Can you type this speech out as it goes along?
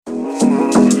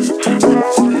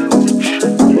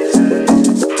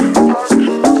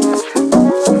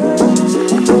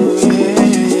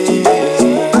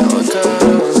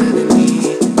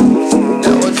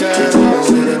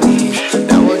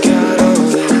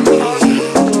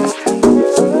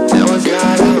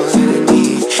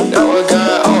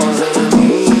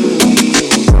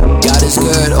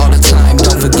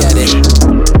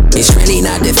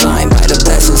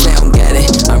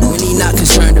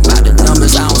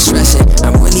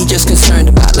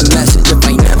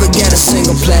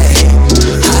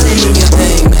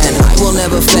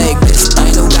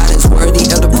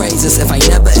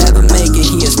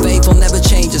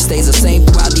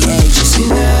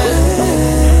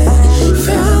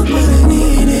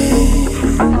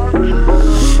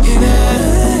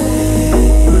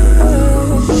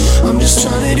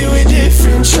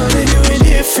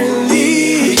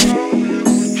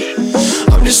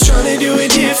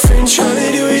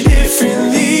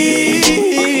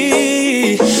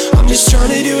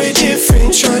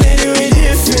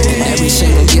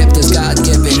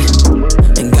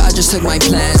took my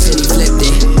plans and he flipped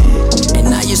it.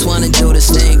 And I just wanna do this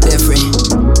thing different.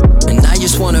 And I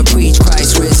just wanna preach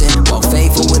Christ risen, walk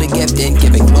faithful with a gift and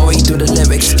giving glory through the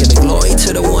lyrics, giving glory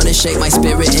to the one and shape my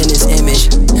spirit in his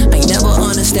image. I never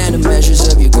understand the measures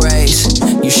of your grace.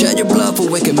 You shed your blood for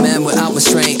wicked men without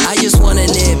restraint. I just wanna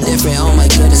live different, oh my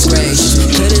goodness gracious.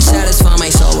 Couldn't satisfy my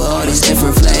soul with all these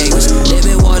different flavors.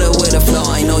 Living water with a flow,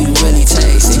 I know you really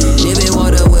taste it. Living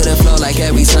water with a flow like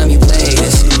every time you play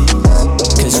this.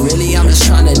 Cause really I'm just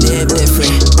trying to live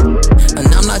different. And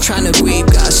I'm not trying to grieve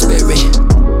God's spirit.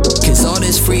 Cause all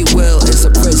this free will is a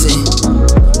prison.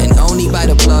 And only by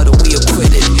the blood are we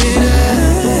acquitted. And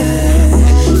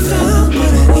I found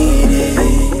what I needed.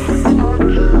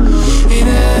 And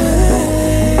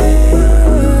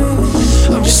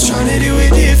I'm just trying to do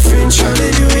it different, trying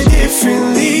to do it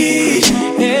differently.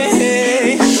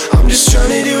 Hey, I'm just trying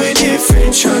to do it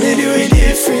different, trying to do it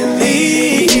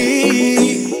differently.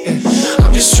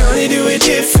 I'm just trying to do it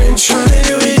different, trying to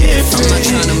do it different. I'm not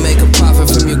trying to make a profit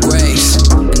from your grace.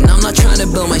 And I'm not trying to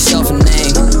build myself a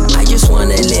name. I just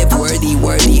wanna live worthy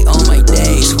all my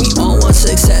days. We all want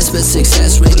success, but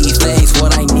success really fades.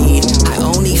 What I need, I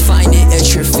only find it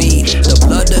at your feet. The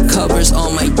blood that covers all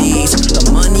my deeds.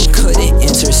 The money couldn't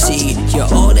intercede.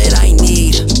 You're all that I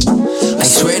need. I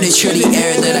swear that you're the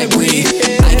air that I breathe.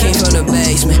 I came from the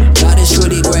basement, God is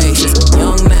truly gracious.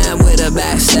 Young man with a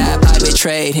backstab, I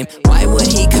betrayed him. Why would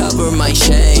he cover my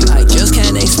shame? I just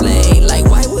can't explain. Like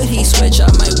why would he switch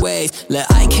up my ways? Like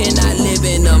I cannot live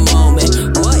in the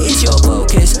moment. What is your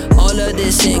focus? All of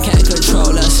this sin can't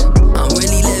control us. I'm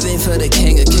really living for the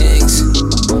King of Kings.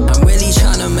 I'm really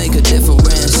trying to make a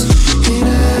difference. And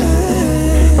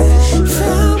I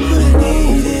found what I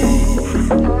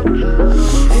needed. And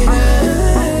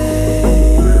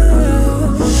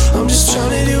I'm just trying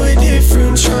to do it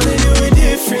different, trying to do it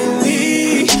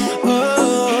differently.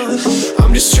 Oh,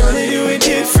 I'm just trying to do it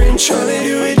different, trying to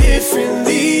do it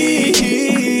differently.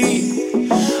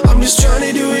 I'm just trying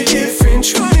to do it different,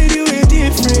 trying to do it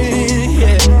different,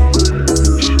 yeah.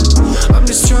 I'm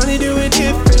just trying to do it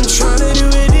different, trying to do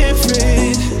it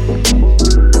different.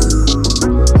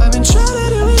 I've been trying to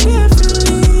do it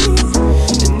differently.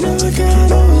 And now I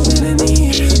got all that I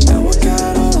need. Now I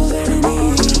got all that I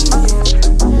need.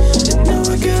 And now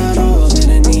I got all that I need. Now I got all that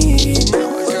I need. Now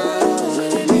I got all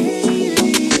that I need.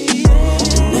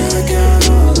 Now I got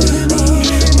all that I need.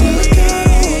 Now I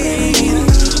got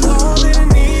all that I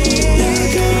need.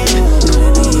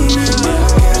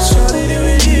 I'm just trying to do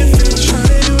it different, trying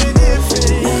to do it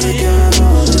different. Now I got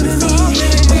all that I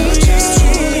need. Now I just trying to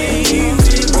do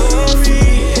it different. Now I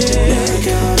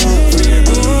got all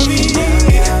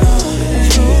that I need. Now I got all that I need. Now I got all that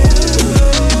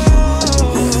I need.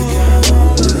 I'm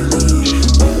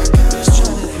just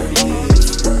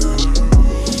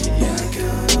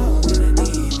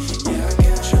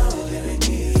trying to do it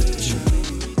different.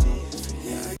 Yeah, I got all that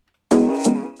I need.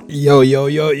 Yeah, I got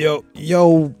all that I need.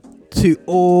 Yo, to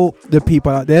all the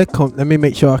people out there, let me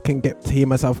make sure I can get to hear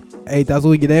myself. Hey,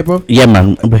 Dazzle, you there, bro? Yeah,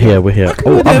 man, we're here.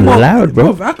 Oh, I'm loud,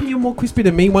 bro. How come you're more crispy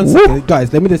than me? One second.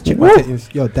 Guys, let me just check my settings.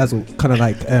 Yo, Dazzle, kind of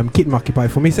like, keep me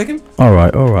occupied for me a second. All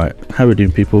right. How are we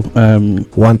doing, people? 1,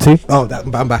 2. Oh,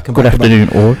 I'm back. Good afternoon,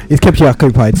 all. It's kept you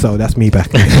occupied, so that's me back.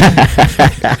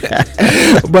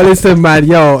 But listen, man,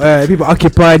 people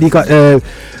occupied. You got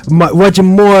Roger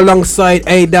Moore alongside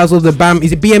A Dazzle, the BAM.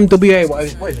 Is it BMWA? What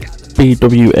is it?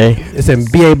 BWA. Listen,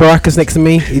 BA Baracus next to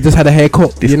me. He just had a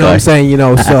haircut. This you know guy. what I'm saying?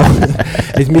 So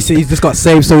he's missing. He's just got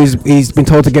saved, so he's been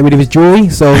told to get rid of his jewelry.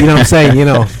 So you know what I'm saying? You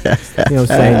know what I'm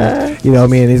saying? You know what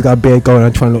I mean? He's got a beard going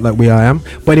on, trying to look like I am.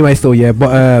 But anyway, still But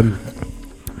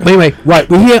anyway, right,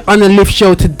 we're here on the Lift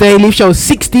Show today. Lift Show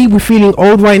 60. We're feeling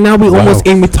old right now. We're almost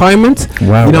in retirement.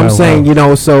 Wow, you know what I'm saying?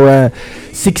 Wow. So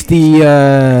 60. You know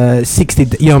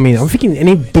what I mean? I'm thinking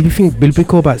anything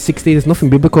biblical about 60. There's nothing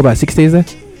biblical about 60, is there?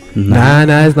 Nah,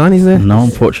 it's none, is there? No,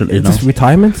 unfortunately, it's no. just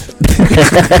retirement. That's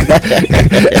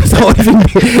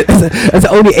the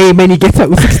only amen you get at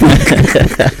with 60.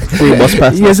 Free bus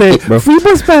pass. You say, free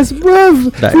bus pass,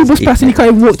 bruv. Free bus pass and you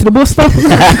can't even walk to the bus stop. You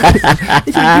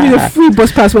should give me the free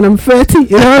bus pass when I'm 30,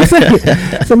 you know what I'm saying?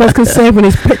 Somebody can save on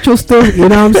his petrol still, you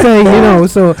know what I'm saying?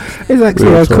 So it's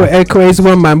actually a crazy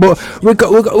one, man. But we've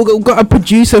got a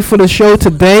producer for the show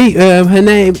today. Her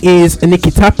name is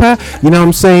Nikki Tapper. You know what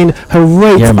I'm saying? Her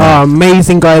rate Oh,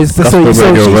 amazing, guys. Gospel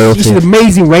radio royalty. She's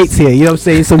amazing rates here. You know what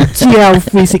I'm saying? Some GL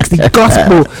 360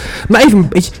 gospel. Not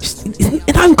even. It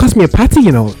doesn't cost me a patty,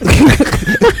 you know.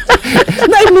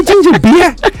 Not even a ginger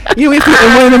beer. You know, if you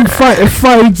one of them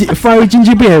fiery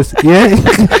ginger beers, yeah.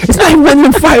 It's not even one of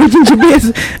them fiery ginger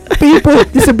beers. People,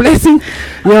 it's a blessing.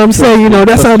 You know what I'm saying? You know,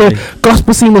 that's how the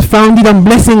gospel scene was founded on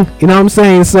blessing. You know what I'm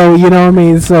saying? So, you know what I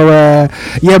mean? So,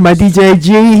 yeah, my DJ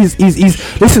G, he's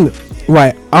listen.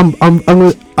 Right, I'm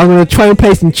gonna try and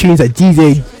play some tunes at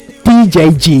DJ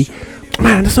G.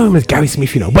 Man, that's almost Gary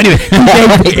Smith, you know. But anyway,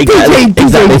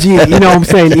 DJ G, you know what I'm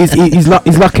saying? He's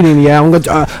locking in. Yeah,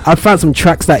 I found some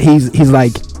tracks that he's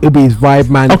like, it'll be his vibe,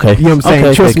 man. Okay, you know what I'm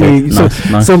saying? Trust me.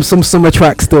 Nice. Some summer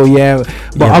tracks still, yeah.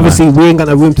 But yeah, obviously we ain't got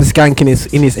no room to skank in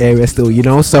this area still, you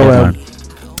know. So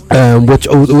Yeah,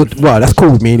 well, that's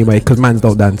cool with me anyway, because mans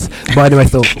don't dance. But anyway,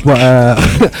 still, but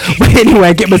anyway,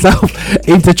 I get myself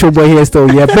into trouble here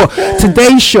still, yeah. But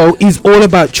today's show is all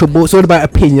about trouble. It's all about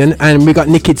opinion, and we got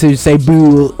Nikki to say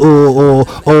boo or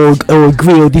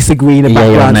agree or disagree in the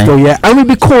background still, yeah. And we'll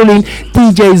be calling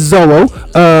DJ Zorro.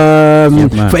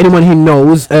 For anyone who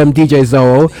knows, DJ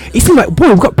Zorro. It seems like, boy,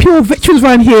 we've got pure veterans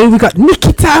around here. We got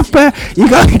Nikki Tapper. You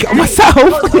got myself.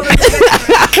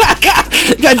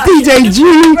 You got DJ G.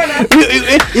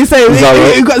 You say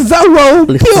you got Zorro,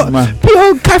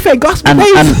 pure cafe gospel,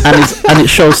 and it's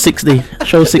show 60.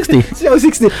 Show 60. Show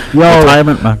 60. Yo,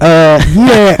 retirement, man.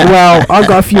 Yeah. Well, I've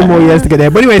got a few more years to get there,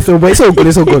 but anyway, so but it's all good.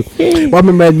 It's all good. But I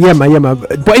mean, yeah, man.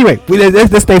 But anyway,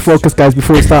 let's stay focused, guys,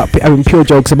 before we start having pure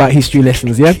jokes about history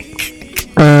lessons. Yeah.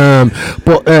 And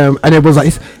it was like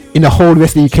this. In the whole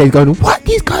rest of the UK going, what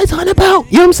these guys on about?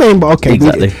 You know what I'm saying? But okay,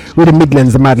 exactly. We're the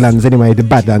Midlands, the Madlands, anyway, the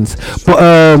Badlands. But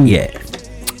yeah.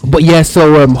 But yeah,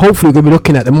 so hopefully we're going to be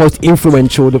looking at the most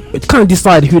influential, kind of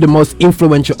decide who the most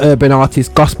influential urban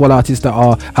artists, gospel artists that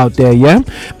are out there, yeah.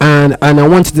 And I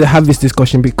wanted to have this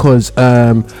discussion because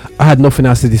I had nothing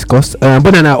else to discuss.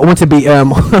 But then I want to be, you know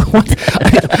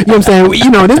what I'm saying? You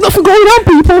know, there's nothing going on,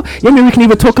 people. You know, I mean, we can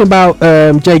either talk about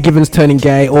Jay Givens turning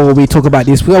gay, or we talk about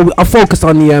this. Well, I'll focus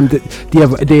on the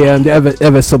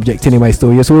other subject anyway.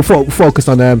 Still, yeah. So we'll focus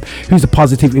on who's a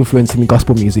positive influence in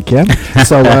gospel music, yeah.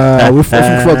 So we'll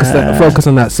focus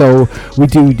on that. So we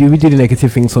do the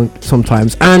negative things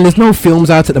sometimes, and there's no films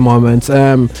out at the moment.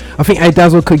 I think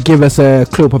Dazzle could give us a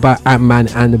clip about Ant-Man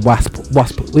and the Wasp.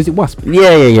 Was it Wasp?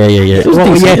 Yeah. It was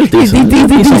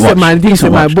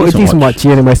decent, man. But a decent watch.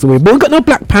 Yeah, anyway, so but we got no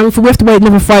Black Panther. We have to wait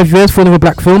another 5 years for another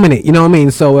black film in it. You know what I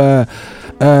mean? So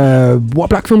what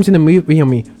black films in the movie? I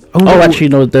mean, actually,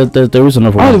 no. There is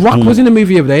another one. Oh, The Rock was in the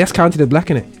movie over there. That's counted as black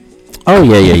in it. Oh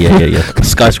yeah.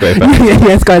 Skyscraper.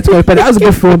 yeah, Skyscraper. That was a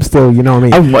good film still, you know what I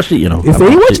mean? I haven't watched it, you know. You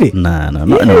watched it? Nah,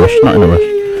 not in a rush.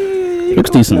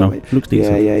 Looks decent though.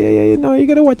 Yeah. No, you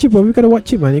gotta watch it, bro. You gotta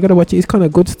watch it, man. You gotta watch it. It's kind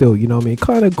of good still, you know what I mean?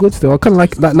 Kind of good still. I kind of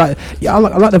like I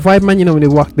like the vibe, man. You know, when they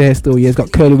walk there still. Yeah, it's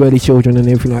got curly whirly children and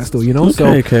everything like that still, you know.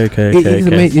 Okay.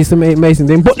 It's an amazing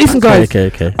thing. But listen, guys,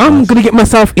 okay. I'm gonna get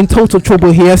myself in total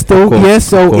trouble here still. Course,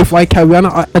 so if I carry on,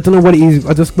 I don't know what it is.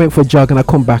 I just went for a jog and I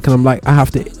come back and I'm like, I have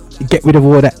to get rid of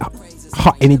all that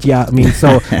hot energy out of me,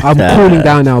 so I'm cooling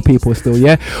down now, people, still,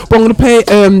 yeah. But I'm gonna play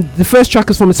the first track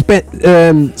is from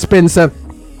Spencer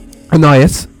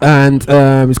Anais, and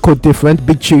it's called Different,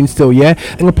 big tune still, yeah.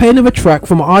 I'm gonna play another track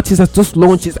from an artist that's just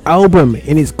launched his album,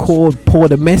 and it's called Paul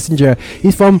the Messenger.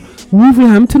 He's from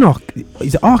Wolverhampton.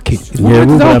 Is it Orchid?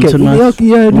 Wolverhampton. Orchid.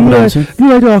 You know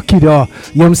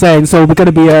what I'm saying? So we're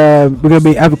gonna be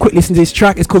have a quick listen to this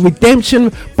track. It's called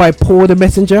Redemption by Paul the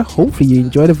Messenger. Hopefully you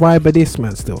enjoy the vibe of this,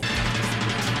 man. Still.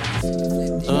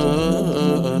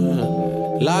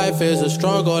 Life is a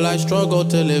struggle. I struggle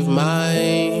to live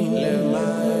mine.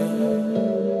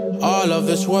 All of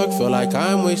this work feel like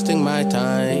I'm wasting my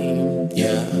time.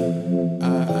 Yeah.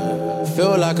 I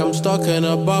feel like I'm stuck in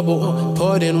a bubble.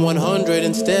 Put in 100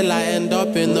 and still I end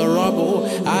up in the rubble.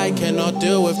 I cannot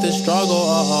deal with this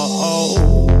struggle.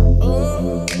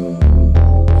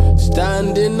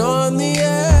 Standing on the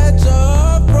edge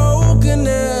of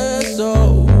brokenness.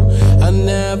 I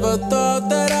never thought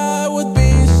that I would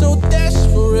be so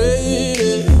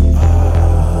desperate.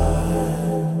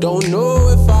 I don't know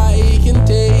if I can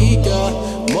take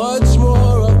much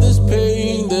more of this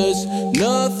pain. There's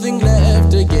nothing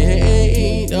left to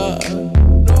gain.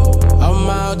 I'm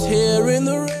out here in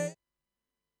the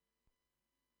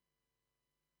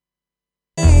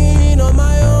rain on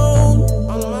my own.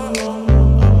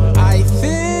 I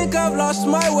think I've lost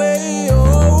my way.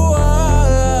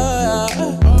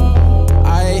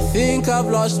 I think I've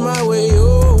lost my way.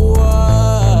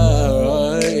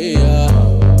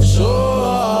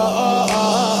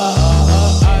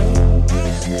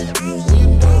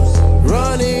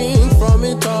 Running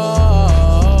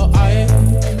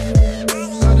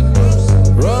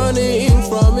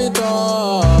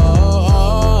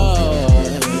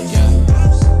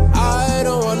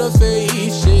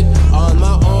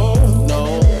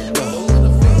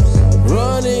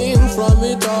from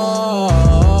it all.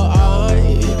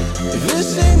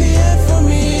 This ain't the end for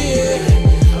me.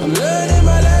 I'm learning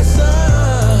my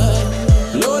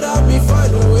lesson. Lord, I'll be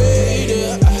find a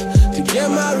way to get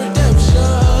my redemption.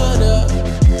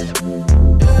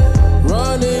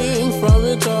 Running from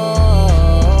it all.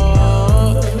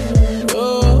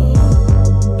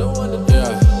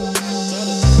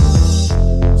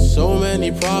 So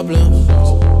many problems,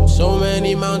 so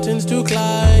many mountains to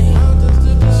climb.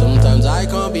 Sometimes I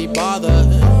can't be bothered,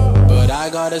 but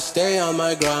I gotta stay on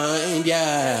my grind,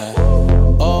 yeah.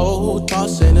 Oh,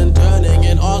 tossing and turning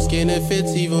and asking if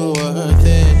it's even worth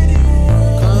it.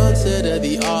 Consider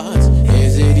the odds,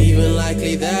 is it even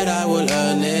likely that I will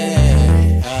earn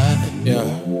it? Yeah.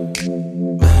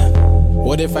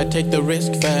 What if I take the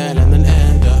risk, fail, and then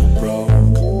end up broke?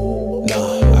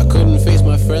 Nah, I couldn't face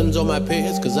my friends or my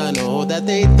peers, cause I know that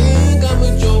they think I'm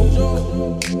a joke.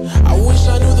 I wish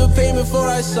I knew the pain before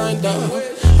I signed up.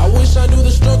 I wish I knew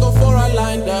the struggle before I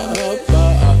lined up.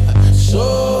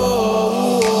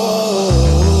 So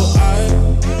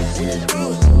I'm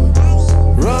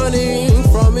running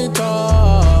from it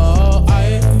all.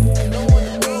 I'm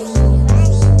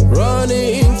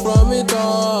running from it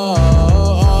all.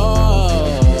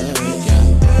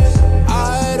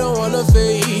 I don't wanna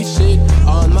face it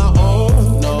on my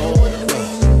own, no.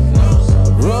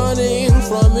 Running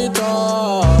from it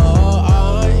all.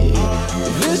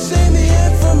 This ain't the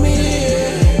end for me.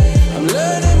 I'm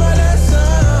learning my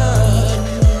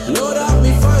lesson. Lord, I'll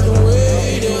be find a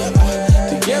way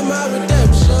to get my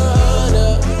redemption.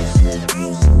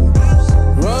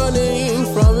 Running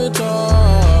from it all.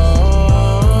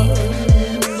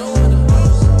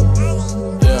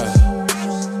 Yeah.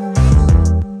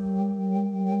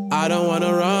 I don't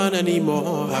wanna run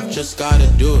anymore. I've just gotta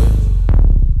do it.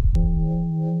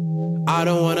 I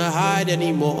don't wanna hide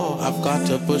anymore, I've got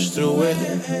to push through it.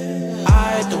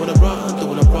 I don't wanna run, don't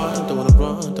wanna run, don't wanna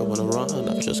run, don't wanna run,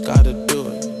 I've just gotta do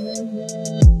it.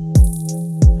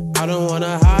 I don't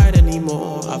wanna hide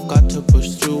anymore, I've got to push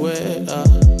through it.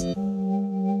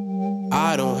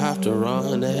 I don't have to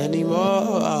run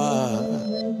anymore.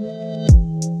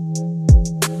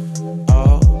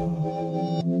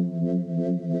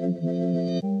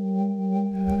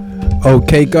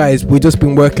 Okay, guys, we've just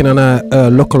been working on our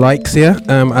lookalikes here.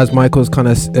 As Michael's kind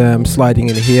of sliding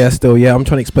in here still. Yeah, I'm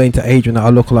trying to explain to Adrian that I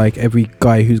look like every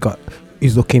guy who's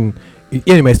looking.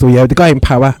 Anyway, still, yeah, the guy in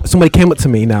power. Somebody came up to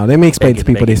me now. Let me explain to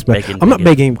people this. But I'm not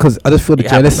begging because I just feel the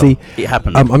jealousy. It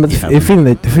happened. I'm feeling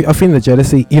the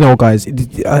jealousy. You know, guys,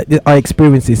 I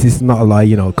experience this. This is not a lie.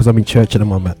 You know, because I'm in church at the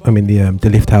moment. I'm in the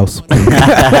lift house,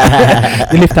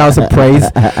 the lift house of praise,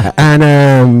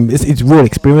 and it's real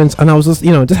experience. And I was just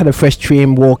had a fresh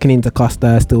trim, walking into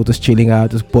Costa, still just chilling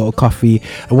out, just bought a coffee,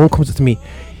 and one comes up to me.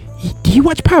 Do you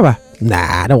watch Power?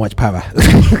 Nah, I don't watch Power.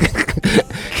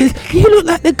 You look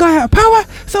like the guy at Power.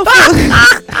 So I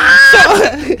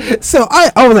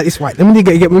was like, this right. Let me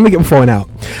get my phone out.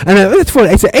 And let's phone.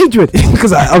 I said Adrian,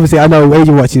 because obviously I know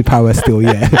Adrian watches Power still.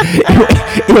 Yeah.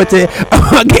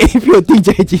 If you're a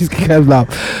DJ, Jesus can laugh.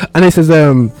 And he says,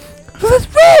 that's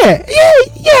fair.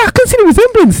 Yeah, I can see the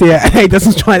resemblance here. And he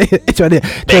doesn't try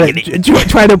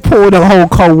to pour the whole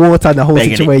cold water on the whole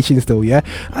situation still. Yeah.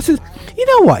 I said, you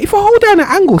know what? If I hold down the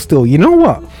angle still, you know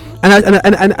what?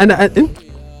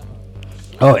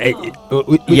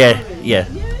 Yeah.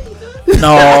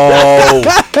 No.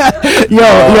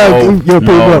 Yo,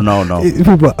 people. No.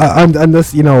 People, and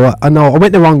this, you know what? I know I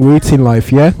went the wrong route in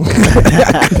life. Yeah. You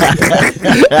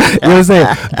know what I'm saying?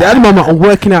 At the moment, I'm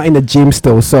working out in the gym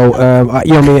still, so you know what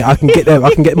I mean. I can get there.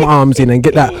 I can get my arms in and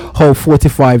get that whole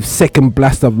 45-second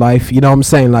blast of life. You know what I'm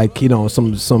saying? Like, you know,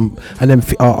 some, and then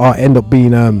I'll end up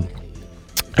being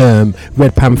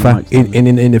Red Panther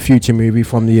in the future movie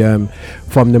from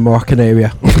the Moroccan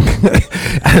area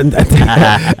and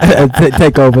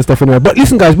take over stuff anyway. But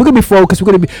listen, guys, we're gonna be focused.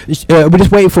 We're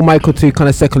just waiting for Michael to kind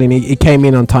of settle in. He came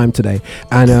in on time today,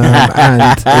 and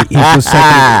he's just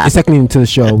settling into the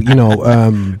show. You know, you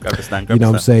know what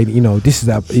I'm saying. You know, this is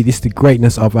the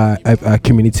greatness of our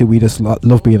community. We just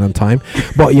love being on time.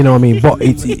 But you know what I mean. But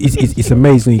it's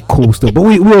amazingly cool still. But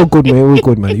we're all good, man. We're all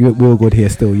good, man. We're all good here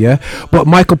still. Yeah. But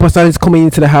Michael Passan is coming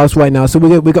into the house right now. So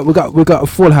we got a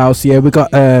full house. Yeah. We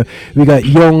got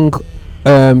young,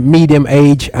 medium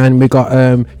age, and we got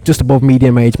just above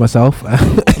medium age myself,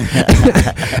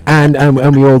 and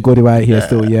we're all good right here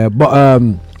still. Yeah. But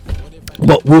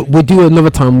we'll do another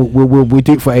time. We'll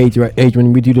do it for age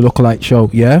when we do the lookalike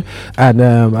show. Yeah. And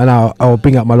I'll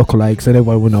bring out my lookalikes and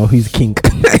everyone will know who's king.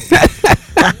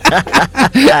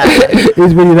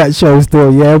 It's really that show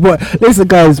still. Yeah. But listen,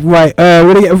 guys, right,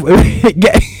 we're gonna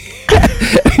get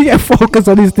yeah, focus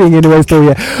on this thing anyway. Still,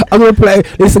 yeah. I'm gonna play.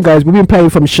 Listen, guys, we've been playing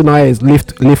from Shania's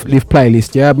lift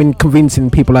playlist. Yeah, I've been convincing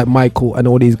people like Michael and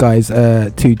all these guys to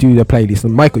do the playlist.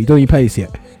 And Michael, you done your playlist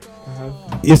yet?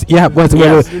 Yes, yeah. What's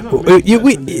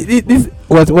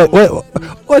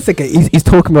okay? He's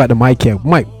talking about the mic here.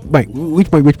 Mike,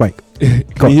 which mic?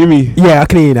 Can you hear me? Yeah, I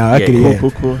can hear you now. I can hear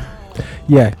you. Cool.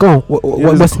 Yeah, go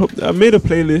on. I made a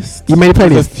playlist. You made a playlist?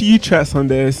 There's a few tracks on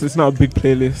there, so it's not a big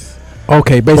playlist.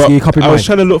 Okay, basically you copy mine. I was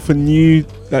trying to look for new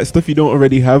stuff you don't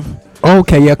already have.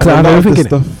 Okay, yeah, because I have everything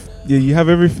in it. Yeah, you have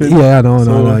everything. Yeah, I know,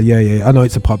 no. Yeah. I know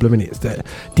it's a problem, innit? It's the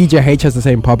DJ H has the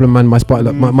same problem, man. My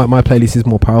playlist is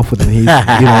more powerful than his. You know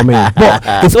what I mean? But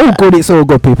it's all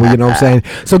good, people. You know what I'm saying?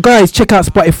 So, guys, check out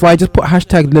Spotify. Just put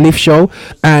hashtag The Lift Show,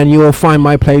 and you'll find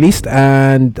my playlist.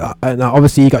 And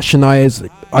obviously, you got Shania's.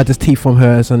 I just tee from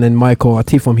hers, and then Michael, I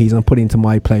tee from his, and I put it into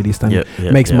my playlist, and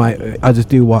makes my. I just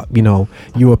do what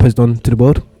Europe has done to the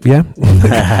world. Yeah,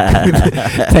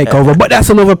 take over. But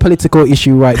that's another political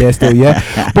issue right there, still. Yeah.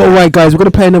 But alright, guys, we're gonna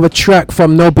play another track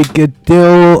from No Big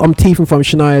Deal. I'm teething from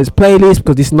Shania's playlist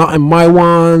because it's not in my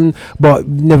one, but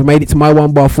never made it to my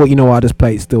one. But I thought, what, I'll just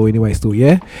play it still anyway, still.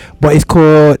 Yeah. But it's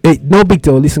called No Big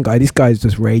Deal. Listen, guys, this guy's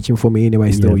just raging for me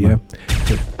anyway, still. Yeah.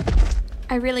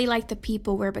 I really like the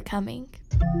people we're becoming.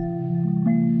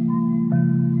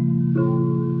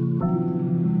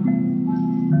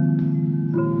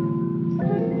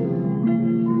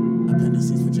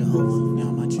 For Jehovah,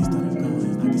 now my tree started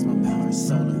going. I guess my power is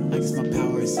solar.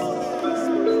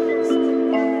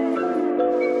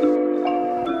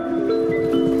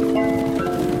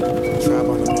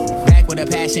 Back with a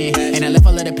passion, and I left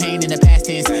all of the pain in the past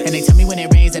tense. And they tell me when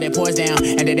it rains that it pours down,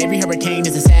 and that every hurricane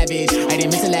is a savage. I didn't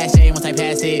miss the last day once I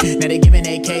passed it. Now they giving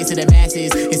AKs to the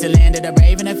masses. It's the land of the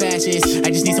brave and the fascists.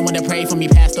 I just need someone to pray for me,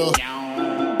 Pastor.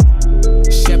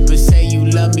 Shepherds say you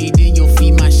love me, then you'll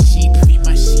feed my sheep.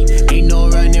 Ain't no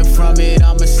running from it,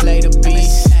 I'ma slay the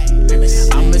beast.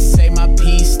 I'ma say my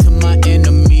peace to my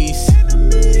enemies.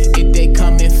 If they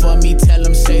coming for me, tell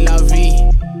them say la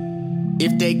vie.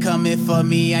 If they coming for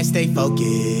me, I stay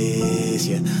focused,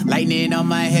 yeah. Lightning on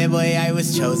my head, boy, I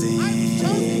was chosen,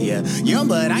 yeah. Young,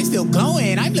 but I'm still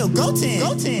glowing, I'm Lil Goten.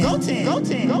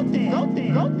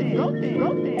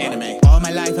 Anime. All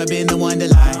my life I've been the one to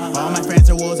lie. All my friends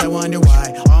are wolves, I wonder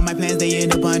why. All my plans, they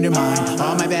end up undermined.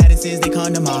 All my badnesses, they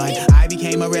come to mind. I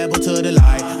became a rebel to the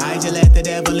light. I just let the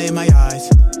devil in my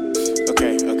eyes.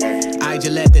 Okay. I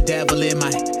just let the devil in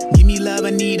my. Give me love,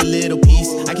 I need a little peace.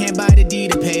 I can't buy the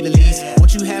deed to pay the lease.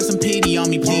 Won't you have some pity on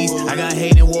me, please? I got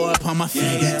hate and war upon my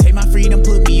feet. Take my freedom,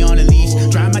 put me on a leash.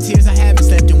 Dry my tears, I haven't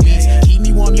slept in weeks. Keep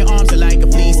me warm, your arms are like a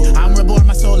fleece. I'm reborn,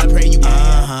 my soul, I pray you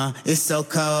can. It's so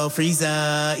cold, freeze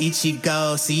up,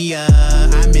 Ichigo, see ya.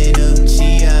 I'm in a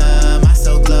chia, my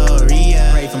soul gloria.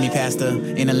 Pray for me, Pastor,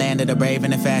 in the land of the brave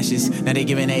and the fascists. Now they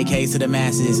giving AKs to the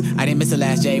masses. I didn't miss the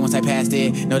last J once I passed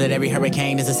it. Know that every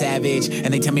hurricane is a savage.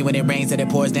 And they tell me when it rains that it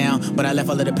pours down. But I left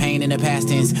all of the pain in the past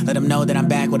tense. Let them know that I'm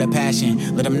back with a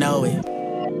passion. Let them know it.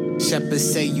 Shepherds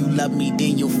say you love me,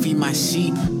 then you'll feed my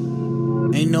sheep.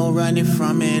 Ain't no running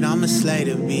from it, I'ma slay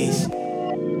the beast.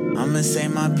 I'ma say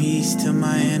my peace to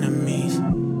my enemies.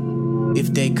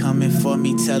 If they coming for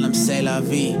me, tell them say la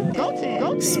vie.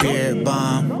 Spirit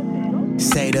bomb,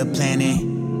 say the planet,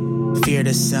 fear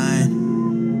the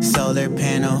sun, solar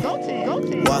panel.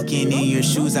 Walking in your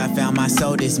shoes, I found my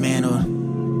soul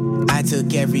dismantled. I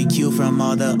took every cue from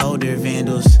all the older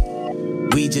vandals.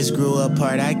 We just grew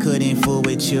apart, I couldn't fool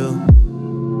with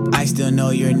you. I still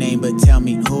know your name, but tell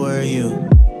me, who are you?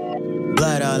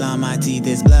 Blood all on my teeth,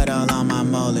 there's blood all on my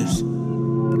molars.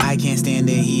 I can't stand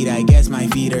the heat, I guess my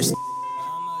feet are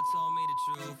Mama told me the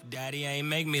truth, daddy ain't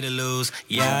make me to lose.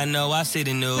 Yeah, I know I see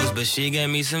the news, but she gave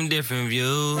me some different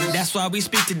views. That's why we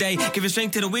speak today, giving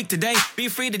strength to the weak today. Be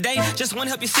free today, just wanna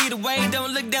help you see the way.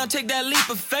 Don't look down, take that leap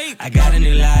of faith. I got a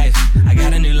new life, I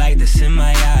got a new light that's in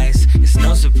my eyes. It's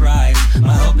no surprise,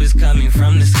 my hope is coming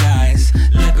from the skies.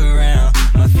 Look around,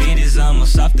 my feet is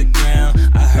almost off the ground.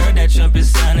 I heard that trumpet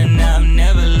sound and now I'm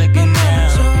never looking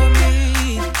down. Told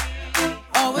me,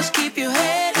 always keep your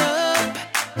head up,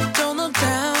 don't look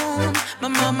down. My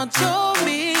mama told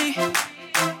me,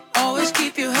 always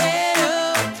keep your head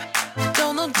up,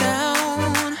 don't look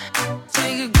down.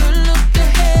 Take a good look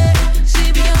ahead,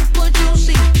 see beyond what you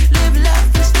see. Live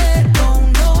life instead,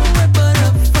 don't know where but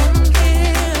up from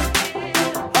here.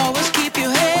 Always keep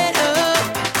your head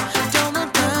up, don't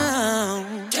look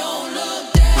down. Don't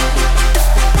look down.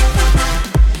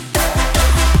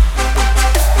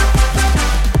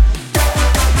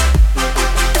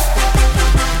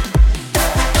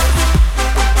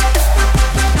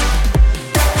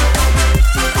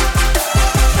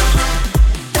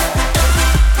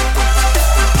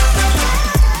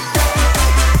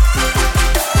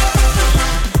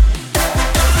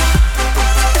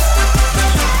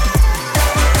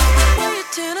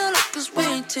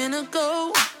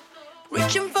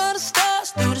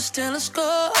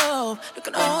 telescope,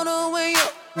 looking all the way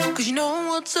up, 'cause you know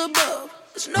what's above.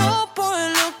 There's no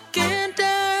point looking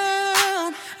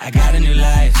down. I got a new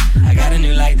life, I got a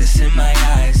new light that's in my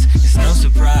eyes. It's no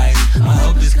surprise, my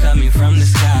hope is coming from the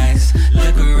skies.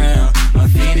 Look around, my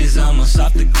feet is almost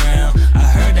off the ground. I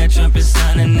heard that trumpet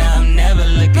sound and now I'm never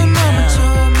looking My mama down.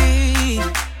 told me,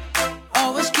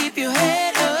 always keep your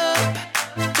head up,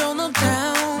 don't look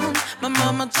down. My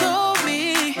mama told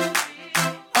me,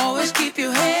 always keep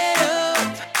your head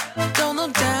up, don't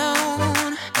look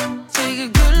down. Take a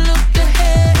good look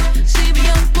ahead, see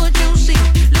beyond what you see.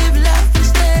 Live life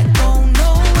instead, go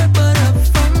nowhere but up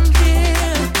from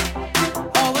here.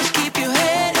 Always keep your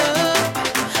head up,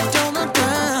 don't look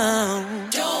down.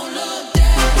 Don't look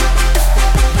down.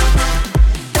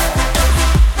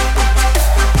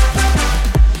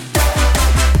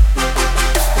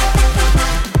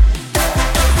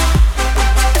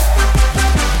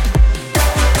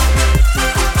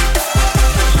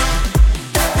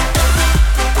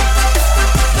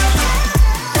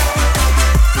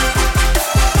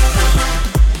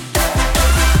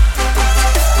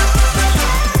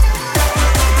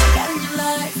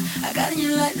 I got a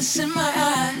new light that's in my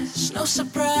eyes. No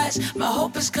surprise, my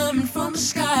hope is coming from the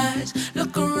skies.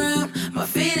 Look around, my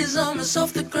feet is almost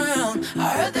off the ground. I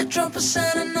heard that trumpet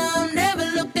sound and now I'm never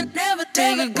looking, never.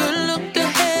 Take a good look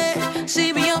ahead,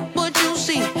 see beyond what you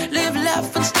see. Live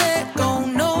life instead, go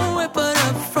nowhere but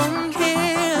up from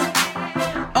here.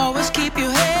 Always keep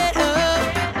your head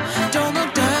up, don't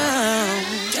look down.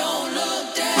 Don't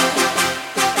look down.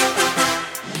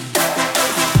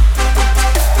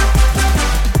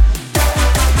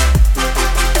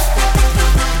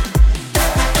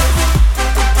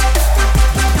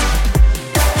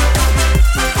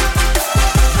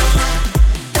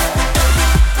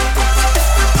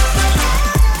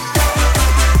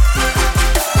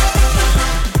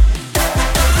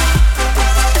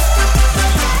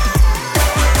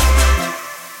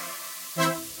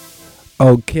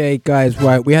 Okay, guys,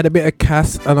 right. We had a bit of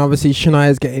Cass, and obviously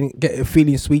Shania's getting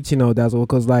feeling sweet, you know, Dazzle,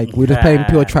 because like we're just playing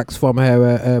pure tracks from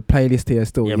her playlist here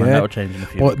still. Yeah, Yeah, man, that'll change in a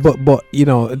few. but you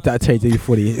know that changed you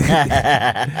fully.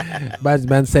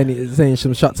 man saying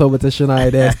some shots over to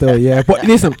Shania there still. Yeah, but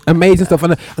listen, amazing stuff,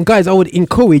 and guys, I would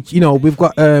encourage. You know, we've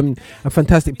got a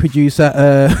fantastic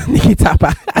producer, Nikki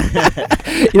Tapper.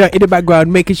 You know, in the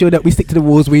background, making sure that we stick to the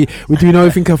rules. We're doing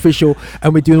everything official,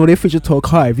 and we're doing all the official talk.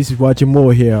 Hi, this is Roger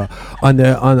Moore here on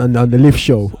the Lift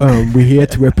Show. We're here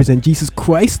to represent Jesus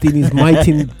Christ in His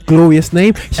mighty and glorious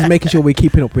name. She's making sure we're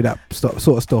keeping up with that sort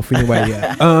of stuff anyway.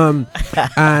 Yeah.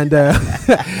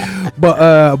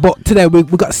 But today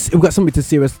we've got something to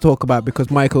serious to talk about, because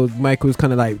Michael's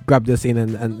kind of like grabbed us in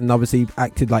and obviously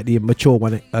acted like the mature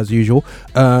one as usual.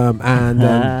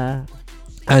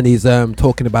 And he's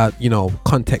talking about, you know,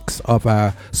 context of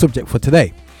our subject for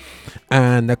today.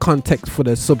 And the context for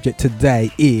the subject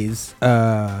today is,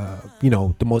 you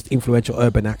know, the most influential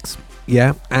urban acts.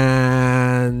 Yeah.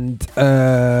 And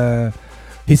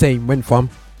he's saying when from.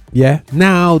 Yeah.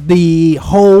 Now, the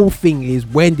whole thing is,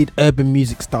 when did urban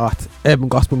music start? Urban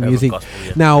gospel music.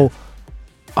 Yeah. Now,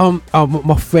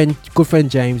 my good friend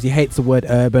James, he hates the word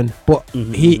urban, but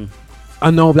I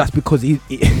know that's because he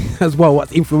as well,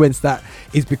 what's influenced that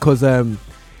is because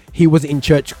he was in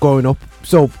church growing up.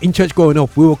 So in church growing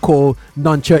up, we will call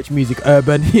non-church music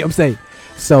urban. You know what I'm saying?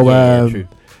 So true.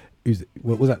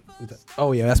 What was that?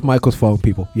 Oh yeah, that's Michael's phone,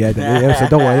 people. Yeah, so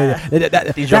don't worry.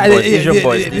 These young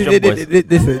boys.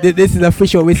 This is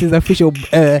official. This is official.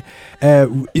 This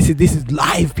is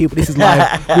live, people. This is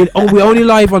live. We're only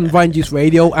live on Vine Juice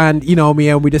Radio, and you know me,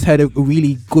 and we just had a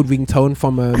really good ringtone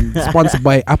from sponsored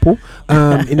by Apple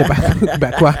in the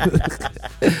background.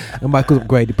 And Michael's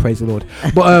upgraded, praise the Lord.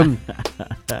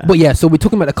 But yeah, so we're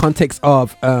talking about the context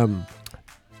of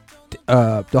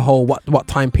the whole what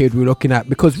time period we're looking at,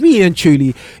 because really and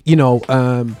truly, you know,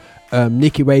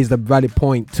 Nikki raised a valid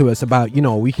point to us about, you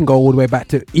know, we can go all the way back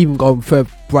to, even going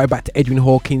right back to Edwin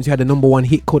Hawkins, who had a #1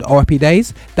 hit called R.I.P.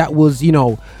 Days. That was, you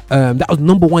know, that was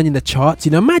 #1 in the charts.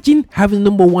 You know, imagine having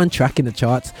 #1 track in the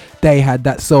charts. They had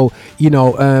that. So, you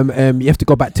know, you have to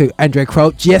go back to Andre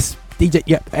Crouch. Yes, DJ,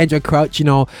 yeah, Andrew Crouch, you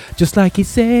know, just like he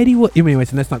said he would. Anyways,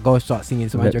 and let's not go start singing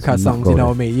some Andrew Crouch songs, you know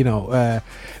what I mean? You know,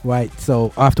 right.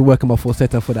 So I have to work on my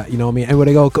falsetto for that, you know what I mean? And when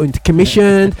I go into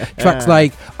commissioned tracks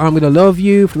like I'm Gonna Love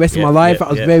You for the rest of my life, that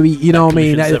was very, you know what I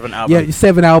mean? That,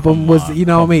 seven album was, you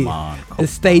know what I mean? The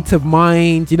State of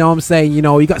Mind, you know what I'm saying? You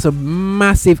know, you got some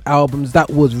massive albums that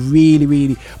was really,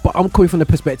 really. But I'm coming from the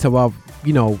perspective of,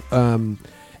 you know,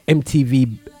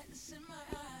 MTV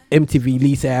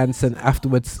Lisa Hansen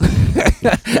afterwards.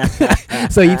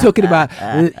 So you're talking about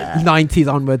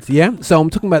 90s onwards, yeah? So I'm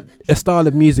talking about a style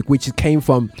of music which came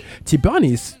from, to be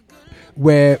honest,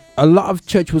 where a lot of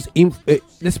church was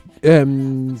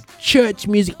church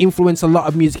music influenced a lot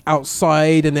of music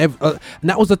outside, and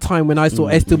that was the time when I saw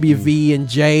SWV and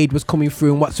Jade was coming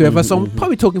through and whatsoever. So I'm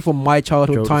probably talking from my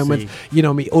childhood time when, you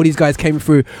know me, all these guys came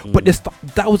through. But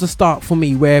that was a start for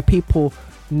me where people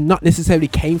not necessarily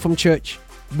came from church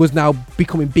was now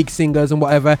becoming big singers and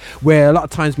whatever, where a lot of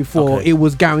times before it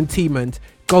was guaranteement,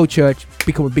 go church,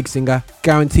 become a big singer,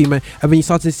 guarantee, man. And then you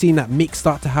started seeing that mix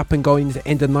start to happen going into the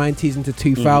end of 90s into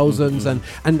 2000s,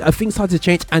 and things started to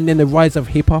change, and then the rise of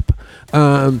hip-hop,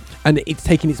 and it's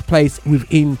taking its place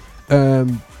within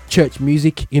church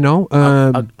music, you know.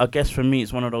 I guess for me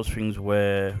it's one of those things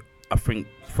where I think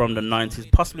from the 90s,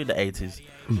 possibly the 80s,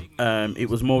 it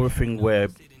was more of a thing where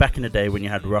back in the day when you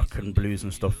had rock and blues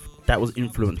and stuff, that was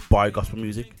influenced by gospel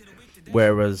music,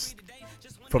 whereas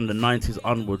from the 90s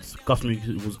onwards, gospel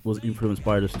music was influenced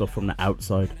by the stuff from the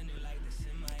outside.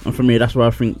 And for me, that's where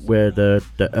I think where the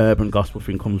urban gospel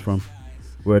thing comes from,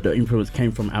 where the influence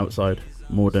came from outside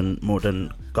more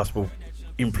than gospel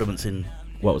influencing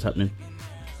what was happening.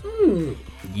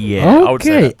 Yeah, okay. I would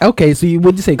say that. Okay, so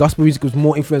would you say gospel music was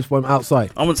more influenced from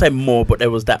outside? I wouldn't say more, but there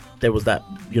was that,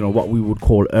 you know, what we would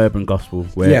call urban gospel,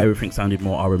 where everything sounded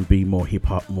more R&B, more hip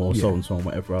hop, more so and so and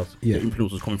whatever else. The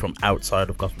influence was coming from outside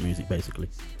of gospel music, basically.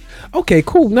 Okay,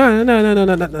 cool. No.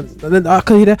 I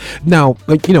can hear that. Now,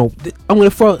 like, you know, I'm gonna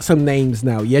throw out some names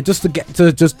now. Yeah, just to get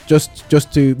to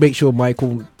just to make sure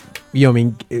Michael, you know what I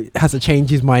mean, has to change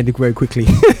his mind very quickly.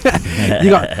 You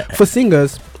got for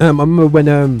singers. I remember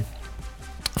when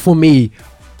for me,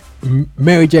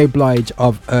 Mary J. Blige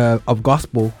of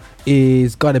gospel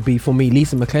is gotta be for me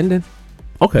Lisa McClendon.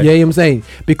 Okay. Yeah, you know what I'm saying?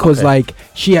 Because like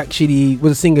she actually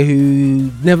was a singer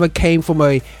who never came from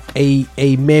a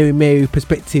Mary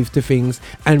perspective to things,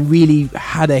 and really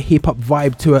had a hip hop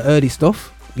vibe to her early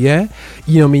stuff. Yeah,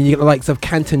 you know what I mean, you got the likes of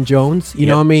Canton Jones, you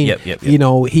know what I mean. You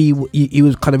know, he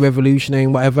was kind of revolutionary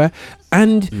and whatever,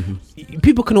 and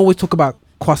people can always talk about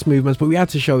cross movements, but we had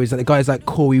to show is that the guys like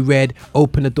Corey Red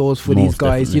open the doors for these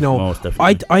guys. You know,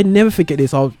 I never forget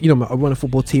this. I run a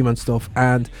football team and stuff,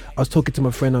 and I was talking to my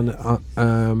friend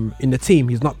on in the team.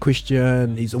 He's not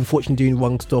Christian. He's unfortunately doing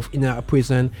wrong stuff in and out of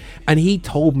prison, and he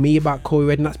told me about Corey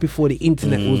Red, and that's before the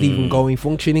internet was even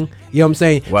functioning. You know what I'm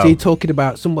saying? Wow. So you're talking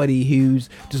about somebody who's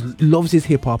just loves his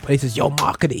hip hop, and he says, "Yo,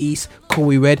 Mark of the East,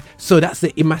 Corey Red." So that's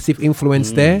the massive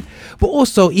influence there. But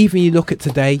also, even you look at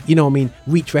today, you know what I mean,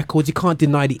 Reach Records, you can't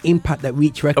deny the impact that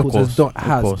Reach Records has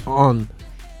on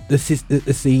the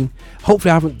scene.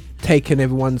 Hopefully I haven't taken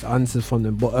everyone's answers from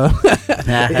them, but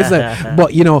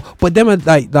but you know, but them are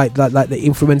like the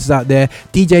influences out there.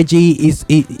 DJG is,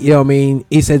 you know what I mean,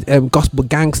 he said Gospel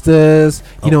Gangsters,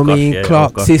 you know what I mean,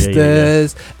 Clark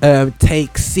Sisters,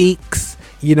 Take 6,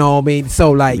 you know what I mean.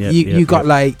 So like you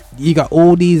got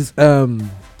all these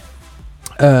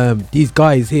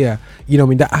guys here, you know what I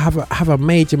mean, that have a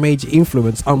major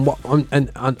influence on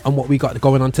what we got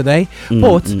going on today.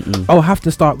 But I'll have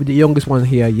to start with the youngest one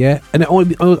here, and I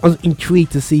was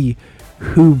intrigued to see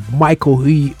who Michael,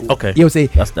 you know what I'm saying,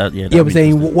 you know what I'm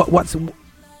saying, what's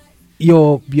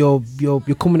you're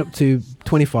coming up to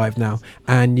 25 now,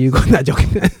 and you got that joke.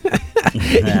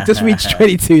 You just reached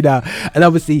 22 now, and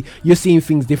obviously you're seeing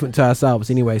things different to ourselves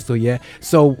anyway.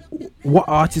 So what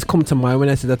artists come to mind when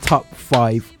I say the top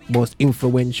 5 most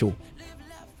influential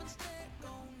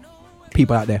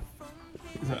people out there?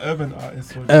 It's an urban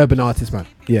artist. Urban artist, man.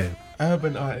 Yeah.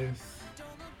 Urban artist.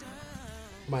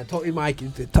 Man, talk to Mike.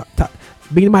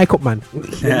 Bring the mic up, man.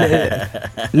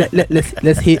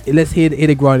 Let's hear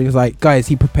the grind. He was like, guys,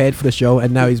 he prepared for the show,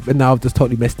 and now I've just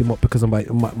totally messed him up because of my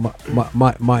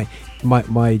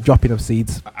dropping of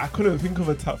seeds. I couldn't think of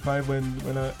a top 5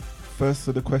 when I first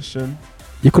saw the question.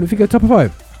 You couldn't think of a top 5?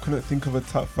 I couldn't think of a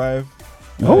top 5.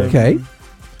 Okay.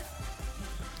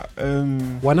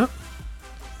 Why not?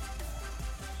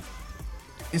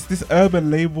 It's this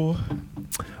urban label.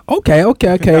 Okay.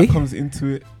 That comes into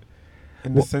it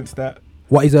in the sense that.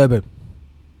 What is urban?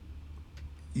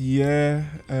 Yeah.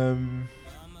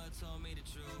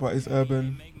 What is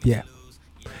urban? Yeah.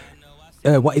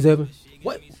 What is urban?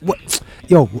 What?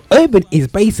 Yo, urban is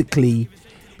basically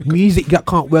music that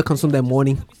can't work on Sunday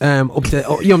morning. Up to, you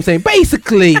know what I'm saying?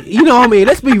 Basically, you know what I mean?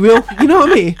 Let's be real. You know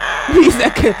what I mean?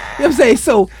 Music, you know what I'm saying?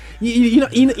 So you're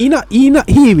not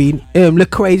hearing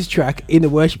Lecrae's track in the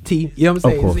worship team. You know what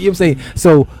I'm saying? So, you know what I'm saying?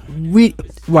 So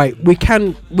we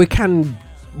can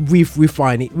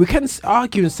refine it. We can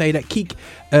argue and say that Kiki,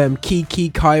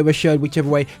 Kyra, Sherd, whichever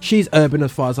way, she's urban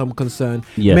as far as I'm concerned.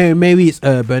 Yeah. Mary is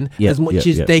urban as much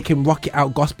as yeah. they can rock it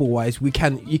out gospel wise. You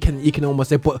can almost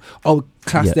say, but I'll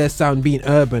class their sound being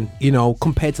urban, you know,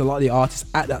 compared to a lot of the artists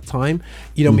at that time.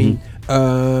 You know what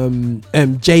I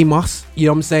mean? J Moss, you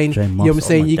know what I'm saying? You know what I'm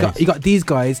saying? You got these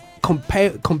guys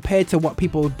compared to what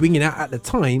people were bringing out at the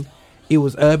time. It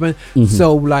was urban.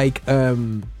 So like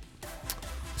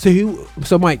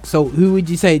So Mike, who would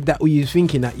you say that were you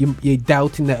thinking that you're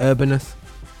doubting the urbanness?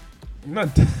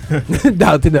 Not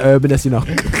doubting the urbanness, you know.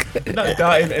 not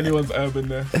doubting anyone's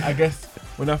urbanness. I guess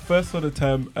when I first saw the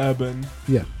term urban,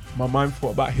 my mind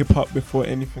thought about hip hop before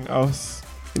anything else.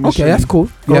 Initially. Okay, that's cool.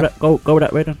 Go with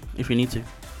that, Brvndon, if you need to.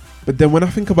 But then when I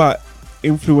think about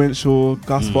influential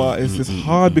gospel artists, it's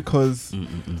hard because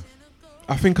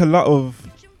I think a lot of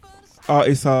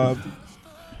artists are,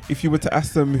 if you were to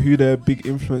ask them who their big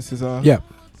influences are,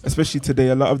 especially today,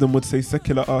 a lot of them would say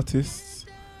secular artists.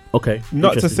 Okay.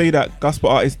 Not to say that gospel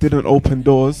artists didn't open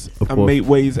doors and make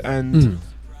ways and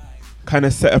kind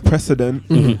of set a precedent,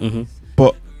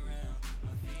 but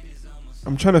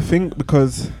I'm trying to think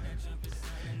because,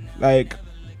 like,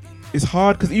 it's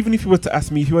hard because even if you were to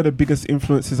ask me who are the biggest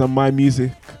influences on my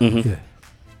music,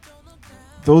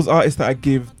 those artists that I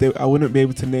give, I wouldn't be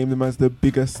able to name them as the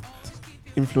biggest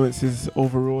influences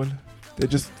overall. They're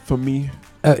just for me.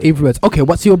 Influence. Okay,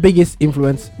 what's your biggest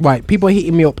influence? Right, people are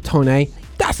hitting me up. Tone,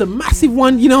 that's a massive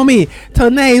one. You know what I mean?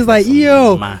 Tone is like,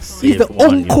 yo, he's the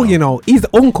uncle. You know, he's the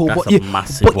uncle. That's but a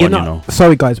massive one. You're not.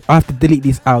 Sorry, guys, I have to delete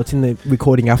this out in the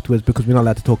recording afterwards because we're not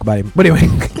allowed to talk about him. But anyway,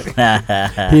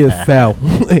 he has fell,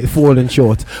 fallen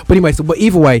short. But anyway, but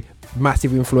either way,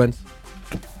 massive influence.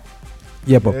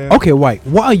 Yeah, but okay, right.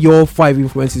 What are your 5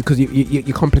 influences? Because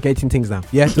you're complicating things now.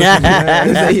 Yeah,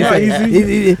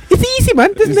 it's easy,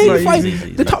 man. Just name 5.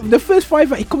 Easy. The first 5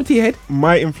 that come to your head.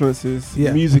 My influences,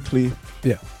 musically.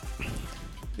 Yeah.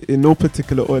 In no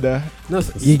particular order. No,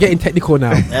 you're getting technical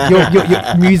now.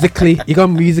 you're musically. You're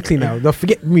going musically now. Don't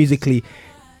forget musically,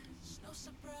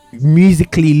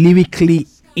 lyrically.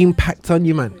 Impact on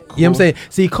you, man. Cool. You know what I'm saying?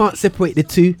 So you can't separate the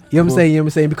two. You know what I'm saying? You know what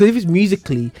I'm saying? Because if it's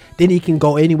musically, then you can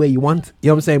go anywhere you want. You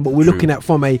know what I'm saying? But we're looking at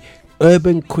from a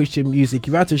urban Christian music.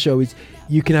 You have to show is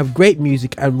you can have great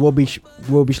music and rubbish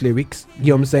lyrics. You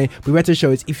know what I'm saying? But we have to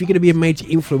show is if you're gonna be a major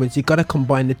influence, you gotta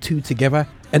combine the two together,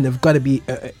 and they've got to be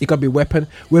it got to be a weapon.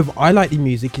 Whether I like the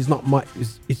music is not my.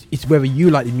 It's whether you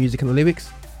like the music and the lyrics.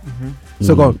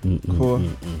 So go on. Cool.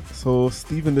 So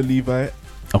Stephen the Levite.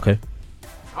 Okay.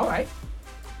 All right.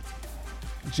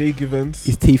 Jay Givens.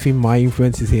 His teeth in my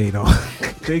influences here, you know.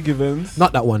 Jay Givens.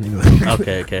 Not that one, you know.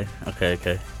 Okay.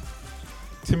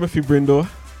 Timothy Brvndon.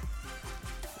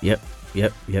 Yep.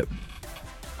 I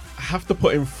have to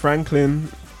put in Franklin.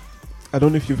 I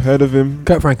don't know if you've heard of him.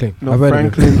 Kurt Franklin. No,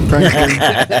 Franklin.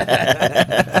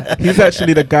 He's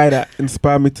actually the guy that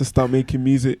inspired me to start making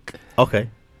music.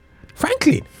 Okay.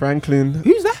 Franklin.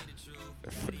 Who's that?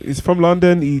 He's from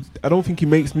London. I don't think he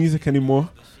makes music anymore.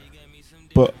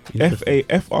 But Franklyn.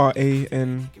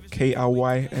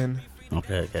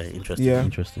 Okay. Interesting. Yeah.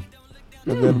 Interesting.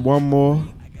 And then one more.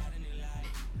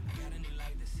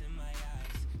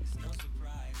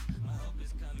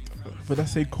 Would I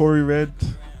say Corey Red?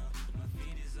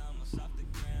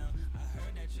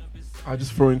 I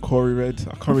just throw in Corey Red.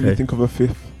 I can't really think of a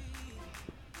 5th.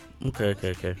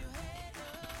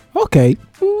 Okay.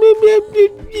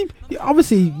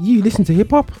 Obviously, you listen to hip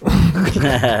hop with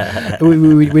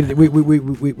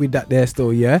that there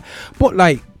still, yeah. But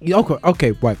like,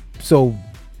 okay, right. So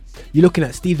you're looking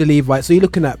at Steve the Levite. So you're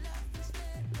looking at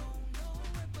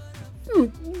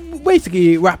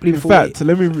basically rapping. In fact,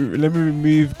 let me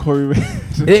remove Corey Red.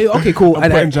 Okay, cool.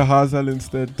 I'm putting Jahazal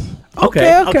instead.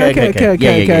 Okay,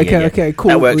 cool.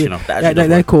 That works, you know.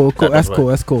 That's cool.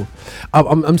 That's cool.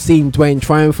 I'm seeing Dwayne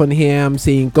Triumph on here. I'm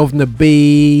seeing Governor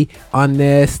B on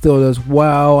there still as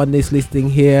well on this listing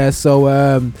here. So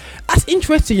that's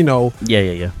interesting, you know.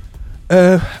 Yeah.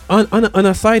 On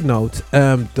a side note,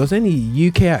 does any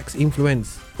UK acts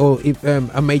influence or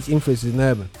a major influence in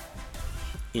urban?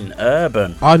 In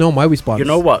urban, I know my response. You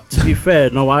know what? To be fair,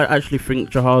 no, I actually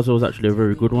think Jahazal is actually a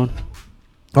very good one.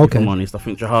 Okay. If I'm honest, I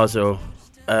think Jahazal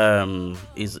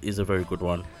is a very good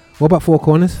one. What about Four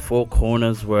Corners? Four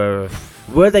Corners were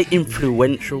they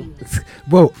influential?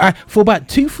 Well, for about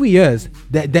 2-3 years,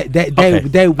 they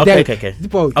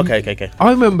bro, okay.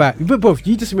 I remember, bro,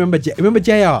 you just remember JR,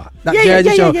 that JR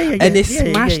show, and they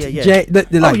smashed J.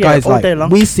 They're like guys like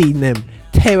we seen them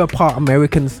tear apart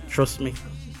Americans. Trust me.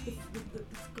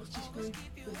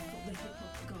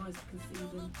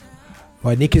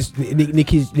 Right, Nick is.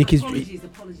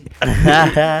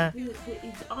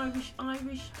 Irish. Guy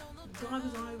was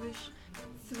Irish.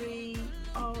 3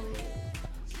 are.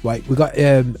 Right, we got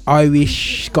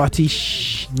Irish,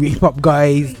 Scottish, hip hop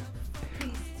guys.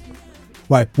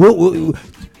 Right, are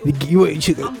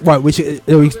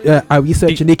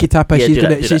researching Nikki Tapper?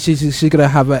 Yeah, she's gonna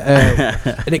have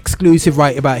an exclusive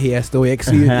right about here story.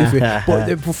 Exclusive,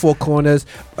 but for Four Corners,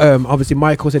 obviously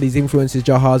Michael said his influence is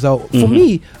Jahazo. For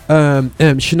me,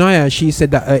 Shania, she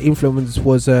said that her influence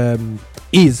was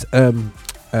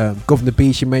Governor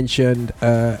B. She mentioned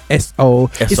SO.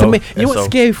 It's for me, you know what's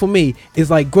scary for me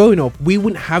is like growing up, we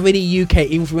wouldn't have any UK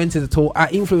influences at all. Our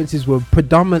influences were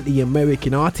predominantly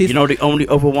American artists. You know the only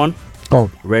other one? Go on.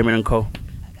 Raymond and Co.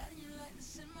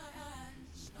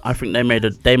 I think they made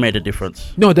a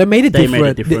difference. No, they made a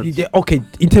difference. Okay,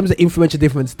 in terms of influential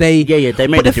difference, they made a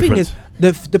difference. But the thing is,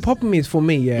 the problem is for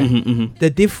me, the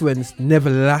difference never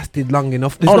lasted long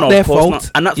enough. It's not not their fault, not.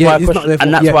 And that's why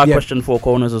I question Four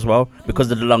Corners as well,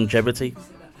 because of the longevity.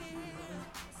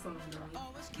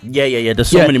 Yeah. There's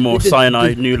so many more.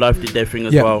 Cyanide, New Life did their thing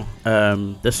as well.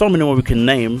 There's so many more we can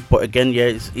name, but again,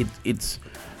 it's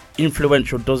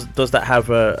influential. Does that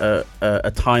have a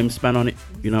time span on it?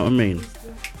 You know what I mean?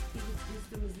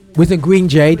 With the Green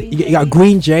Jade, you got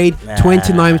Green Jade,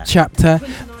 29th chapter.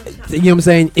 You know what I'm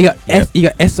saying? You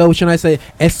got SO. Should I say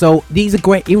SO? These are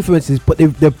great influences, but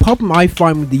the problem I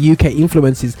find with the UK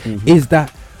influences is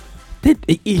that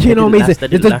you know what I mean? They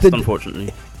didn't last,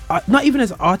 unfortunately. Not even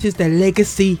as artists, their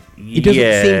legacy it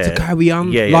doesn't seem to carry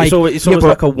on. Like, it's always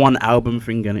like a one album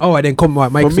thing, innit? Oh, then come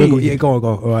right, Mike. Go.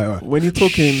 All right. When you're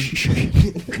talking,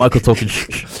 Michael talking.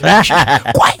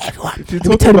 Quiet, everyone. Let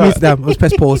me tell you down. Let's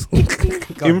press pause.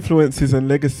 Influences and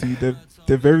legacy,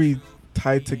 they're very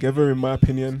tied together, in my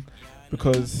opinion,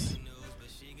 because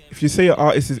if you say an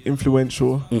artist is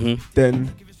influential,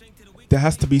 then there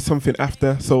has to be something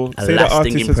after. So say the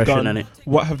artist has gone,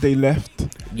 what have they left?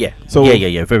 Yeah. So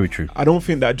yeah, very true. I don't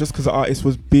think that just because the artist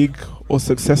was big or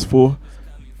successful,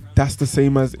 that's the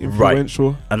same as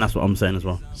influential. Right. And that's what I'm saying as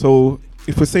well. So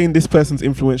if we're saying this person's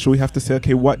influential, we have to say,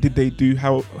 okay, what did they do?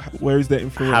 Where is their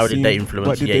influence? How did they influence?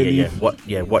 What did they leave?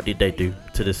 What did they do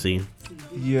to the scene?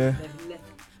 Yeah.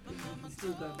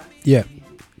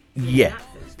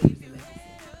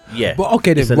 But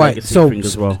okay then, right. So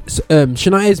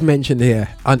Shania's mentioned here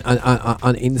on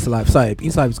Insta Live. Sorry,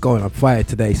 Insta Live is going on fire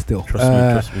today still.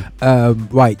 Trust me.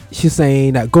 Right. She's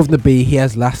saying that Governor B, he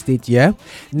has lasted. Yeah.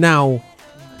 Now,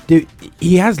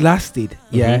 he has lasted.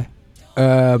 Yeah.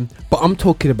 But I'm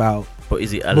talking about. But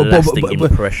is it a lasting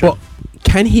impression? But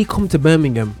can he come to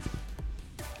Birmingham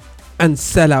and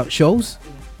sell out shows?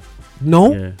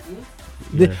 No. Yeah.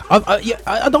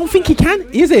 I don't think he can.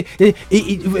 Is it?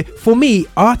 For me,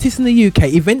 artists in the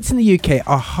UK, events in the UK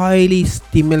are highly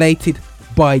stimulated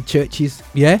by churches.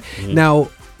 Yeah. Now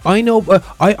I know.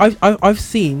 I've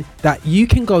seen that you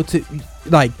can go to,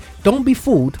 like, don't be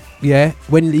fooled. Yeah.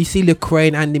 When you see Lecrae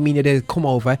and Andy Mina, they come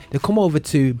over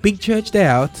to Big Church. They're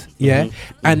out. Yeah.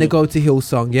 And they go to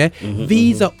Hillsong. Yeah.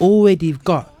 These are already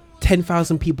got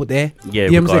 10,000 people there. Yeah,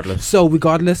 you know regardless. So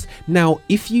regardless, now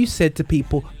if you said to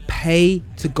people, pay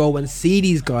to go and see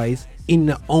these guys in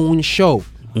their own show,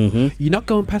 you're not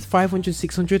going past 500,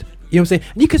 600. You know what I'm saying?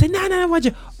 And you can say, no,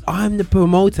 Roger, I'm the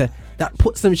promoter that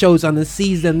puts them shows on and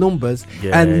sees their numbers.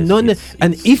 Yeah,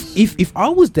 if I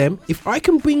was them, if I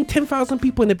can bring 10,000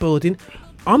 people in the building,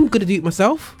 I'm gonna do it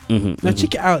myself. Now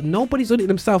check it out. Nobody's done it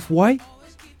themselves. Why?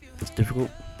 It's difficult.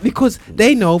 Because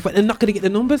they know, but they're not going to get the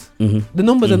numbers. The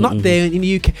numbers are not there in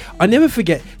the UK. I never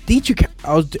forget Dietrich.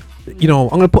 I'm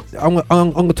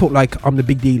gonna talk like I'm the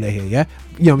big dealer here. Yeah,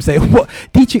 you know what I'm saying. What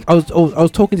Dietrich? I was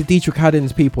talking to Dietrich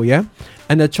Haddon's people. Yeah,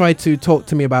 and they tried to talk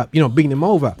to me about bringing them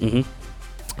over.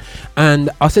 And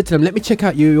I said to them, let me check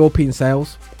out your European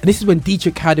sales. And this is when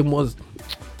Dietrich Haddon was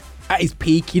at his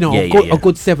peak, a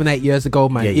good 7-8 years ago,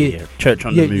 man. Yeah. Church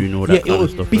on the Moon, all that kind of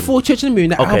stuff. Before Church on the Moon,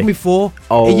 that album before.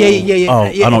 Oh,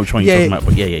 I know which one you're talking about,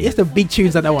 but yeah. It's the big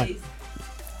tunes on that one.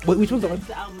 Which one's that one?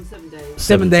 The album 7 Days.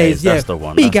 7 Days, yeah. That's the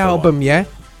one. Big album, yeah.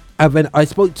 And then I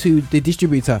spoke to the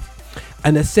distributor,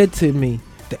 and they said to me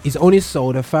that he's only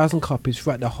sold 1,000 copies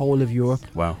throughout the whole of Europe.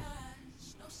 Wow.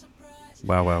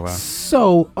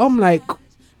 So I'm like,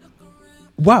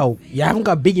 wow, you haven't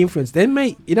got big influence then,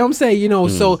 mate. You know what I'm saying?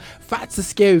 So that's the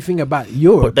scary thing about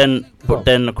Europe. But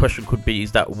then the question could be,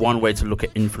 is that one way to look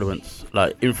at influence?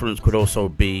 Like, influence could also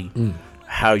be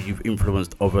how you've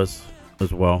influenced others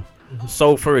as well.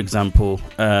 So, for example,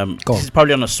 this is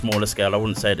probably on a smaller scale. I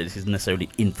wouldn't say that this is necessarily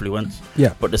influence.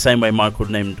 Yeah. But the same way Michael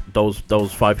named those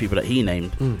 5 people that he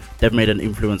named, they've made an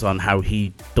influence on how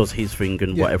he does his thing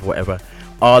and whatever.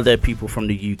 Are there people from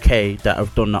the UK that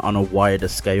have done that on a wider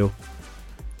scale?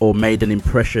 or made an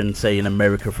impression, say in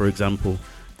America, for example,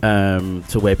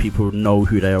 to where people know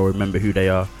who they are, remember who they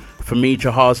are. For me,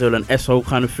 Jahaziel and Esso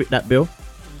kind of fit that bill,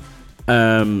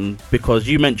 because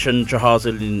you mentioned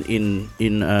Jahaziel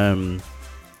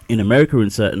in America in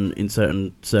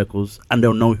certain circles, and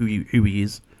they'll know who he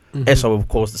is. Esso, of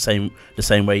course, the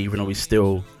same way, even though he's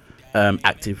still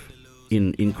active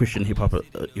in Christian hip hop,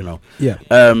 you know. Yeah.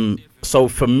 So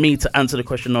for me to answer the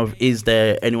question of is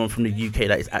there anyone from the UK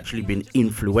that has actually been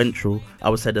influential, I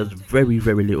would say there's very,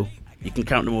 very little. You can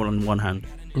count them all on one hand.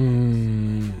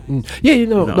 Yeah, you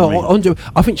know,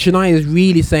 I think Shania is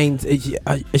really saying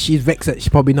she's vexed that she's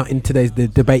probably not in today's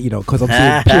debate, you know, because I'm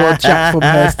seeing pure chat from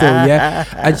her still, yeah.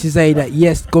 And she's saying that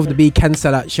yes, Governor B can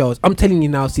sell out shows. I'm telling you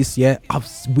now, sis, yeah, I've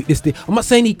witnessed it. I'm not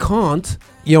saying he can't,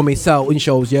 you know what I mean, sell in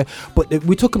shows, yeah, but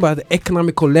we're talking about the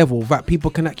economical level that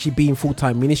people can actually be in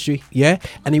full-time ministry, yeah.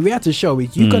 And the reality show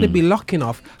is you got to be locking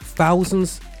off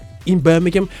thousands in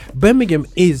Birmingham. Birmingham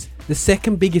is the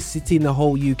second biggest city in the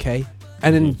whole UK.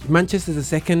 And then Manchester's the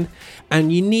second,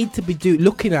 and you need to be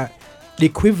looking at the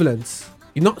equivalence.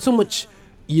 You're not so much,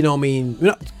 you know what I mean, we're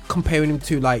not comparing him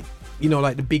to like, you know,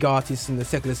 like the big artists in the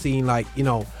secular scene, like, you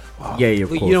know, of course, you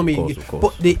know what I mean,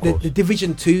 but the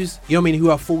Division 2s, you know what I mean,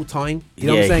 who are full time, you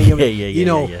know what I'm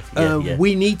saying,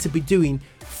 we need to be doing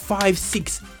 5,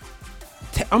 6.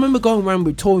 I remember going around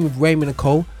with touring with Raymond and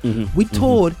Cole. We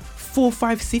toured 4,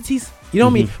 5 cities. You know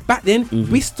what I mean? Back then,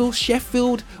 Bristol,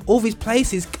 Sheffield, all these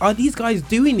places, are these guys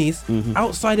doing this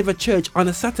outside of a church on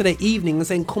a Saturday evening and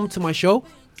saying, come to my show?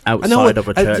 Outside of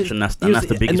a church, and that's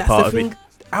the biggest part of it.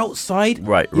 Outside.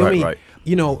 Right.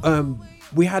 You know,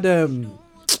 we had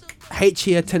H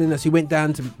here telling us he went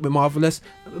down to Marvelous.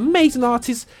 Amazing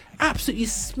artist, absolutely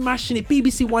smashing it.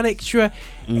 BBC One Extra.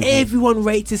 Everyone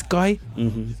rates this guy.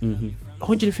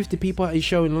 150 people at his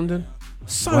show in London.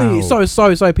 Sorry,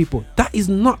 people. That is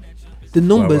not the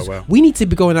numbers. Wow. We need to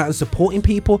be going out and supporting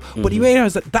people, but you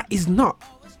realize that is not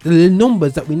the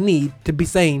numbers that we need to be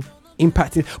saying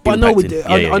impacting. But I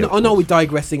know we're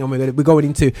digressing and we're going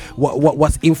into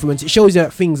what's influence. It shows you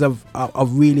that things have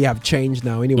really have changed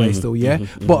now anyway. Still, yeah.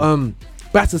 But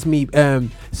that's just me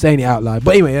saying it out loud.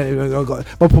 But anyway, I got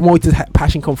my promoter's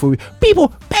passion come through.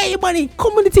 People, pay your money,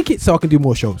 come on the ticket so I can do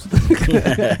more shows. You know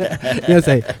what I'm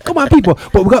saying? Come on, people.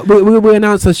 But we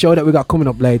announced a show that we got coming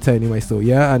up later anyway. So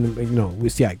yeah, and you know we'll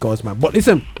see how it goes, man. But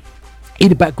listen, in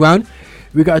the background,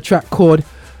 we got a track called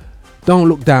 "Don't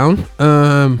Look Down."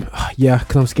 Yeah,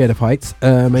 because I'm scared of heights.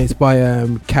 And it's by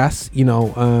Cass. You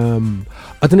know,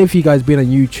 I don't know if you guys been on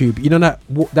YouTube. You know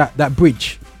that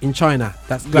bridge in China,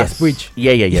 that's glass bridge.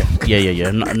 Yeah.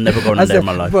 Never gone in there in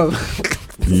my life. Bro.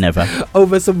 Never.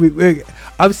 Over some,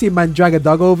 I've seen man drag a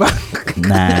dog over.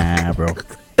 Nah, bro.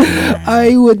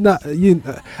 I would not. You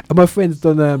know, my friend's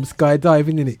done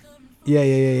skydiving in it.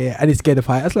 Yeah. And he's scared of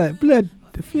height. I was like, blood.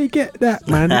 Forget that,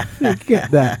 man.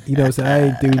 Forget that. You know what I'm saying? I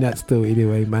ain't doing that still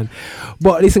anyway, man.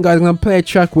 But listen, guys, I'm going to play a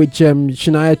track with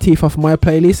Shania Teeth off my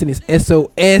playlist, and it's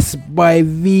SOS by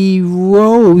V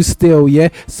Rose still, yeah?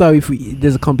 So if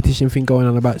there's a competition thing going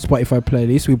on about Spotify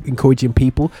playlist, we're encouraging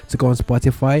people to go on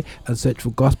Spotify and search for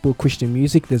gospel Christian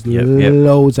music. There's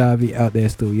loads of it out there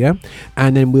still, yeah?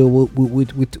 And then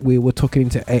we're talking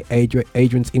into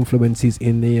Adrian's influences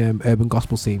in the urban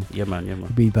gospel scene. Yeah, man.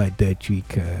 Be like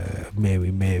Dertrick,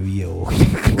 Mary, or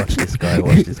watch this guy.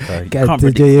 Can't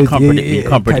predict me.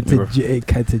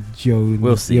 Cantor Jones.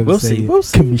 We'll see.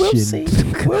 Commission. You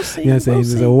know what I'm saying?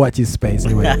 So watch his space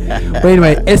anyway. But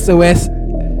anyway, SOS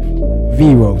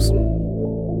V Rose.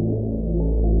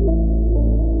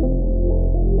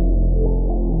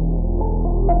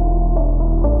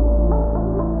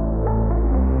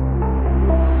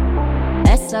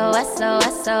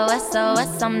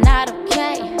 SOS, I'm not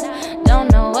okay.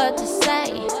 Don't know what to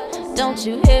say. Don't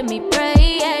you hear me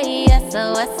pray?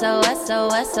 SOS,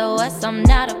 I'm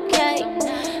not okay.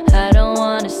 I don't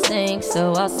wanna sing,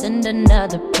 so I'll send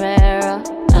another prayer.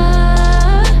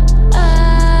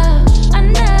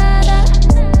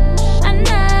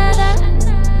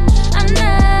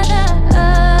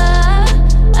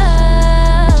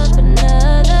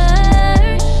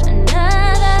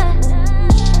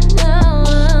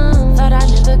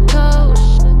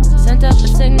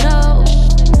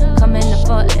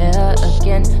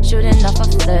 Shooting off a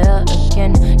flare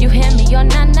again. You hear me, oh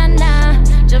na na na.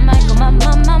 Jamaica, my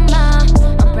mama.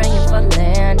 I'm praying for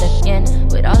land again.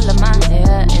 With all of my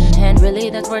hair in hand. Really,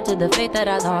 that's word to the faith that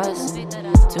I lost.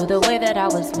 To the way that I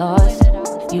was lost.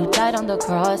 You died on the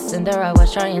cross, and there I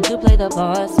was trying to play the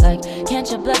boss. Like,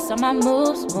 can't you bless all my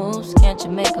moves? Can't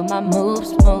you make all my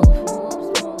moves move?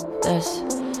 That's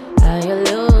how you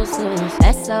lose.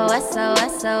 SOS,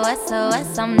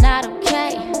 I'm not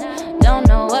okay. don't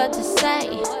know what to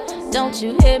say. Don't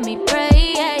you hear me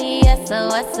pray?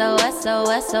 SOS, SOS,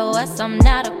 SOS, SOS, I'm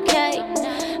not okay.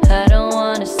 I don't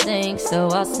wanna sing, so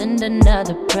I'll send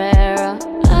another prayer.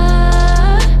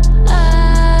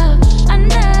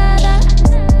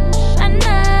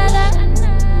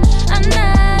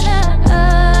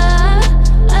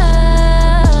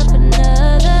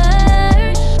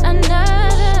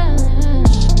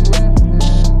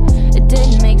 It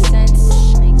didn't make sense.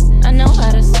 I know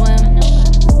how to swim.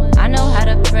 I know how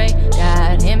to pray.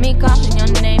 God, hear me calling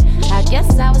your name. I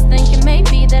guess I was thinking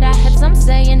maybe that I had some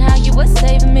say in how you were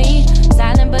saving me.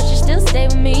 Silent, but you still stay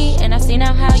with me. And I've seen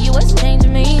how you was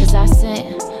changing me. Cause I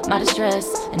sent my distress,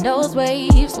 and those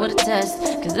waves were the test.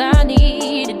 Cause I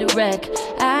needed to wreck,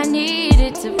 I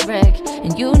needed to wreck.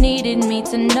 And you needed me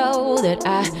to know that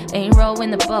I ain't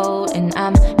rowing the boat, and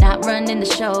I'm not running the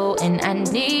show, and I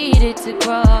needed to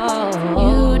grow.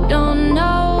 You don't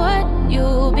know what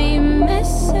you'll be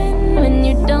missing when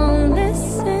you don't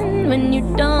listen, when you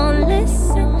don't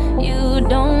listen. You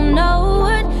don't know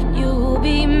what you'll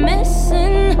be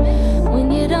missing when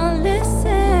you don't listen.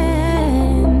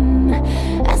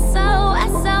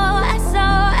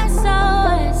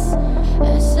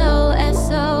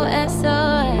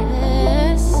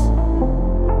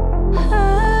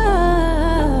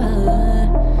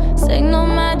 Signal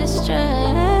my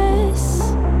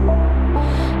distress.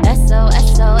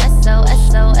 SOS, SOS,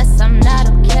 SOS, I'm not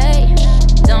okay.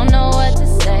 Don't know what to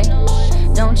say.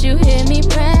 Don't you hear me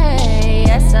pray?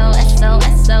 SOS,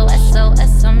 SOS,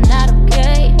 SOS, I'm not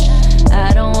okay.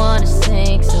 I don't wanna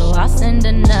sing, so I'll send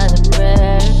another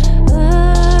prayer.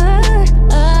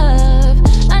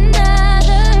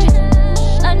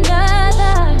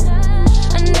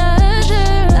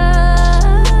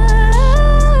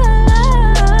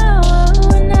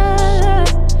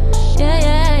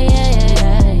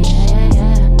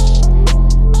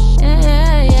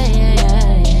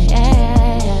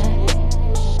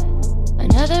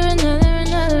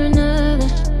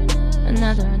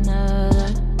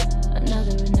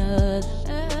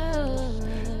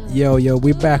 Yo,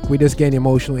 we're back. We're just getting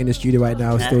emotional in the studio right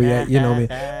now. Still, yeah, you know me.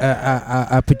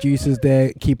 Our producers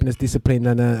there keeping us disciplined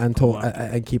and talk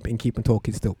and keeping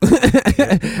talking still.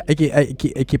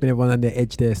 Keeping everyone on their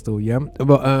edge there still, yeah.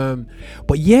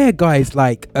 But yeah, guys,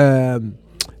 like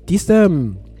this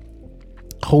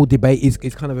whole debate is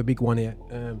kind of a big one here.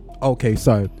 Okay,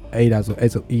 so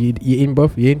Adazzle, you in,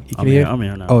 bro? You in? You can hear? I'm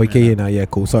here now. Oh, okay, now, yeah,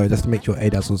 cool. Sorry, just to make sure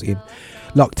Adazzle's in.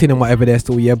 Locked in and whatever there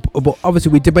still, yeah. But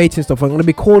obviously we're debating stuff. I'm gonna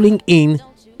be calling in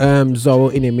Zoro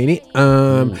in a minute.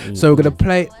 So we're gonna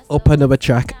play up another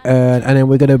track, and then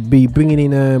we're gonna be bringing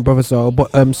in Brother Zoro.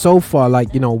 But so far,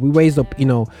 like, you know, we raised up, you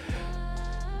know,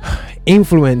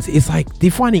 influence. It's like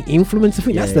defining influence. I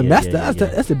think that's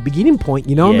the beginning point.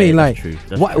 You know what I mean? Like,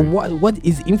 what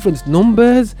is influence?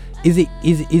 Numbers? Is it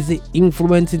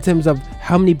influence in terms of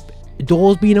how many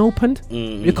doors being opened?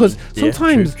 Because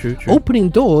sometimes true. Opening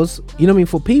doors, you know what I mean,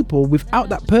 for people without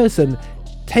that person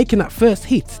taking that first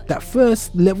hit, that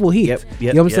first level hit,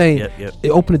 you know what I'm saying?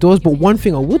 It opened the doors. But one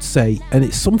thing I would say, and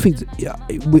it's something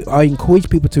I encourage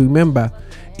people to remember,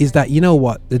 is that, you know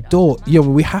what, the door, you know,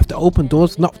 we have to open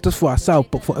doors not just for ourselves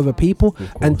but for other people.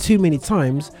 And too many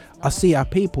times I see our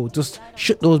people just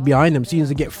shut doors behind them as soon as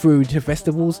they get through to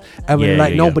festivals, and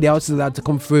when nobody else is allowed to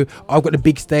come through. I've got the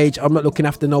big stage, I'm not looking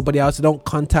after nobody else, I don't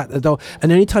contact, and the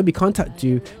only time we contact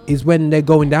you is when they're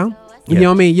going down. You know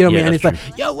what I mean? You know what I mean? And it's like,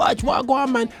 yo, what go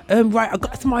on, man? Right, I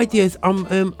got some ideas. I've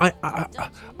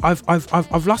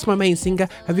lost my main singer.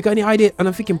 Have you got any idea? And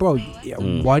I'm thinking, bro,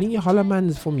 why didn't you holler,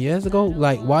 man, from years ago?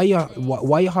 Like, why you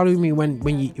hollering me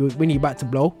when you're about to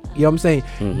blow? You know what I'm saying?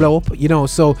 Blow up. You know.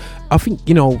 So I think,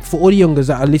 you know, for all the youngers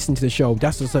that are listening to the show,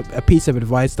 that's just a piece of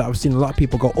advice that I've seen a lot of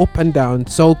people go up and down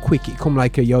so quick. It come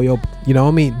like a yo-yo. You know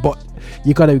what I mean? But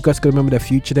you gotta remember the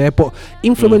future there. But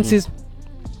influences,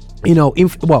 you know,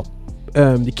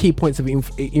 the key points of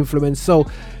influence. So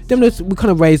them we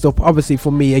kind of raised up. Obviously for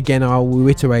me, again, I will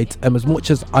reiterate, as much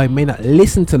as I may not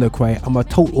listen to Lecrae, I'm a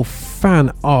total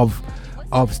fan of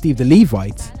Steve the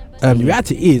Levite. The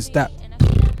reality is that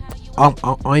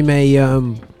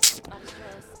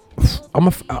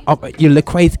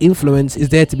Lecrae's influence is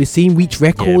there to be seen. Reach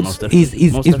Records is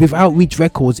without Reach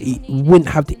Records, it wouldn't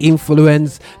have the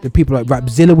influence. The people like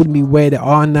Rapzilla wouldn't be where they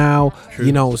are now. True.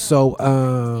 You know, so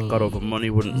God Over Money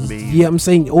wouldn't be. Yeah, I'm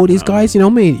saying all these guys, you know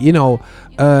what I mean? You know,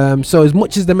 so as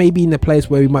much as they may be in a place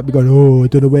where we might be going, oh, I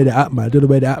don't know where they're at, man. I don't know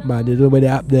where they're at, man. I don't know where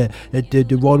they're at. They're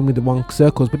rolling with the wrong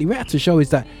circles. But the reality show is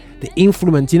that the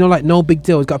influence, you know, like No Big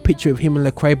Deal has got a picture of him and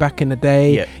Lecrae back in the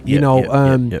day. You know,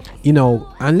 and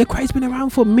Lecrae's been around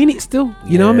for a minute still.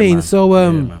 You know what I mean? Man.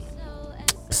 So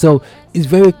So he's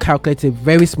very calculated,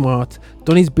 very smart,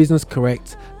 done his business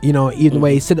correct. You know, even the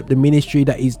way he set up the ministry,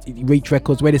 that he's reached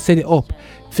records, where they set it up.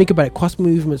 Think about it, Cross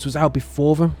Movements was out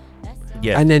before them.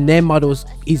 Yeah. And then their models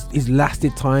is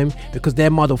lasted time, because their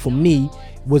model for me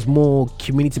was more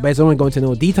community based. I don't want to go into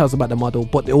no details about the model,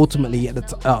 but ultimately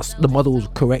the model was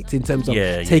correct in terms of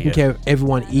taking care of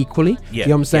everyone equally. You know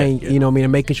what I'm saying? You know what I mean?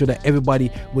 And making sure that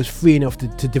everybody was free enough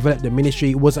to develop the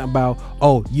ministry. It wasn't about,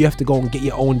 oh, you have to go and get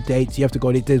your own dates, you have to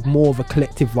go. There's more of a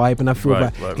collective vibe, and I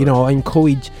feel you know, I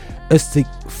encourage us to,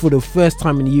 for the first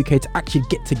time in the UK, to actually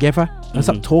get together and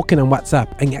stop talking on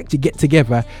WhatsApp and actually get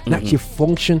together and actually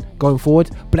function going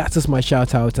forward. But that's just my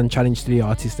shout out and challenge to the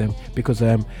artists then, because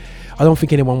I don't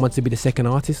think anyone wants to be the second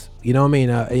artist. You know what I mean?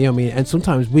 You know what I mean? And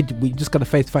sometimes we just gotta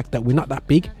face the fact that we're not that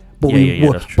big, but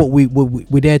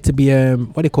we're there to be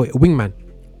what do you call it, a wingman.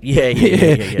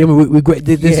 We're great.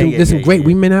 There's some great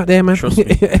women out there, man. Trust me.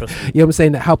 You know what I'm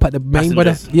saying, that help at the main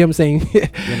brother. You know what I'm saying?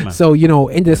 So you know,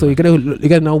 in there, so you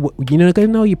gotta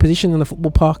know your position in the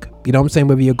football park. You know what I'm saying?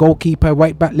 Whether you're goalkeeper,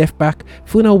 right back, left back,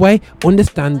 through no way.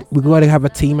 Understand, we gotta have a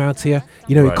team out here.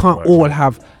 You know, you can't all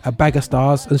have a bag of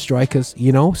stars and strikers.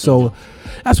 You know, so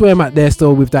that's where I'm at there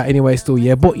still with that. Anyway, still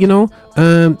But you know,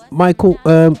 Michael,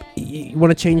 you want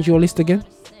to change your list again?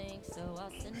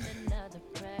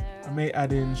 I may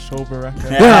add in Shobaraka.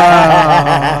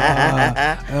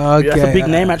 Okay. That's a big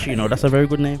name, actually. You know, that's a very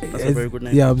good name. That's a very good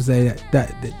name. Yeah, I'm saying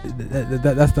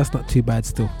that's not too bad.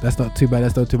 Still, that's not too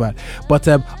bad. But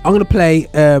I'm gonna play.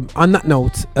 On that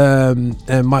note,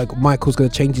 Michael's gonna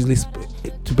change his list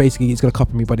to basically he's gonna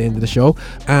copy me by the end of the show,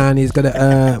 and he's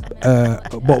gonna.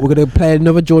 But we're gonna play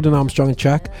another Jor'dan Armstrong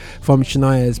track from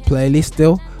Shania's playlist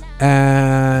still,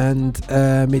 and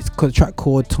it's a track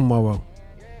called Tomorrow.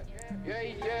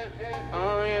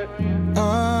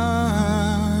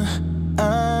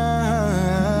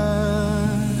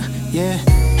 Yeah,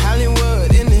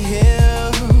 Hollywood in the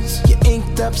hills, you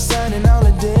inked up signing all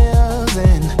the deals,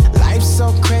 and life's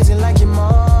so crazy like you're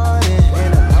Marty,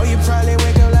 and I know you probably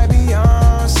wake up like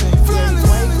Beyonce. Yeah, you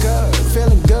wake up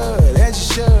feeling good as you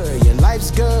should. Your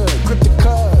life's good, crypto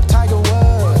club, Tiger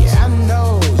Woods. Yeah, I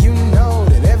know, you know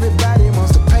that everybody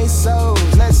wants to pay souls.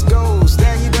 Let's go,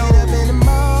 stand you get up in the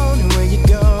morning, where you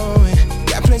going?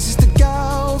 Got places to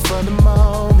go for the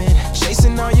moment,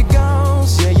 chasing all your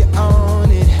goals, yeah, you own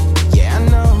it. Yeah, I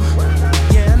know.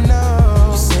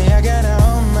 You say I got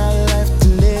all my life to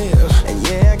live, and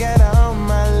yeah, I got all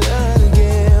my love to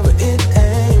give, but it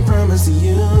ain't promised to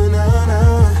you, no.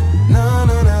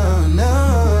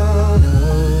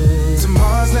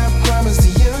 Tomorrow's not promised to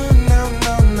you, no.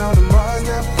 Tomorrow's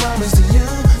not promised to you,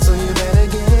 so you better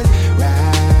get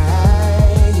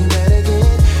right. You better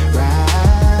get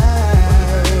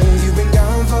right. You've been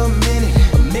gone for a minute,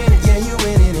 yeah, you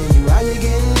in it, and you out here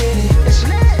getting lit.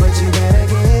 But you better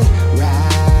get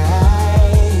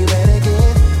right. You better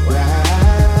get right.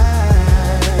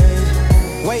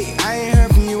 Wait, I ain't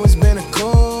heard from you, it's been a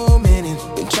cool minute.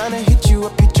 Been trying to hit you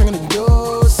up, you trying to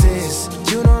do, sis.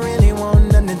 You don't really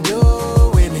want nothing to do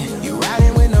with me. You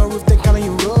riding with no roof, they calling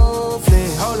you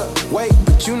ruthless. Hold up, wait,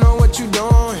 but you know what you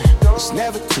doing. It's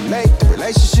never too late, the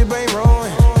relationship ain't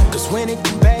ruined. Cause when it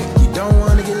come back, you don't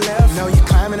wanna get left. No, you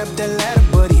climbing up that ladder,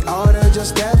 but he ordered your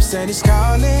steps, and he's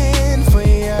calling for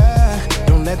ya.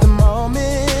 Don't let the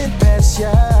moment pass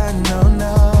ya, no.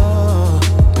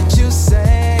 But you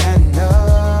say I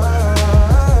know.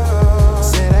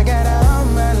 Said I got all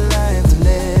my life to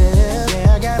live.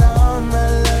 Yeah, I got all my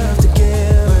love to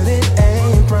give, but it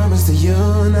ain't promised to you,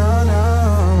 no.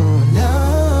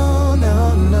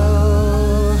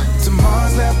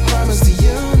 Tomorrow's not promised to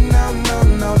you, no.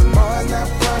 Tomorrow's not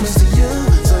promised to you,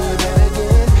 so you better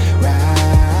get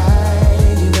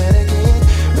right. You better get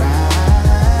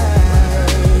right.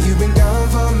 You've been gone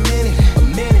for a minute,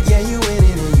 yeah, you in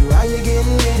it, and you out here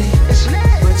getting lit.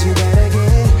 But you better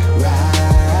get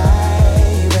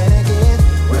right. You better get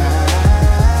right.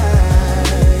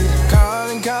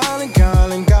 Calling.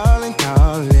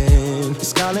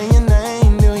 It's calling your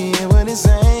name, do you hear what it's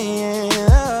saying?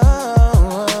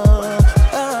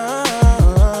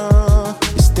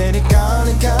 It's steady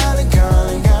calling your name,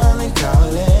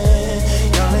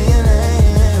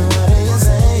 what are you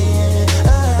saying?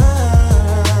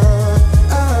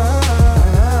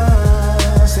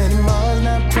 Said tomorrow's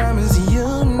not promised to you,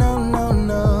 no,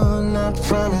 not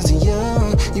promised to you.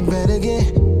 You better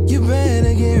get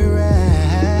right.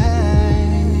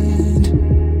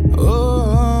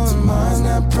 Oh, tomorrow's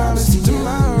not promised to you,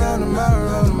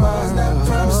 tomorrow's not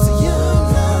promised to you,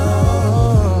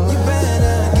 no. You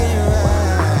better get right.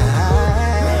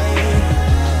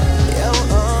 Yeah,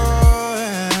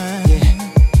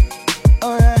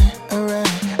 alright.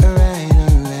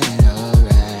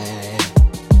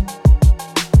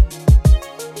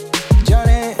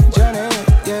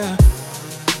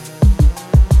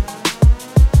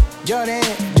 Jor'dan,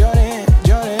 yeah.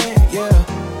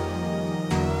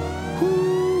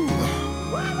 Woo.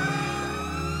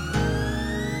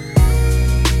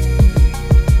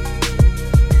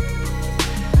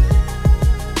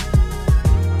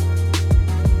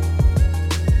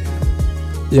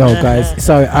 Yo, guys,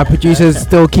 so our producers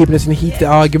still keeping us in heated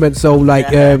arguments, so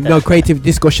like no creative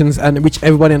discussions, and which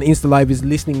everybody on Insta Live is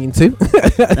listening into.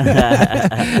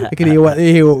 I can hear what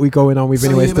we're going on with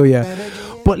anyway. Still, yeah.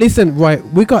 But listen, right,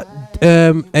 we got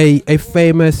a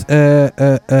famous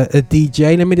a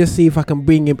DJ. Let me just see if I can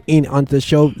bring him in onto the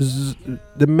show.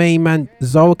 The main man,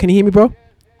 Zoa. Can you hear me, bro?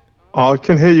 I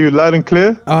can hear you loud and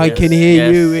clear. I can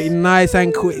hear you nice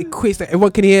and quick.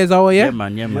 Everyone can hear Zoa, yeah? Yeah,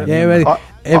 man. Yeah, ready.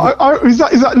 Is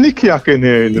that Nicky I can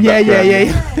hear in the background?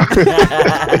 Yeah.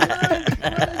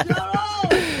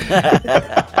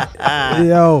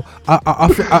 Yo, I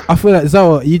feel like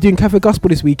Zoa, you doing Cafe Gospel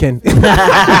this weekend?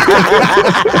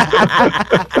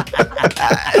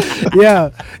 Yeah,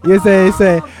 you say,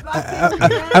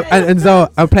 and Zoa,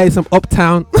 I'm playing some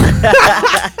Uptown.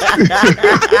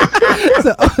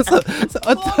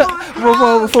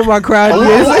 For my crowd.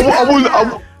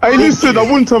 Hey, listen, I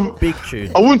wouldn't have big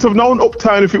tune. I wouldn't have known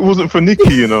Uptown if it wasn't for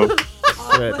Nicky, you know.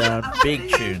 Straight down,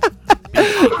 big tune.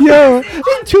 Yo,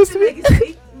 trust me.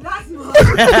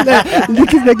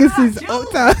 Nicky's Legacy's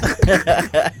Uptown.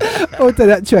 Uptown,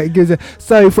 that track gives it.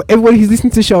 So for everyone who's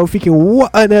listening to the show thinking,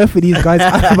 what on earth are these guys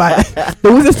about?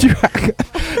 There was a track.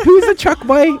 Who's the track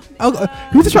by?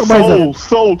 Who's the track by?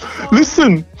 Soul.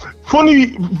 Listen,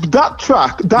 funny, that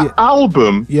track, that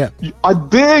album. Yeah. I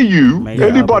dare you,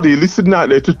 anybody listening out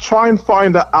there, to try and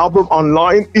find that album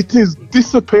online. It is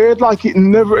disappeared like it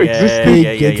never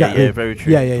existed. Yeah, very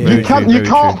true. You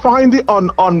can't find it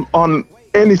on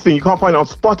anything. You can't find it on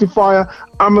Spotify,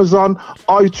 Amazon,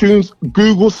 iTunes,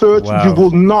 Google search. Wow. You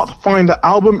will not find the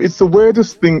album. It's the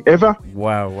weirdest thing ever.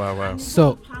 Wow.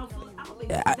 So,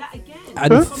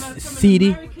 and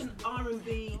CD.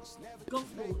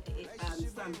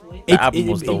 That album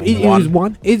was the one. It was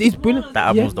one. It's brilliant. That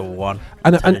album was the one.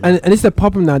 And it's a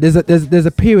problem now. There's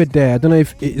a period there. I don't know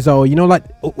if it's all. You know, like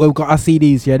we've got our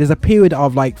CDs. Yeah. There's a period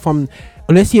of like from.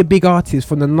 Unless you're a big artist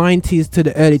from the 90s to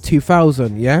the early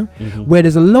 2000s, yeah, where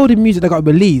there's a load of music that got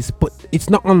released, but it's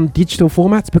not on digital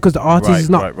formats because the artist is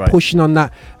not pushing on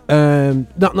that,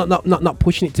 not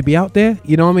pushing it to be out there.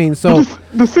 You know what I mean? So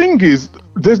the thing is,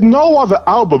 there's no other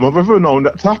album I've ever known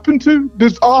that's happened to.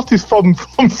 There's artists from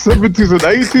 70s and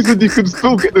 80s, and you can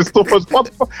still get the stuff on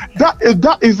Spotify.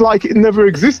 That is like it never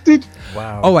existed.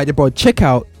 Wow. All right, bro. Check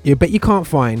out. You bet you can't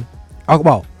find.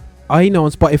 Well, I know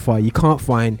on Spotify you can't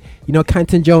find,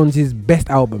 Canton Jones's best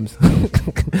albums.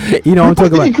 You know what I'm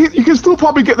talking about? You can still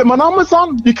probably get them on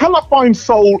Amazon. You cannot find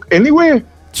soul anywhere.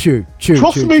 True.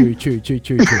 Trust me. True.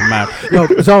 Mad. Yo,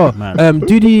 Zara,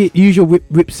 do the usual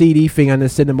rip CD thing and then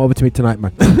send them over to me tonight,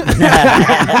 man.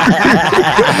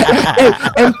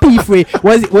 MP3.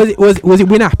 Was it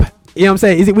Winamp? You know what I'm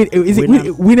saying? Is it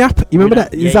Winamp? You remember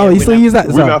that? Zoa, you still use that?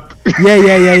 Zoa?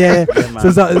 Yeah.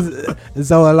 So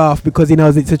Zoa laughed because he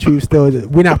knows it's a truth still.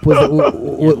 Winamp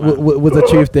was a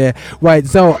truth there. Right,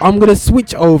 so I'm going to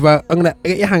switch over. I'm going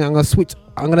to switch.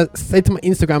 I'm going to say to my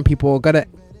Instagram people, got to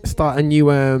start a new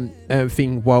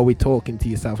thing while we're talking to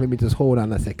yourself. Let me just hold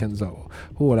on a second, Zoa.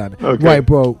 Hold on. Okay. Right,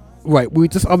 bro. Right, we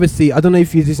just obviously, I don't know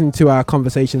if you listen to our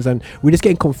conversations, and we're just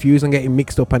getting confused and getting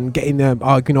mixed up and getting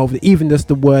arguing over even just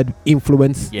the word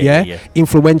influence,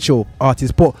 influential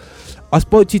artists. But I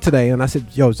spoke to you today and I said,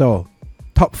 yo, Zoa,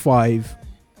 top 5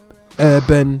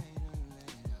 urban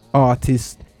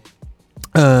artists,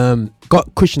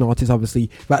 got Christian artists,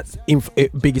 obviously, that's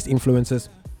biggest influencers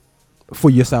for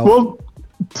yourself. Well,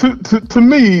 to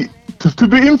me, to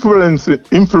be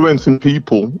influencing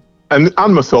people, and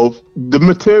myself, the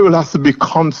material has to be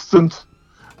constant.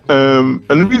 And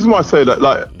the reason why I say that,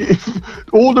 like, if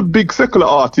all the big secular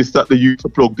artists that the youth are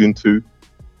plugged into,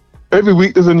 every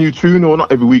week there's a new tune, or not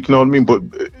every week, you know what I mean? But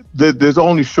there's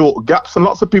only short gaps, and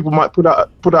lots of people might put out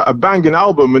a banging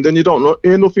album, and then you don't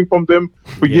hear nothing from them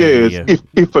for years,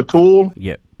 if at all.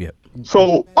 Yep.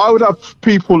 So I would have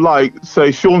people like,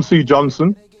 say, Sean C.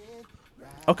 Johnson.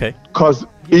 Okay. Because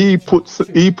he puts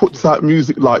out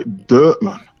music like dirt,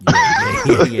 man.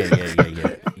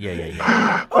 Yeah.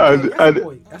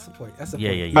 That's the point.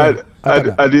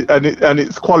 And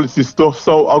it's quality stuff.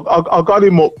 So I got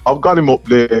him up. I've got him up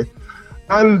there.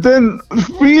 And then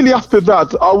really after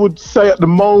that, I would say at the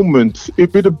moment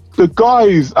it'd be the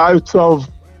guys out of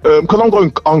because I'm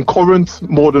going on current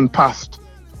more than past.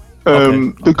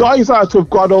 The guys out of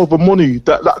God Over Money,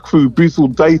 that crew,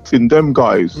 Bizzle, Dating, them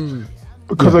guys.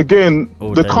 Because again,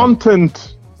 the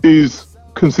content is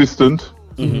consistent.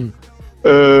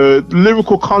 The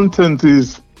lyrical content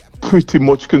is pretty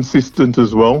much consistent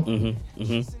as well.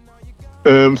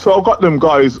 So I've got them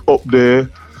guys up there.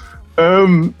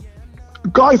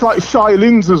 Guys like Shy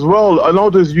Lins as well. I know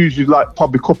there's usually like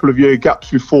probably a couple of year gaps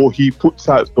before he puts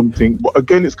out something, but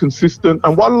again, it's consistent.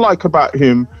 And what I like about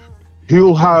him,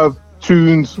 he'll have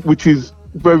tunes which is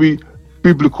very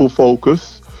biblical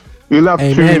focus. He'll have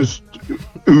tunes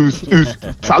who's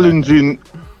challenging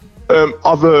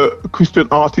other Christian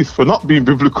artists for not being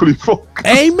biblically focused.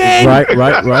 Amen. Right.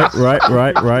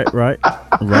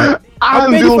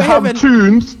 And he'll have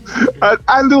tunes,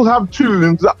 and he'll have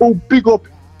tunes that will big up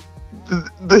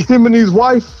him and his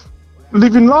wife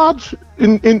living large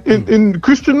in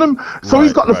Christendom. So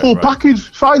he's got the full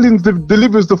package. Silence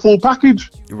delivers the full package.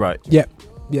 Right. Yeah.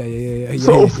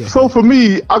 So for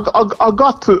me, I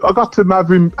got to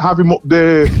have him up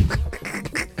there.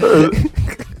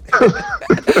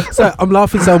 So I'm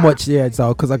laughing so much, so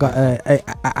because I got a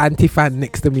anti-fan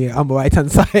next to me on my right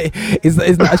hand side. Is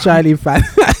not a Shiley fan.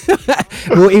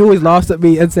 Well, he always laughs at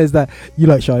me and says that you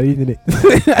like Shiley, isn't it?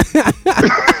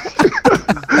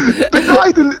 The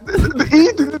guy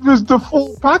he delivers the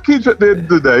full package at the end of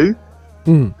the day.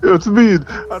 You know what I mean?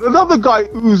 And another guy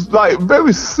who's like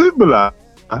very similar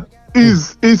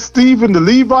is Stephen the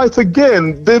Levite.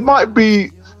 Again, there might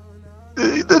be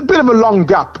there's a bit of a long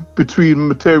gap between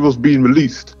materials being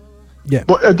released. Yeah.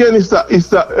 But again, it's that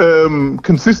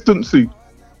consistency.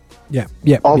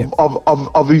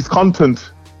 Of his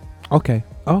content. Okay.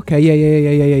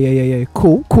 Yeah.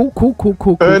 Cool.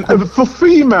 And for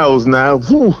females now,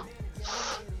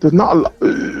 there's not a lot.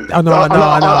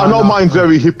 I know mine's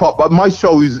very hip hop, but my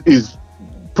show is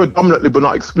predominantly, but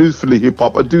not exclusively hip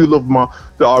hop. I do love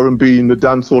the R&B and the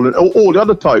dancehall and all the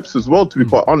other types as well, to be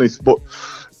quite honest. But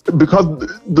because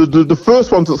the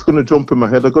first ones that's going to jump in my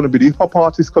head are going to be the hip hop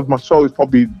artists, because my show is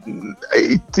probably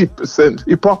 80%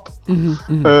 hip hop.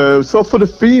 So for the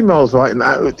females right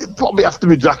now, it probably has to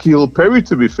be Jackie Hill Perry,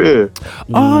 to be fair.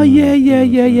 Oh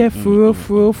yeah. For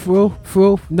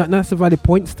real. That's a valid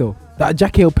point still. That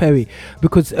Jackie Hill Perry,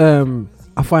 because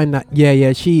I find that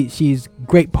she's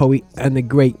great poet and a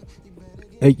great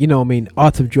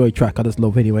Art of Joy track I just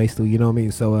love anyway still, you know what I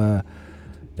mean? So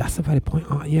that's a valid point.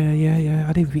 I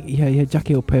didn't think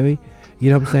Jackie Hill Perry, you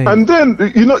know what I'm saying? And then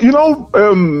you know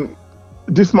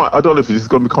this might, I don't know if this is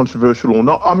going to be controversial or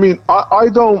not. I mean, I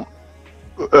don't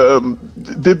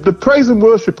the praise and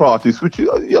worship artists, which I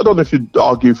don't know if you'd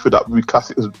argue for that we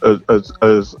class it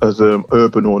as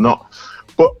urban or not.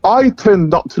 But I tend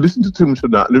not to listen to too much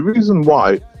of that. And the reason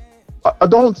why, I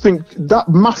don't think that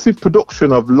massive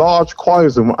production of large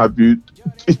choirs and what have you,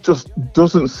 it just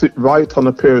doesn't sit right on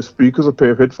a pair of speakers, a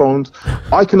pair of headphones.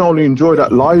 I can only enjoy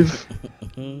that live.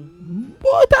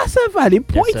 Well, that's a valid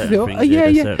point, Phil. No.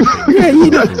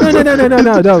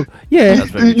 Yeah.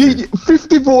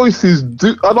 50 voices.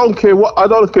 I don't care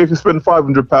if you spend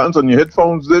 £500 on your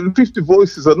headphones. Then 50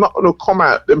 voices are not going to come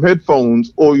out them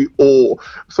headphones or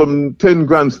some 10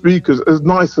 grand speakers as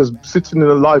nice as sitting in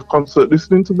a live concert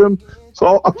listening to them.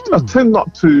 So I tend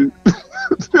not to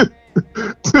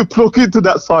to plug into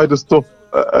that side of stuff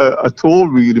at all,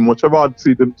 really much. I'd rather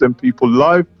see them people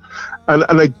live, and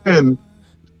again.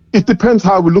 It depends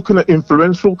how we're looking at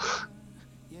influential.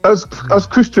 As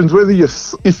Christians,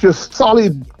 if you're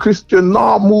solid Christian,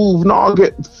 not move, not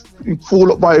get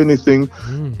fooled up by anything,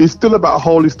 it's still about a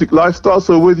holistic lifestyle.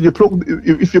 So whether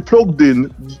if you're plugged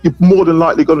in, you're more than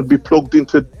likely going to be plugged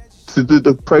into do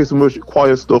the praise and worship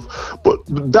choir stuff. But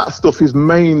that stuff is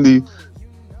mainly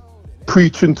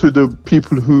preaching to the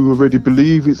people who already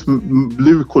believe. It's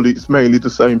lyrically, it's mainly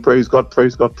the same praise God,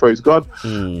 praise God, praise God.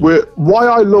 Why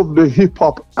I love the hip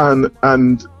hop and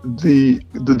the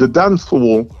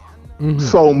dancehall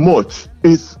so much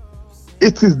is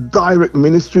it is direct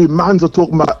ministry. Mans are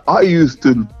talking about, I used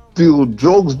to deal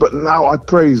drugs, but now I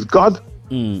praise God.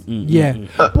 But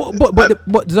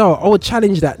Zara, I would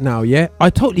challenge that now. I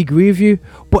totally agree with you,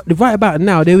 but right about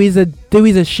now there is a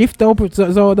shift though,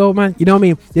 man. You know what I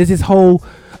mean? There's this whole,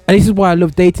 and this is why I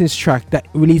love Dayton's track that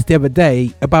released the other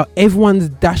day about everyone's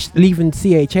leaving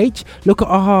CHH. Look at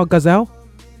Aha Gazelle.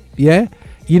 You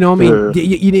know what I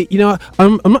mean? You know,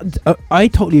 I'm not. I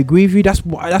totally agree with you. That's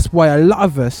why a lot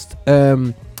of us,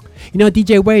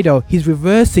 DJ Wado, he's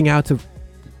reversing out of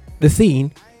the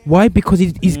scene. Why? Because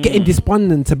he's getting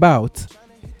despondent about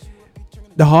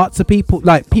the hearts of people.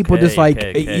 Like people he's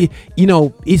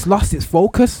lost its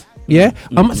focus. I'm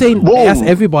not saying that's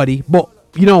everybody, but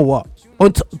you know what?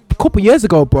 A couple years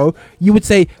ago, bro, you would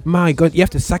say, "My God, you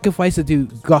have to sacrifice to do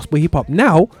gospel hip hop."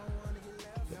 Now,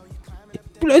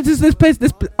 this place,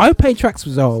 I play tracks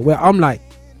with Zoe where I'm like,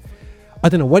 I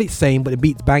don't know what it's saying, but the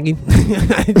beat's banging.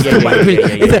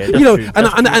 You know,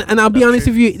 and I'll be honest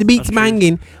with you, the beat's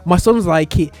banging. My sons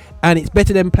like it, and it's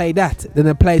better than play that than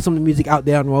to play some of the music out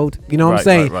there on the road. You know what I'm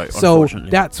saying? Right, so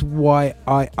that's why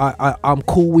I'm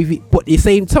cool with it. But at the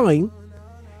same time,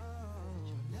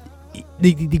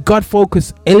 the God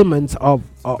focus element of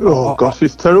gosh,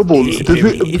 it's terrible.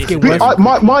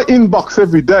 My inbox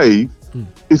every day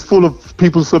is full of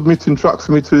people submitting tracks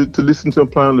for me to listen to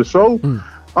and play on the show, and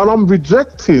I'm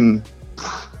rejecting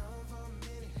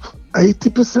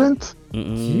 80%.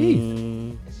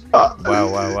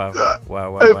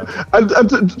 Wow.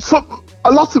 And so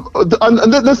a lot of and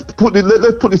let's put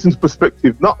this into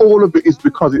perspective. Not all of it is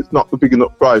because it's not a big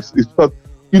enough price. It's because,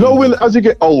 you know, when as you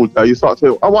get older, you start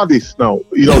to, I want this now.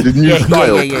 You know, the new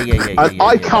style. And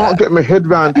I can't get my head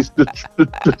around this the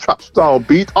trap style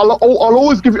beat. I'll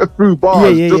always give it a few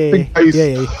bars just in case.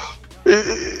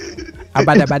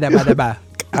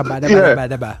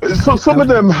 So some of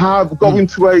them have got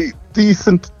into a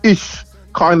decent-ish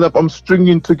kind of, I'm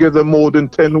stringing together more than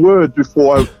 10 words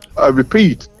before I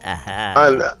repeat.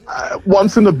 And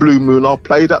once in a blue moon, I'll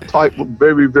play that type, but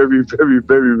very, very, very,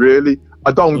 very rarely.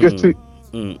 I don't get it.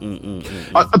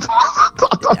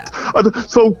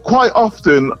 So quite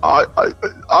often I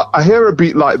hear a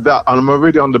beat like that and I'm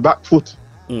already on the back foot.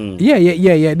 No,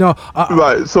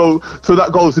 right. So that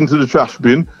goes into the trash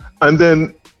bin, and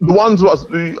then the ones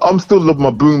I'm still love my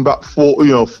boom back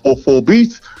 4/4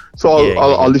 beat. So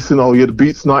I'll listen. The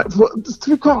beat's nice. But to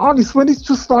be quite honest, when it's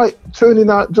just like churning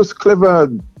out just clever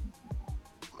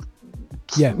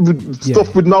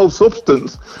stuff with no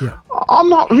substance, I'm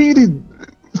not really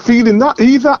feeling that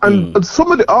either. And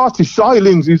some of the artists, Shy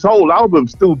Lindsay's whole album,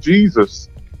 Still Jesus,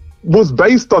 was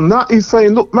based on that. He's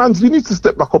saying, look, man, you need to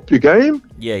step back up your game.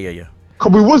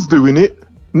 Because we was doing it.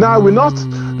 Now we're not.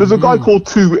 There's a guy called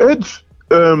 2 Edge.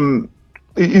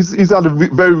 He's had a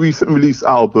very recent release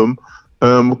album.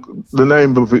 The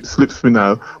name of it slips me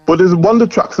now. But there's one of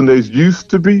the tracks on there is Used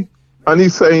to Be. And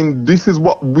he's saying, this is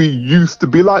what we used to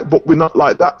be like, but we're not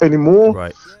like that anymore.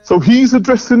 Right. So he's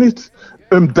addressing it.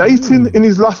 Dating in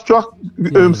his last track,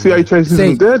 CHH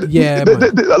isn't dead.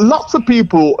 Lots of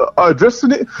people are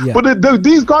addressing it, but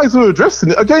these guys who are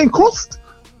addressing it are getting cussed.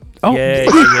 Oh,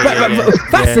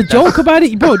 that's the joke about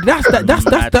it, bro. That's the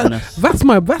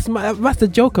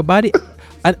joke about it,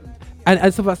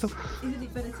 and stuff like stuff. Isn't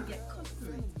it better to get cussed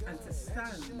through and to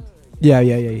stand? Yeah.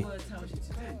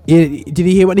 Did you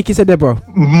hear what Nicky said there, bro?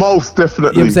 Most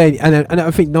definitely. You know what I'm saying? And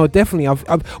I think, no, definitely.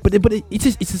 But it's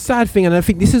a sad thing, and I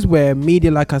think this is where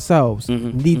media like ourselves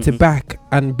need to back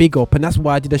and big up, and that's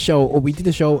why we did a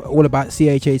show all about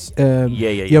CHH.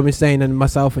 You know what I'm saying? And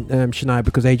myself and Shania,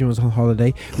 because Adrian was on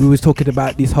holiday, we was talking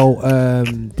about this whole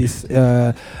we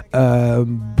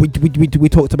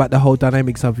talked about the whole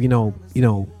dynamics of you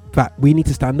know. That we need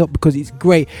to stand up, because it's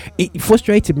great. It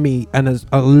frustrated me, and as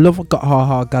I love Got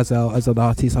Ha Gazelle as an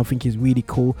artist, I think is really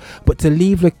cool. But to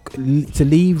leave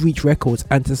Reach Records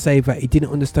and to say that he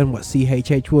didn't understand what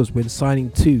CHH was when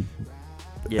signing to.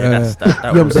 That's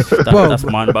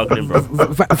mind-boggling, bro.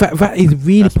 That is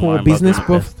really poor business,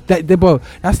 bro.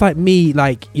 That's like me,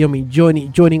 like, you know what I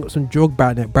mean, joining up some drug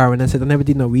baron and said I never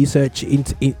did no research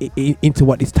into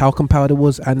what this talcum powder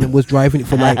was, and was driving it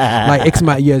for like X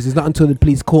amount of years. It's not until the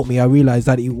police caught me I realized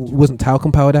that it wasn't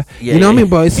talcum powder. You know what I mean,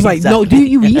 bro? It's just like, no, do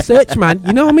your research, man.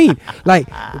 You know what I mean? Like,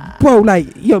 bro,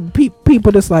 like,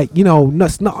 people just like,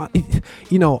 that's not,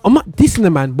 I'm not dissing the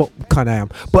man, but kind of am.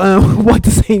 But what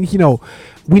to say,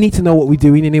 we need to know what we're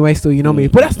doing anyway, still, you know what I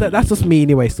mean? But that's just me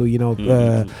anyway, still,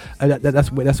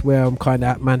 that's where I'm kind of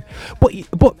at, man. But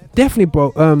definitely,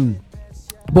 bro.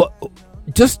 But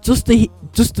just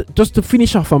to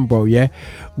finish off on, bro, yeah.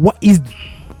 What is,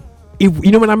 if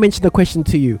when I mentioned the question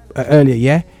to you earlier,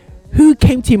 yeah, who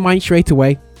came to your mind straight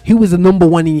away? Who was the number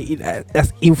one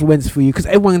that's influenced for you? Because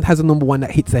everyone has a number one that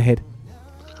hits their head.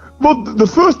 Well, the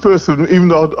first person, even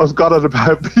though I was got out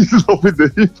about being in love with the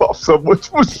hip hop so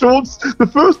much, was Sean. The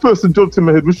first person jumped in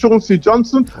my head was Sean C.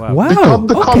 Johnson. Wow.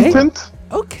 The content.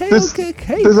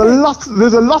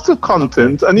 There's a lot of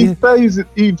content, and he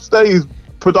stays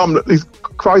predominantly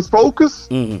Christ focused.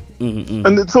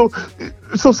 And so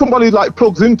somebody like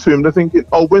plugs into him, they're thinking,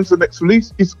 oh, when's the next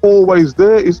release? It's always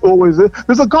there.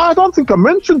 There's a guy I don't think I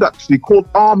mentioned actually called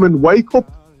Armin Wake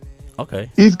Up.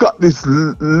 Okay. He's got this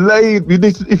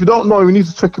if you don't know him, you need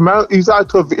to check him out. He's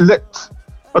out of Elect.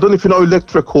 I don't know if you know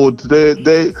Elect Records. They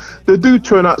do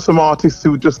turn out some artists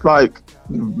who just like,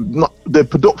 not their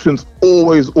productions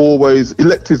always.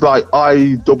 Elect is like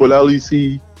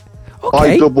ILLEC,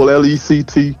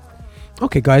 ILLECT.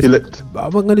 Okay, guys,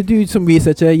 I'm going to do some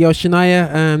research. Yo,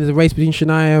 Shania, there's a race between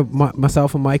Shania,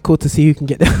 myself, and Michael to see who can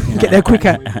get there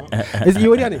quicker. Is you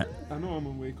already on it? I know I'm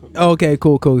on Wake Up. Oh, okay,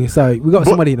 cool. Sorry, we got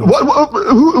somebody.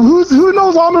 Who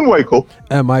knows Armin Wakel?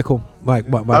 Michael. Mike.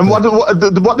 And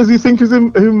what does he think of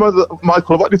him as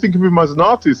Michael? What do you think of him as an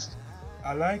artist?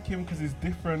 I like him because he's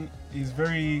different. He's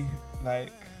very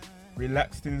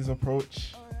relaxed in his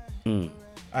approach,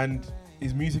 and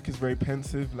his music is very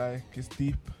pensive. Like it's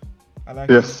deep. I like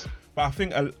him. But I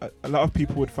think a lot of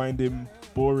people would find him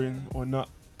boring or not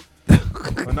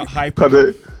hype.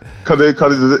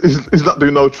 Because he's not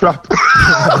doing no trap.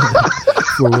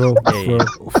 For real.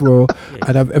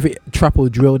 And every trap or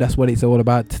drill, that's what it's all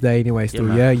about today anyway still,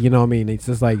 you know what I mean? It's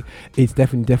just like, it's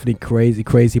definitely crazy.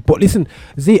 But listen,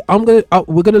 Z,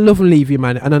 we're gonna love and leave you,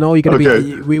 man, and I know you're gonna be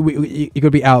you're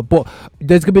gonna be out, but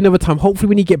there's gonna be another time, hopefully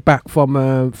when you get back from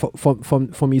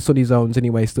your sunny zones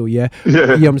anyway still, you know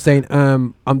what I'm saying?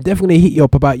 I'm definitely hit you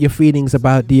up about your feelings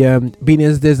about the being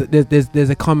as there's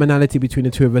a commonality between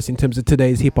the two of us in terms of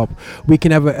today's hip hop. We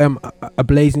can have a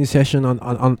blazing session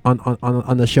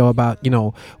on the show about, you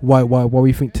know, why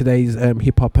we think today's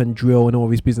hip hop and drill and all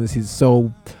these businesses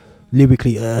so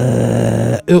lyrically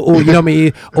or you know what I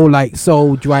mean, or like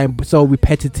so dry and so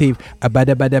repetitive, actually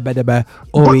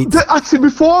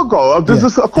before I go,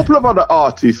 there's a couple of other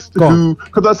artists who,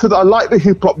 because I said I like the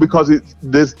hip hop because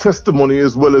there's testimony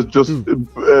as well as just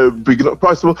bigging up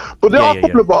Christ, but there are a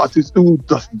couple of artists who are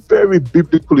just very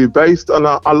biblically based, and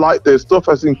I like their stuff,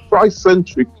 as in Christ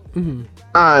centric,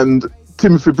 and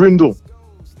Timothy Brvndon.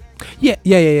 Yeah.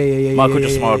 Michael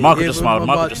just smiled.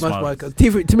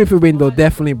 Timothy Brvndon,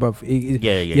 definitely, bro. You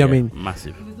know what I mean?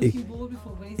 Massive.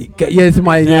 It's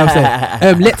my, you know what I'm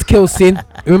saying? Let's Kill Sin.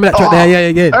 Remember that track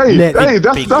there? Hey,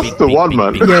 that's the one,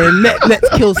 man. Yeah, Let's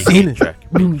Kill Sin.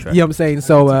 You know what I'm saying?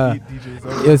 So, but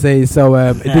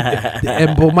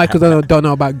Michael don't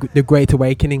know about the Great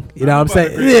Awakening. You know what I'm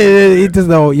saying? He doesn't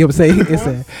know. You know what I'm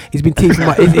saying? He's been teething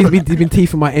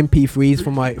my MP3s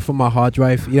from my hard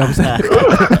drive. You know what I'm saying?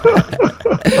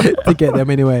 To get them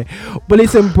anyway. But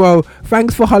listen, bro,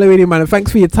 thanks for Halloween, man, and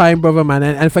thanks for your time, brother, man,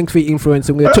 and thanks for your influence.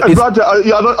 I'm gonna Roger,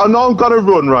 I know I'm gonna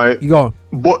run, right? You go on.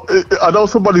 But I know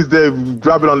somebody's there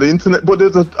grabbing on the internet, but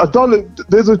there's a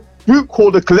group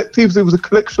called The Collectives. It was a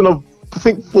collection of, I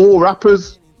think, 4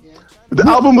 rappers. The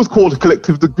album was called The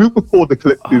Collective. The group was called The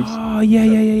Collectives. Oh,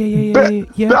 yeah.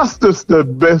 That's just the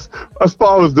best, as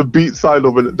far as the beat side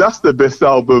of it. That's the best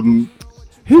album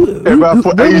ever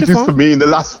for ages for me in the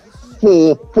last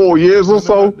 4 years or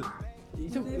so.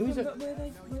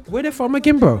 Where they from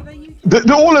again, bro?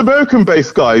 They're all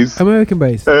American-based guys.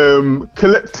 American-based.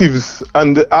 Collectives,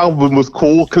 and the album was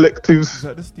called Collectives.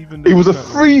 It was a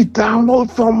free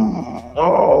download from.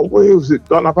 Where was it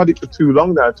gone? I've had it for too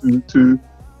long now to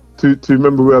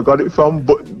remember where I got it from.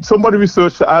 But somebody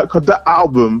researched it out, because that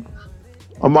album,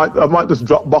 I might just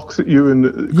drop box at you, and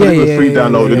it was a free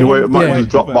download anyway. I might just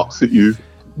drop box at you.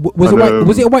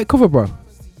 Was it a white cover, bro?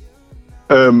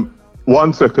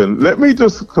 1 second. Let me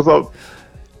just, because I.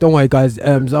 Don't worry, guys.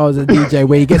 Zoa's a DJ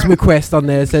where he gets requests on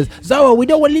there. Says, Zoa, we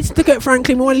don't want to listen to Kurt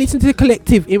Franklin. We want to listen to The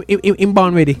Collective in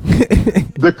Barn Ready.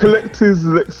 The Collectives.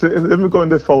 Let me go on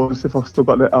their phone and see if I've still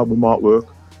got their album artwork.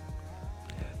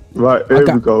 Right,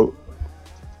 here we go.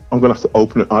 I'm going to have to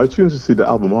open iTunes to see the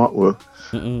album artwork.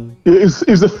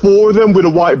 It's the 4 of them with a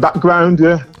white background,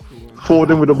 4 of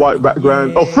them with a white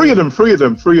background. Oh, 3 of them.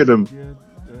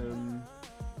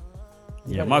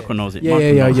 Yeah, Michael knows it.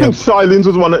 I think Shylins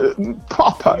was one of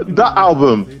Papa. That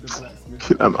album,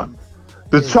 killer, man.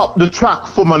 The track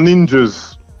for my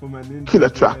ninjas, killer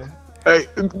track. Hey,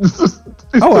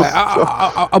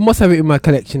 I must have it in my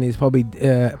collection. It's probably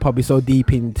so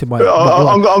deep into my.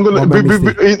 I'm gonna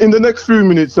in the next few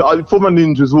minutes. For my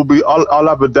ninjas will be. I'll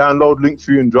have a download link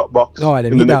for you in Dropbox. All right,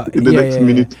 then in the next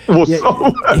minute. Hit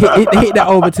that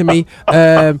over to me.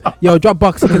 Yo,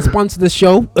 Dropbox, you can sponsor the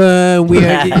show.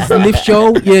 It's a live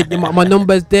show. Yeah, my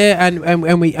number's there,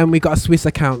 and we got a Swiss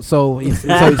account, so it's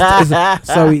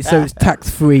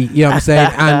tax free. You know what I'm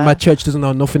saying? And my church doesn't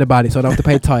know nothing about it, so I don't have to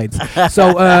pay tithes.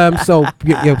 So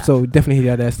definitely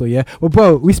hear that there still, yeah. Well,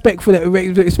 bro, respect for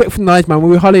the nice man.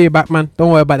 We'll holler you back, man.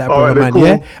 Don't worry about that, brother, man. Cool.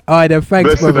 Yeah. All right, then.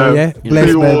 Thanks, brother. Yeah.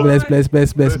 Bless.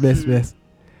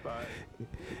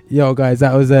 Yo, guys,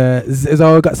 that was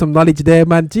I got some knowledge there,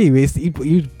 man. Gee,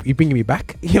 you bringing me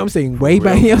back. You know what I'm saying? Way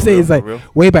back. You know what I'm saying? It's like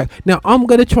way back. Now I'm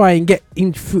gonna try and get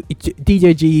in.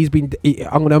 DJ G.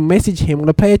 I'm gonna message him. I'm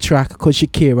gonna play a track called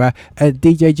Shakira.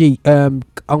 DJ G. I'm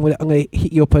gonna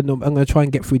hit you up and I'm gonna try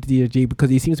and get through to DJ G because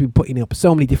he seems to be putting up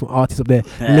so many different artists up there.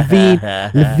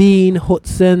 Levine,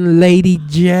 Hudson, Lady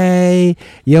J.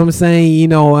 You know what I'm saying? You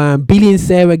know, Billy and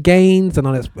Sarah Gaines, and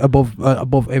all that's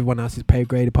above everyone else's pay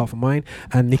grade apart from mine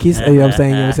and Nicky's. You know what I'm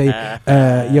saying? You know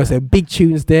what I'm saying? Big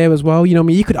tunes there as well. You know what I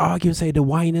mean? You could argue and say the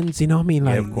Winans. You know what I mean?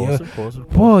 Like, of course.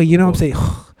 Boy, you know what I'm saying?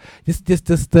 Just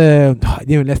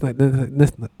you know, let's not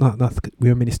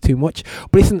reminisce too much.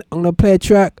 But listen, I'm gonna play a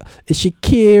track. It's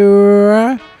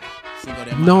Shakira.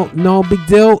 No big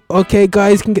deal. Okay,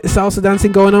 guys, can get the salsa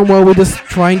dancing going on while we just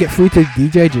try and get through to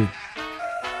DJ G.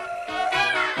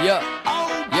 Yeah.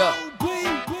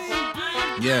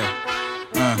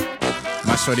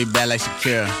 My shorty bad like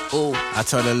Shakira. Ooh. I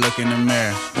told her look in the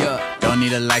mirror. Yeah. Don't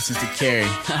need a license to carry.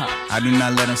 I do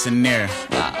not let them sit near.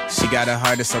 She got a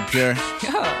heart that's so pure.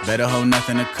 Better hope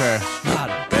nothing occur.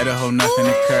 Better hope nothing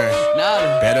occur.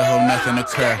 Better hope nothing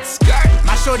occur.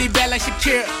 My shorty bad like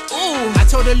Shakira. Ooh. I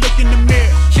told her look in the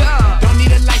mirror. Don't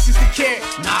need a license to carry.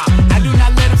 I do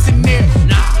not let them sit near.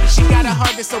 She got a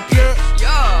heart that's so pure.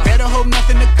 Better hope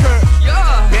nothing occur.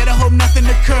 Better hope nothing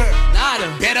occur.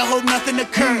 Better hope nothing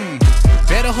occur.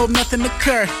 Better hope nothing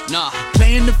occur.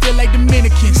 Playing the field like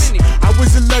Dominicans. I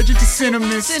was allergic to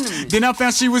cinnamon. Then I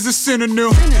found she was a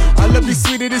synonym. I love you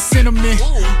sweeter than cinnamon.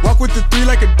 Walk with the 3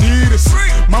 like Adidas.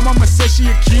 My mama said she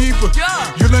a keeper.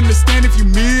 You'll understand if you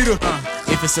meet her.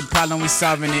 If it's a problem, we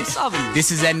solving it.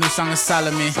 This is that new song of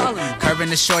Solomon. Curving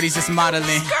the shorties that's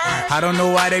modeling. I don't know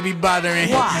why they be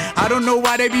bothering. I don't know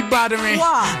why they be bothering.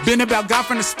 Been about God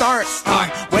from the start.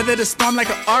 Weather the storm like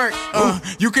an arc.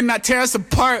 You cannot tear us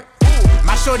apart.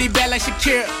 My shorty bad like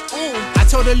Shakira. I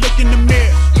told her look in the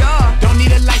mirror. Don't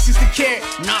need a license to carry.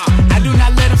 I do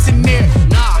not let them sit near.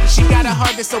 She got a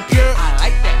heart that's so pure. I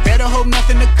like that. Better hope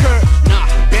nothing occur.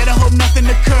 Better hope nothing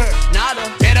occur.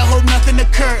 Better hope nothing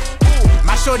occur.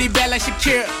 My shorty bad like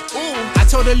Shakira. I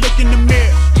told her look in the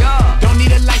mirror. Don't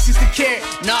need a license to carry.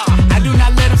 I do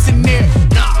not let them sit near.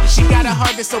 She got a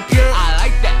heart that's so pure. I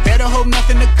like that. Better hope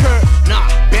nothing occur.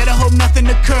 Better hope nothing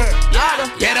occur.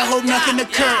 Better hope nothing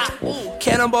occur.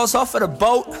 Cannonballs off of the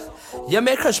boat. You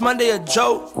make Crush Monday a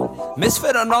joke.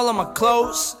 Misfit on all of my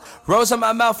clothes. Rose in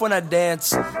my mouth when I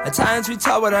dance. At times we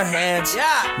talk with our hands.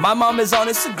 My mom is on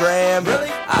Instagram.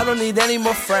 I don't need any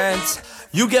more friends.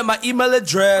 You get my email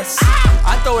address.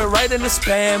 I throw it right in the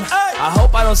spam. I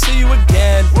hope I don't see you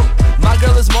again. My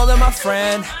girl is more than my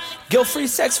friend. Guilt-free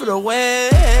sex for the win.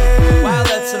 Wow,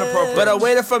 that's inappropriate. But I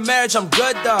waited for marriage, I'm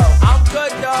good though. I'm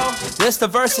good though. This the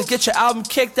verse to get your album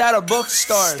kicked out of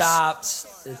bookstores. Stop.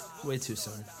 It's way too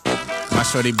soon. My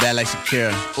shorty bad like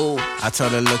Shakira. I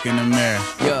told her look in the mirror.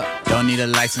 Don't need a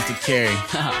license to carry.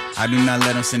 I do not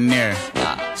let them sit near.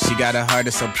 She got a heart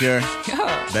that's so pure.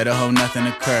 Better hope nothing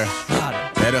occur.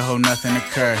 Better hope nothing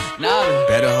occur.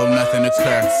 Better hope nothing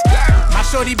occur. My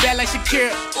shorty bad like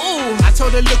Shakira. I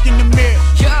told her look in the mirror.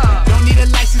 Don't need a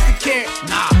license to carry.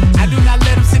 I do not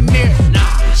let them sit near.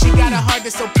 She got a heart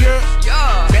that's so pure.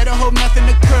 Better hope nothing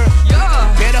occur.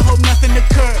 Better hope nothing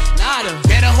occur.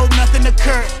 Better hope nothing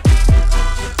occur.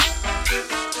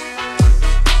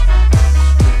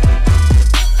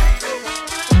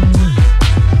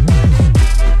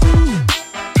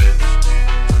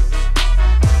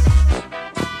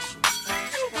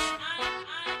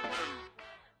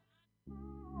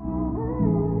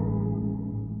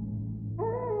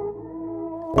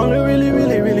 Only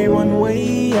really one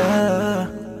way, yeah.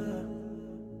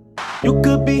 You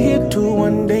could be here too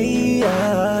one day,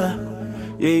 yeah.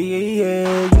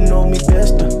 Yeah. You know me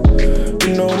best,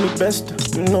 you know me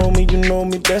best. You know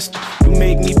me best. You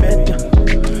make me better,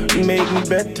 you make me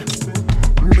better.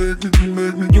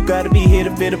 You gotta be here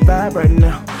to feel the vibe right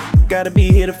now. Gotta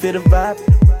be here to feel the vibe.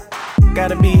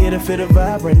 Gotta be here to feel the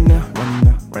vibe right now.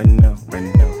 Right now.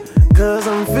 Cause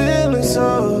I'm feeling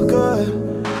so good,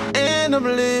 and I'm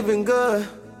living good.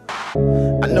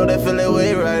 I know that feeling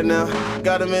way right now.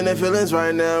 Got them in their feelings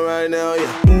right now,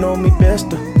 yeah. You know me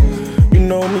best, you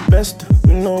know me best.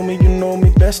 You know me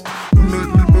best. You make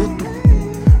me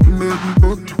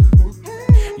better.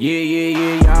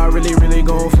 Yeah, y'all really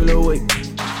gon' feel the way.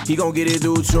 He gon' get it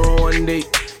due to on one day.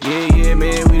 Yeah,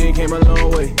 man, we done came a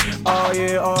long way. Oh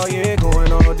yeah,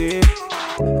 going all day.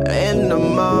 In the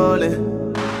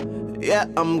morning, yeah,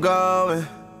 I'm going.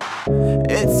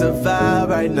 It's a vibe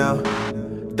right now.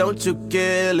 Don't you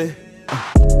kill it?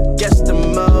 Guess the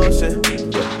motion.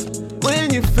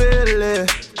 When you feel it,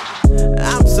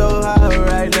 I'm so high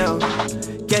right now.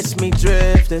 gets me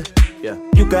drifting. Yeah,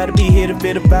 you gotta be here to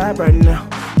feel the vibe right now.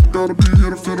 Gotta be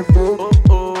here to feel the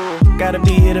vibe. Gotta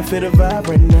be here to feel the vibe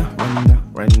right now.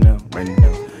 Right now.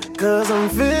 Cause I'm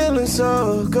feeling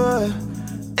so good,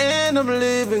 and I'm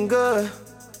living good.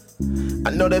 I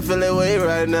know they feeling way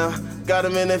right now. Got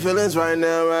them in their feelings right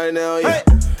now, yeah. Hey.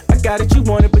 I got it, you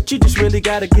want it, but you just really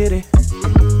gotta get it.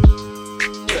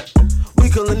 Yeah.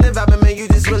 We coolin' and vibing, man, you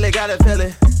just really gotta feel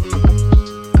it.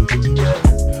 Yeah.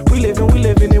 We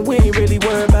living, and we ain't really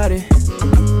worried about it.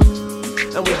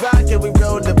 And we rockin', we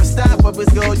rolled up a stop up,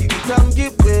 let's go. You can come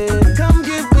get with it,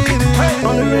 Hey.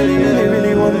 On the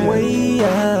really one way,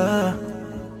 yeah.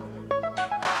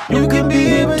 You can be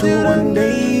able to one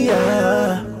day,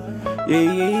 yeah.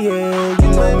 Yeah.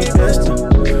 You know me best.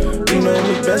 You know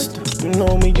me best. You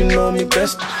know me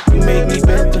best. You make me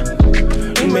better.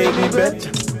 You make me better.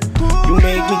 You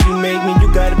make me. You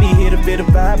gotta be here to feel the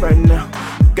vibe right now.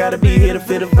 Gotta be here to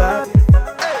feel the vibe.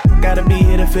 Gotta be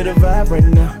here to feel the vibe right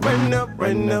now.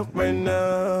 Right now.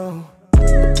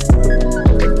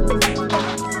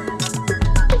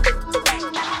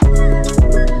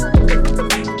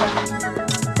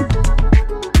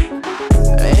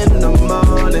 In the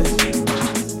morning,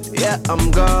 yeah,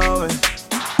 I'm going.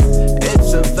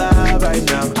 It's a vibe right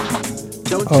now.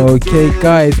 Okay,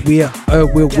 guys, we're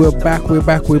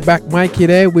back. Mikey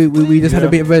there. We just had a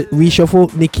bit of a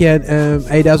reshuffle. Nikki and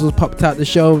Adazzles popped out the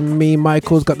show. Me and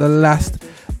Michael's got the last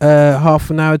half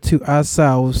an hour to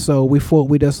ourselves. So we thought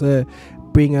we'd just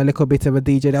bring a little bit of a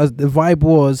DJ. That was the vibe.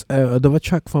 Was another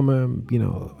track from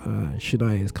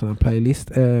Shania's kind of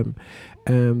playlist.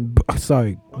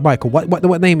 Sorry, Michael.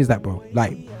 What name is that, bro?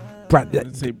 Like,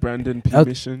 say Brvndon P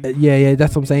Mission. Yeah,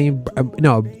 that's what I'm saying.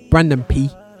 No, Brvndon P.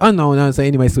 Oh no. So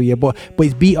anyway, so yeah, but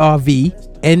it's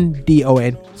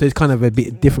BRVNDON. So it's kind of a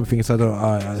bit different thing. So I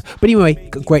don't. But anyway,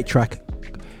 great track.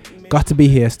 Got to be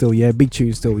here still. Yeah, big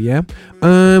tune still. Yeah.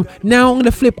 Now I'm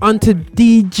gonna flip onto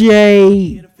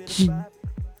DJ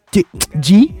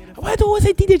G. Why do I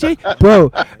say DJ J?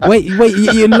 Bro, wait,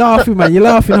 you're laughing, man. You're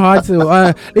laughing hard too.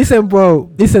 Listen, bro.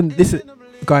 Listen,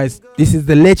 guys. This is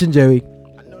the legendary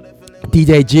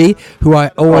DJ G, who I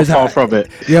always far from it.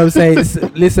 You know what I'm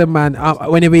saying? Listen, man.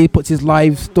 Whenever he puts his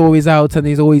live stories out and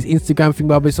he's always Instagram thing,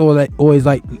 but it's always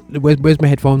like, where's my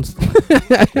headphones?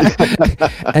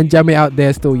 And jam it out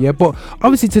there still, yeah. But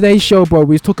obviously today's show, bro,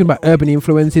 we was talking about urban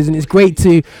influences, and it's great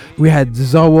we had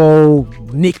Zorro,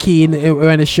 Nikki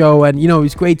around the show, and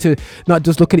it's great to not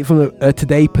just look at it from a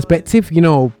today perspective,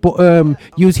 but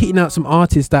you was hitting out some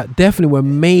artists that definitely were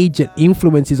major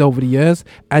influences over the years,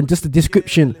 and just the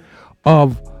description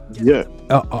of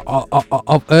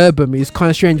urban is kind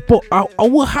of strange. But I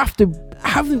will have to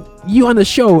having you on the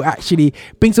show actually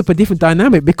brings up a different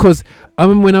dynamic, because I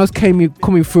remember when I was coming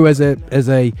through as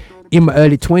a in my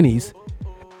early 20s,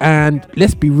 and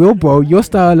let's be real, bro, your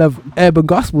style of urban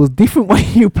gospel is different when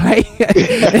you play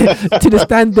to the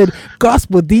standard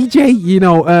gospel DJ,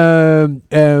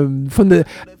 from the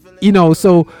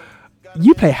so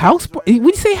you play house. Would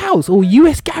you say house or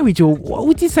US garage, or what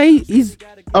would you say is?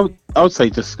 I would say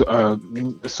just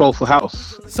soulful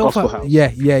house. Soulful house. Yeah.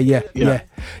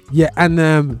 And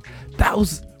that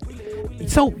was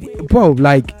so, bro.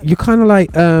 Like, you kind of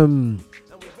like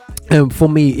for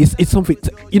me, it's something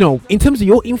in terms of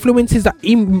your influences that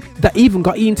even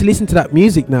got you into listening to that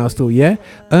music now. Still, yeah.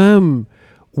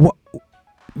 What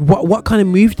kind of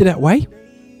moved you that way?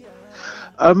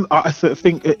 I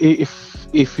think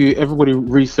if everybody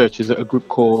researches a group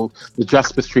called the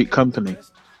Jasper Street Company,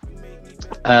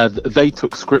 they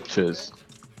took scriptures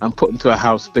and put them to a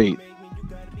house beat.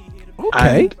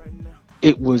 Okay. And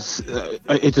it was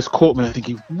it just caught me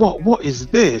thinking, what is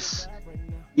this?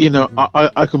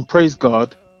 I can praise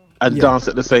God and dance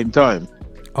at the same time.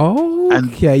 Oh,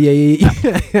 and yeah.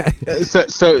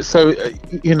 so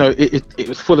it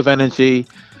was full of energy.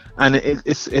 And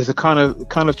it's a kind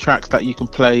of tracks that you can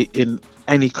play in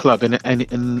any club in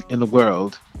the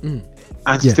world,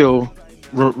 and still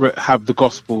have the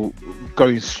gospel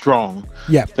going strong.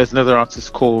 Yeah. There's another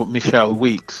artist called Michelle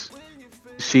Weeks.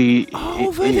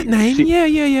 I've heard that name.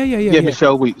 Yeah.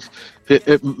 Michelle Weeks.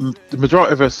 The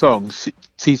majority of her songs,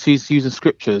 she's using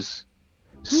scriptures,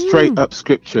 straight up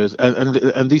scriptures,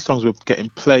 and these songs were getting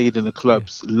played in the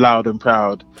clubs loud and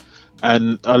proud,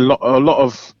 and a lot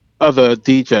of other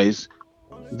DJs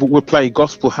would play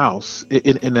gospel house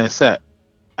in their set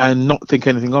and not think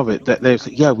anything of it. That they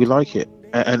say, yeah, we like it,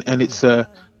 and it's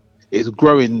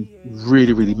growing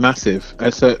really, really massive.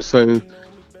 So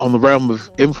on the realm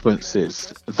of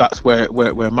influences, that's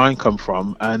where mine come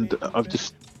from, and I've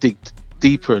just digged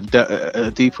deeper and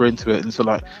deeper into it, and so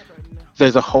like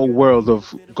there's a whole world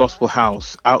of gospel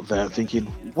house out there. Thinking,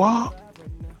 what?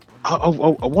 I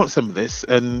want some of this,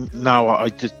 and now I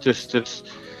just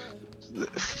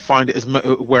find it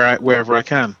wherever I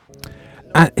can.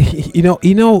 You know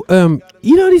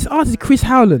this artist Chris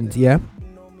Howland, yeah.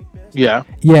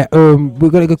 We're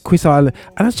gonna go Chris Howland,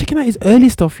 and I was checking out his early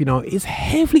stuff. You know, it's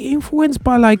heavily influenced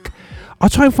by like. I'll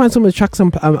try and find some of the tracks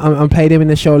and play them in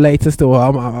the show later. Still,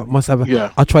 I must have.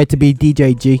 I'll try to be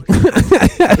DJ G.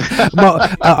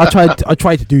 I'll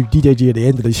try to do DJ G at the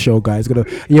end of this show, guys. I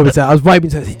was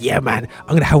vibing, so I said, "Yeah, man,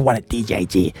 I'm gonna have one at DJ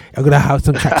G. I'm gonna have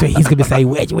some tracks where he's gonna say,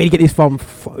 where do you get this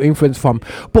influence from?"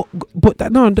 But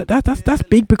that's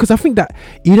big, because I think that,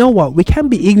 you know what, we can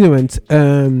be ignorant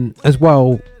as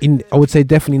well. I would say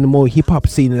definitely in the more hip hop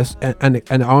scene and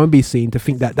the R&B scene, to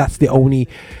think that that's the only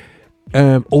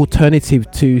alternative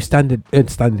to standard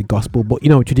gospel, but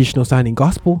traditional sounding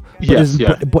gospel.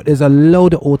 But there's a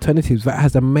load of alternatives that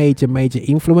has a major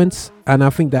influence, and I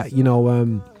think that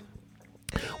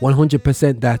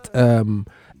 100% that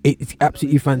it's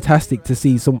absolutely fantastic to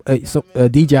see some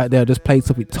DJ out there just played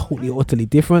something totally utterly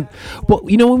different. But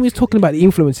when we was talking about the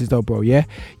influences though, bro, you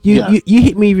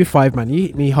hit me with 5, man. You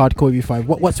hit me hardcore with 5.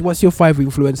 What's your 5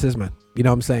 influences, man? You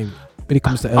know what I'm saying? When it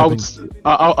comes to urban.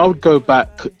 I would go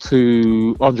back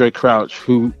to Andre Crouch,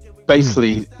 who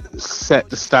basically set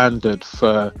the standard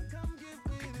for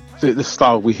the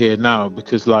style we hear now,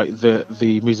 because like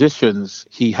the musicians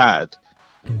he had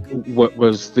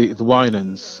was the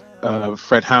Winans.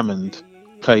 Fred Hammond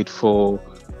played for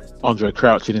Andre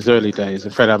Crouch in his early days,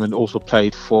 and Fred Hammond also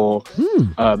played for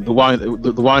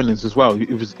the Winans as well. It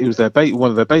was one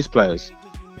of their bass players.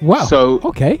 Wow. So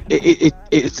okay,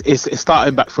 it's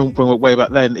starting back from way back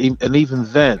then, and even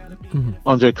then,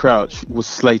 Andre Crouch was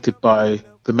slated by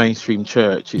the mainstream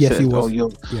church. He said, he was.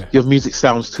 Your music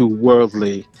sounds too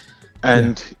worldly.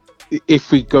 And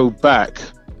if we go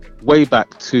way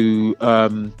back to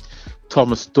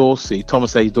Thomas A.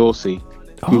 Dorsey,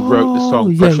 who wrote the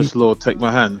song "Precious Lord, Take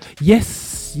My Hand."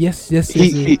 Yes.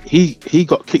 He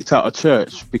got kicked out of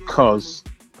church because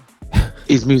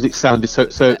his music sounded so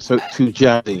too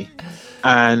jazzy,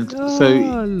 and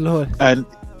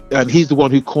and he's the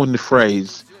one who coined the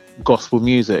phrase gospel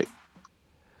music.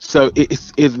 So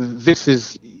this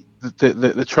is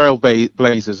the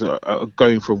trailblazers are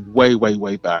going from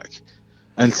way back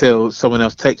until someone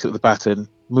else takes up the baton,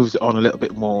 moves it on a little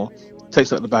bit more,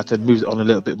 takes up the baton, moves it on a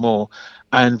little bit more,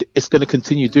 and it's going to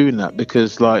continue doing that,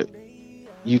 because like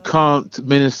you can't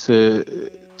minister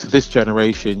to this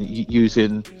generation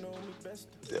using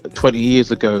 20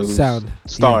 years ago style.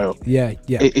 It's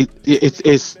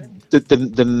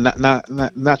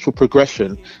the natural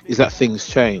progression is that things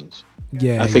change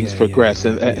and things progress,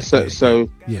 and so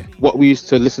what we used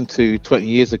to listen to 20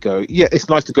 years ago, it's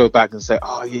nice to go back and say,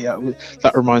 oh yeah,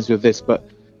 that reminds me of this, but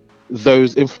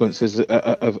those influences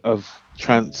have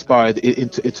transpired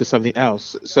into something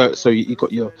else. So you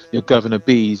got your Governor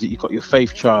Bees, you got your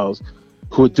Faith Childs,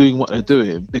 who are doing what they're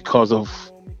doing because of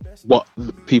what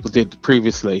people did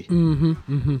previously. And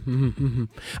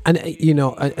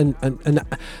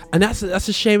that's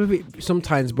a shame of it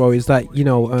sometimes, bro. Is that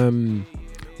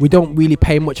we don't really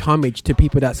pay much homage to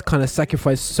people that's kind of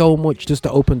sacrificed so much just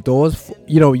to open doors.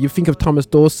 You think of Thomas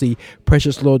Dorsey,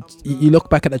 Precious Lord, you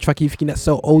look back at the track, you thinking that's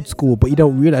so old school, but you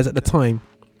don't realize at the time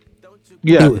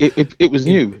it was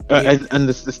new. And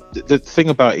the thing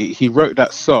about it, he wrote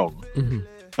that song.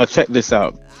 Now check this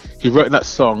out. He wrote that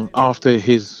song after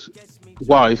his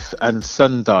wife and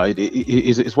son died.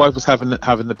 His wife was having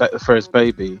the first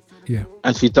baby,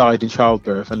 and she died in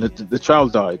childbirth, and the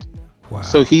child died. Wow.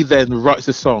 So he then writes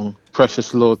the song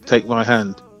 "Precious Lord, Take My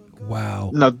Hand."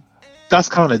 Wow. Now that's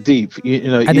kind of deep,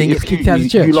 And then gets kicked out of the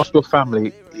church. You lost your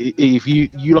family. If you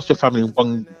lost your family in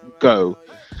one go,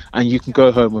 and you can go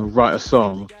home and write a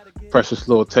song, "Precious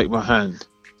Lord, Take My Hand,"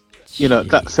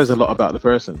 that says a lot about the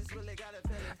person.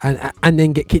 And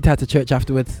then get kicked out of church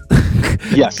afterwards.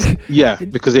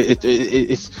 Because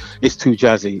it's too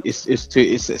jazzy.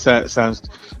 It sounds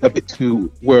a bit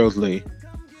too worldly.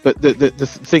 But the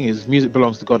thing is, music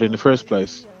belongs to God in the first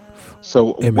place.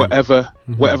 So Amen. whatever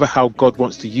how God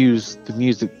wants to use the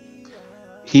music,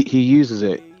 he uses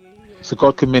it. So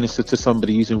God can minister to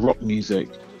somebody using rock music.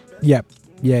 Rock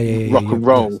and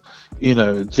roll,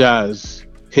 jazz,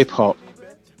 hip hop,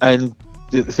 and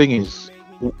the thing is,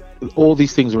 all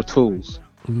these things are tools,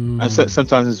 and so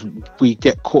sometimes we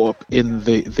get caught up in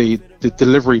the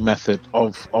delivery method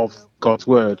of God's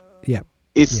word.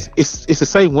 It's the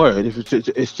same word.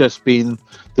 It's just been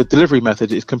the delivery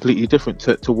method is completely different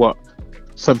to what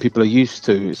some people are used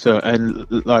to. So, and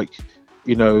like,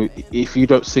 if you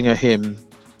don't sing a hymn,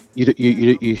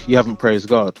 you haven't praised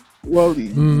God. Well,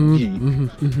 you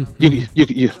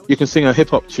can sing a hip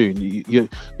hop tune. You can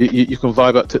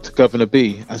vibe up to Governor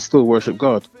B and still worship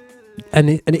God.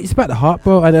 And it's about the heart,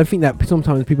 bro. And I think that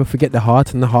sometimes people forget the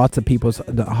heart and the heart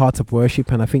of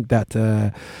worship. And I think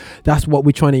that that's what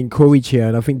we're trying to encourage here.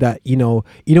 And I think that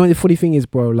the funny thing is,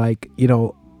 bro, like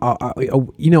I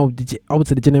would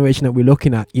say the generation that we're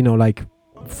looking at, like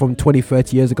from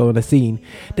 20-30 years ago on the scene,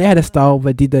 they had a style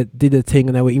that did the thing,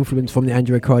 and they were influenced from the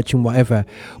Andrew Crouch and whatever.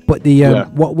 But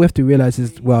what we have to realize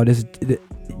is, well, there's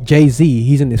Jay-Z.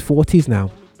 He's in his 40s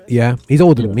now. Yeah, he's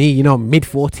older than me, mid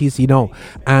 40s,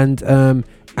 and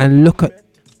look at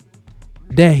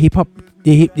their hip hop.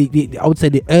 I would say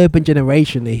the urban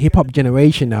generation, the hip hop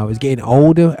generation now is getting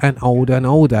older and older and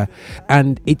older,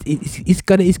 and it's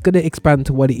gonna expand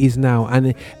to what it is now,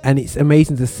 and it's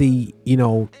amazing to see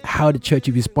how the church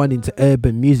is responding to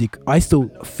urban music. I still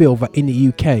feel that in the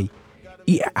UK,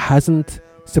 it hasn't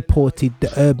supported the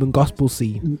urban gospel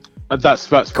scene. That's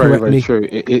very, very true.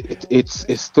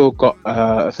 It's still got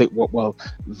I think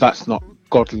that's not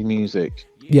godly music.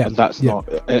 Yeah, and that's not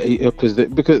because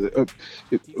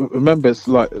remember, it's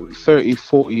like 30,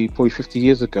 40, probably 50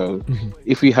 years ago.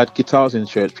 If we had guitars in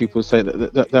church, people would say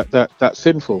that's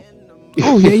sinful.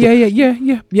 Oh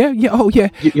yeah. Oh yeah.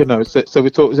 So we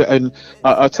talk, and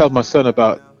I tell my son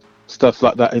about stuff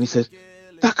like that, and he says,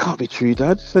 "That can't be true,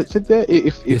 Dad." So if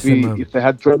they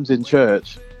had drums in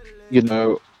church,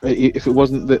 if it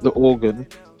wasn't the organ,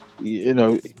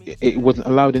 it wasn't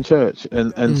allowed in church,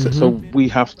 and so we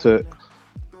have to.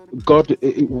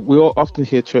 We all often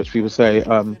hear church people say,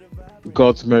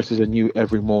 God's mercies are new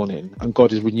every morning, and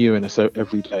God is renewing us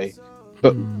every day,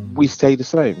 but we stay the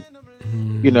same.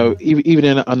 Even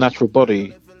in our natural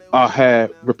body, our hair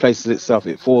replaces itself,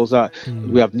 it falls out,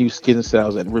 we have new skin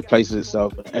cells and it replaces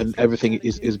itself, and everything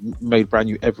is made brand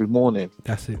new every morning.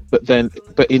 That's it. But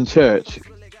in church,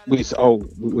 we say,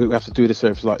 we have to do the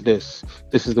service like this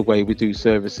is the way we do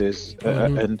services,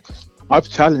 and I've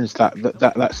challenged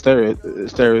that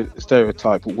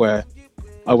stereotype where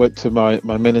I went to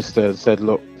my minister and said,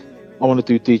 look, I want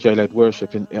to do DJ-led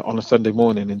worship on a Sunday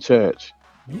morning in church.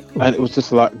 And it was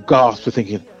just like gasp for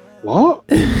thinking, what?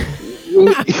 I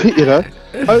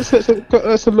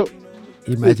said, look,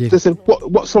 imagine. They said,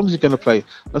 what songs are you going to play?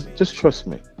 I said, just trust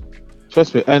me.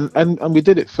 And we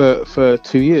did it for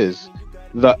 2 years.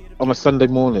 That on a Sunday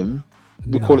morning,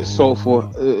 we call it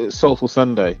Soulful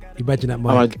Sunday. Imagine that,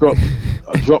 Mike. And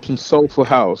I dropped some Soulful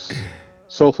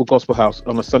Gospel House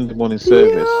on a Sunday morning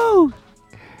service,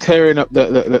 tearing up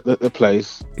the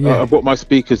place. I brought my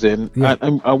speakers in,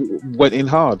 and I went in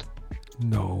hard.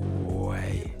 No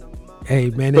way.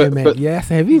 Amen. Yes,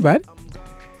 heavy, man.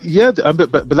 Yeah,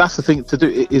 but that's the thing to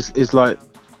do. Is like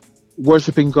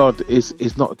worshiping God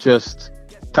is not just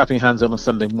clapping hands on a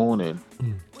Sunday morning.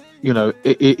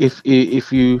 If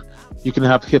you can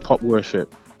have hip hop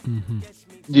worship.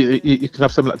 You can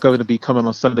have something like Going to Be coming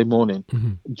on Sunday morning,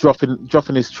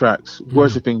 dropping his tracks,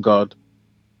 worshiping God,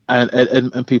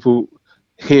 and people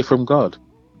hear from God.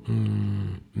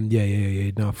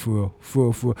 Yeah. No, for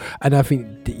real. And I think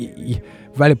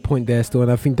valid point there still.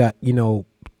 And I think that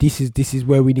this is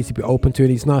where we need to be open to it.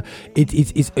 It's not.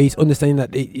 It's understanding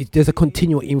that there's a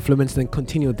continual influence and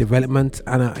continual development,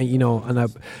 and I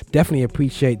definitely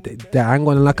appreciate that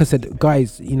angle. And like I said,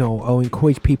 guys, I'll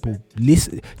encourage people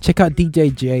listen, check out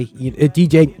DJ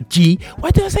G. Why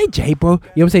did I say J, bro? You know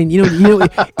what I'm saying? You know,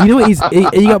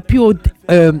 you got pure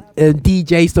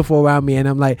DJ stuff all around me, and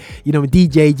I'm like,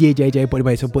 DJ J. But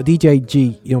anyway, but DJ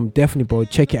G, definitely, bro,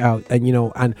 check it out, and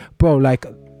and bro, like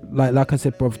I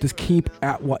said, bro, just keep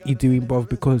at what you're doing, bro,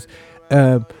 because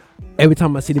every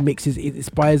time I see the mixes, it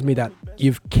inspires me that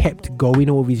you've kept going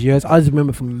all these years. I just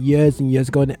remember from years and years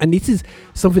ago, and this is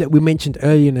something that we mentioned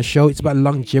earlier in the show. It's about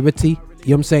longevity. You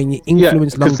know what I'm saying? Your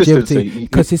influence, longevity,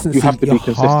 consistency, you have to your be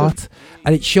consistent. heart,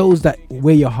 and it shows that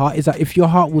where your heart is at. If your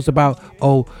heart was about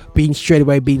being straight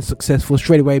away, being successful,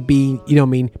 straight away being,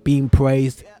 being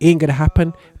praised, it ain't gonna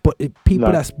happen. But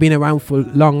people that's been around for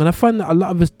long, and I find that a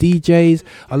lot of us DJs,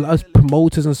 a lot of us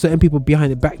promoters, and certain people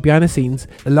behind the scenes,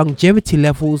 the longevity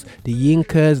levels, the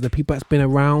yinkers, the people that's been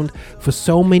around for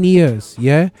so many years,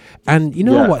 and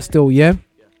what, still,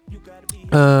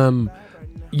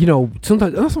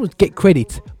 sometimes get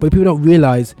credit, but people don't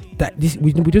realize that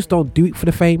we just don't do it for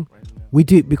the fame. We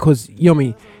do it because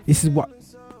this is what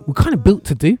we're kind of built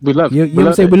to do. We love, you know what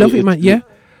I'm saying? We love it, man. Yeah,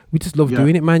 we just love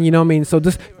doing it, man. You know what I mean? So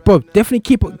just, bro, definitely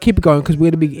keep it going, because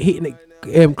we're gonna be hitting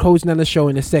it, closing down the show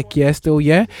in a sec.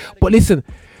 But listen,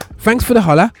 thanks for the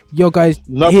holla, yo guys.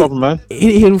 No problem, man.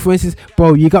 Hidden influences,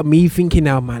 bro. You got me thinking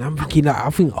now, man. I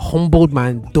think humbled,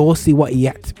 man. Dorsey, what he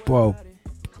at, bro.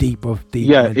 deep.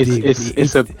 Yeah, man,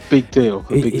 it's a big deal.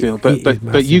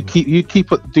 But you keep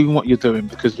doing what you're doing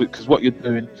because what you're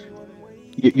doing,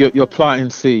 you're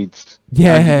planting seeds.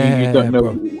 Yeah, and you don't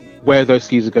know where those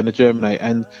seeds are going to germinate,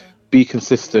 and be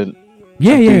consistent.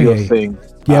 Yeah, do your yeah. thing.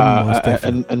 Yeah,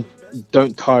 and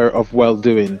don't tire of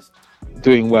doing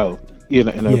well.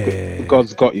 Yeah.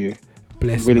 God's got you.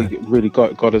 Bless, really,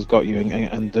 God has got you,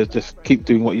 and just keep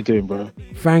doing what you're doing, bro.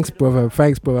 Thanks, brother.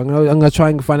 I'm gonna try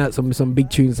and find out some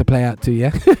big tunes to play out to. Yeah,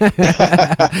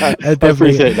 I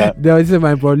appreciate that. No, listen,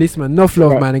 man, bro. Listen, man. Enough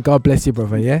love, man, and God bless you,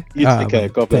 brother. Yeah. You take care. Man.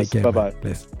 God bless. Take care, Bye.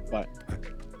 Bless. Bye.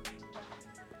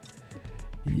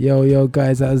 Yo,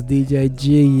 guys, that was DJ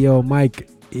G. Yo, Mike,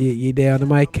 you there on the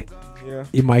mic? Yeah.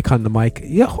 Your mic on the mic.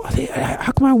 Yo,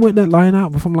 how come I went that line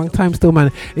out from a long time still,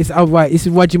 man? It's alright. This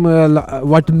is Roger Moore.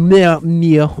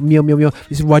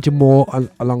 This is Roger Moore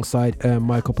alongside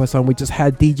Michael Person. We just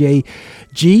had DJ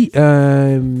G,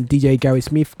 DJ Gary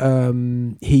Smith.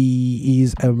 He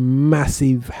is a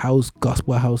massive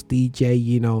gospel house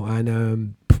DJ,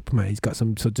 and man, he's got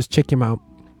some. So just check him out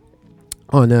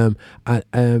on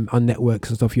networks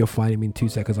and stuff. You'll find him in 2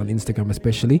 seconds on Instagram,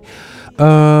 especially,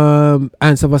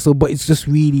 and stuff. So, but it's just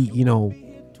really,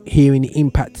 hearing the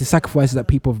impact, the sacrifices that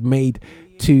people have made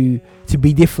to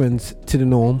be different to the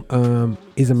norm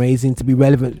is amazing. To be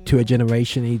relevant to a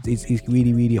generation is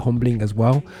really, really humbling as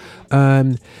well.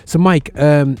 So Mike,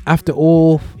 after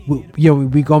all,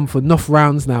 we've gone for enough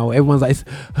rounds now. Everyone's like,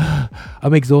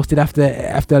 I'm exhausted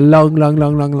after a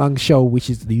long show, which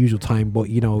is the usual time, but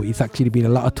it's actually been a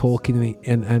lot of talking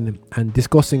and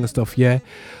discussing and stuff. Yeah.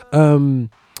 Top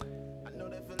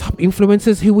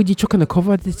influencers, who would you chuck on the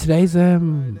cover of today's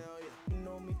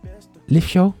lift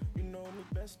show?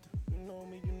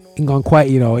 He's gone quiet,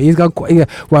 He's gone quiet. Yeah.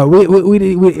 Well,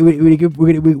 we're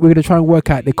gonna try and work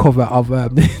out the cover of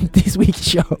this week's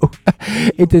show.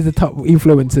 It is the top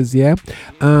influencers, yeah.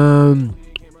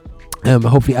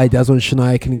 Hopefully, Ideas on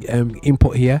Shania can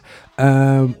input here,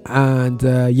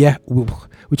 yeah, we'll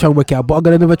try and work it out. But I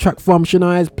got another track from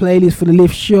Shania's playlist for the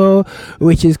lift show,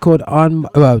 which is called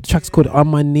the track's called On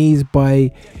My Knees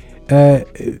by I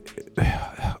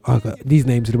got these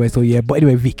names in the way, so yeah. But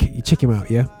anyway, Vic, you check him out,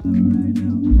 yeah.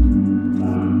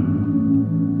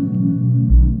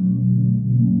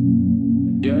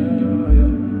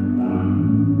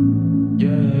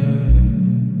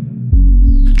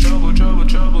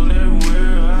 Trouble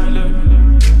everywhere I look.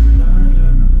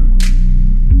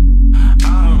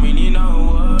 I don't really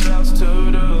know what else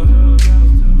to do.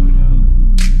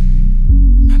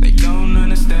 They don't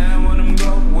understand what I'm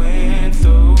going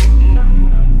through.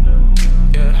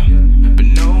 Yeah, but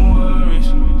no worries.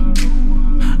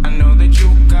 I know that you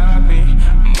got me.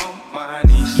 I'm on my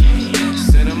knees.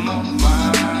 Said I'm on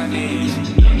my knees.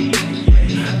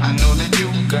 I know that you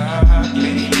got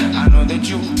me. I know that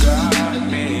you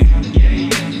got me.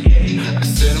 I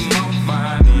said I'm on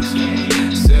my knees.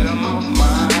 Said I'm on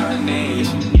my knees.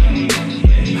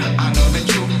 I know that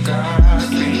you got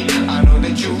me. I know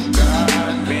that you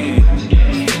got me.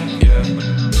 Yeah.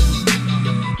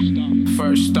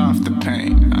 First off the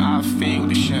pain, I feel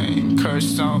the shame.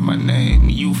 Curse on my name,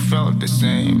 you felt the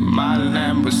same. My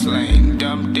lamb was slain,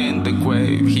 dumped in the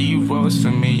grave. He rose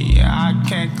for me, I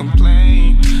can't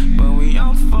complain. But we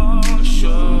all fall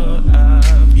short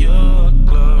of your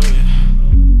glory.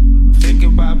 Think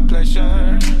about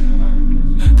pleasure,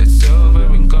 that's silver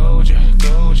and gold, yeah.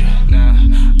 Nah,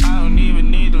 I don't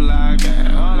even need a like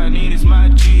that. All I need is my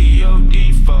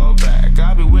G-O-D fall back.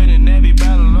 I'll be winning every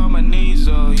battle on my knees,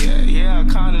 oh yeah. I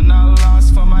kinda not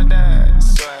lost for my dad.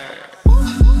 Swag.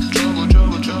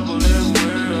 Trouble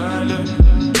everywhere I look.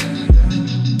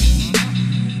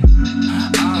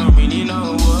 I don't really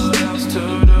know what else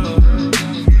to do.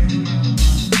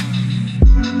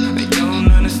 They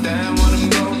don't understand what I'm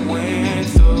going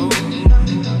through.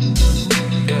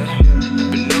 Yeah,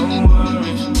 but no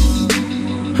worries.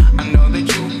 I know that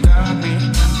you got me.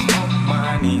 I'm on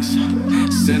my knees.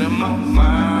 Said I'm on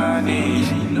my knees.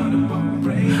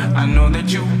 I know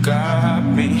that you got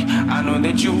me. I know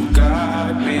that you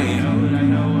got me.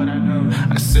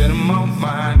 I said I'm on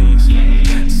my knees.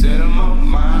 Said I'm on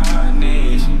my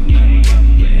knees.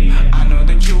 I know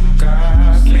that you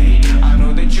got me. I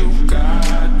know that you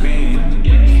got me.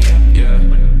 Yeah.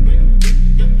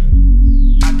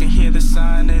 I can hear the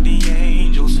sign of the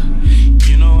angels.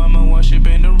 You know I'ma worship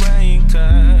in the rain,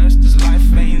 'cause this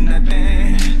life ain't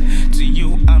nothing. To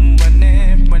you I'm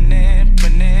running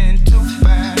too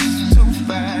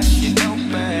fast, you know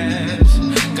best.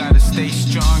 Gotta stay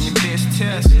strong in this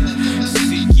test.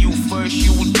 Seek you first,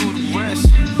 you will do the rest.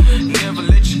 Never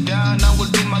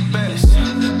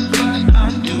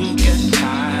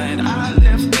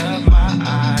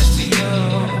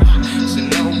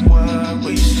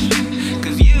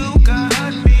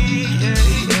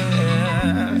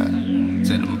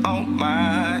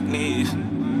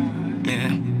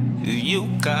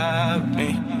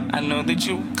that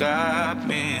you got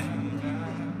me.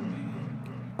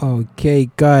 Okay,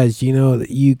 guys, you know that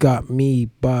You Got Me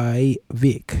by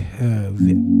Vic.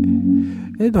 Vic.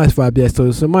 A nice vibe there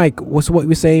still. So, Mike, what you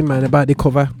were saying, man, about the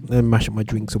cover? And mash up my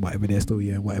drinks or whatever there still,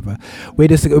 yeah, whatever. We're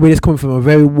just coming from a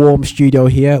very warm studio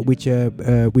here, which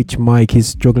Mike is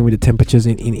struggling with the temperatures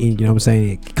in you know what I'm saying?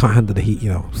 He can't handle the heat, you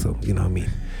know, so, you know what I mean?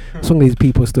 Some of these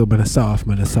people still, man, are soft.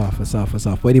 But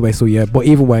anyway, so yeah. But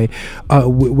either way,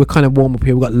 we're kind of warm up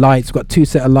here. We've got lights. We've got 2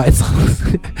 set of lights.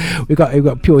 we've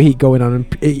got pure heat going on, and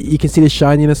you can see the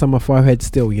shininess on my forehead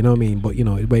still. You know what I mean? But you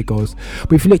know the way it goes.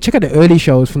 But if you check out the early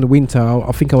shows from the winter,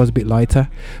 I think I was a bit lighter.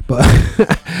 But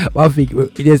I think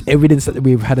there's evidence that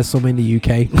we've had a summer in the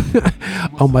UK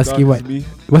on my skin.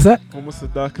 What's that? Almost as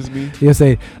dark as me. You're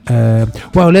saying,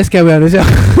 well, let's go around this.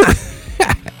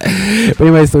 But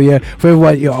anyway, so yeah, for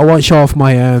everyone, I won't show off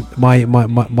my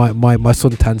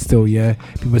suntan still. Yeah,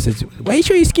 people said, "Why you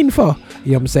show your skin for?"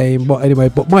 You know what I'm saying? But anyway,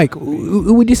 but Mike,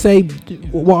 who would you say?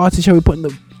 What artist shall we put in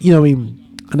the, you know, what I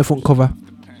mean, on the front cover?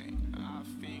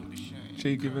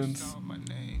 Jay Givens.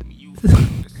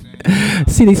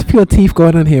 See these pure teeth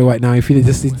going on here right now. If you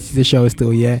just see the show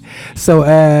still, yeah. So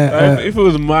if it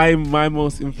was my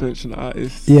most influential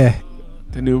artist, yeah,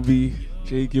 then it would be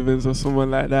Jay Givens or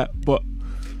someone like that. But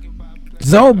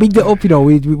so big it up, you know.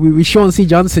 We Sean C.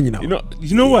 Johnson, you know.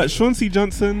 You know what? Sean C.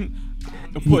 Johnson,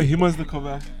 I put him as the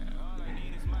cover.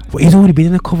 But he's already been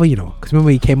in the cover, you know. Because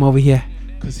remember he came over here.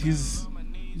 Because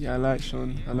I like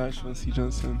Sean C.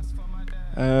 Johnson.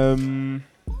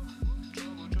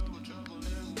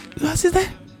 Who else is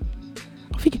there?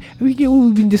 I think what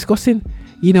we've been discussing.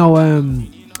 You know, I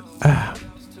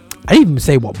didn't even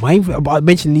say what mine. I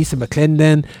mentioned Lisa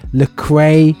McClendon,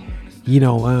 Lecrae.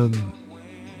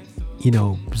 You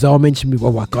know, Zara mentioned me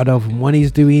what God of One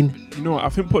is doing. You know what? I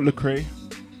think put Lecrae.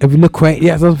 If Lecrae,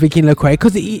 yeah, I was thinking Lecrae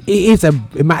because it is a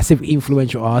massive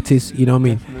influential artist. You know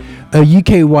what I mean?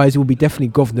 UK wise, it will be definitely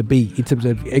Governor B in terms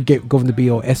of Governor B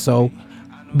or SO.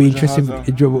 Be interesting.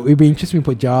 It'd be interesting to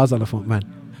put Jars on the front, man.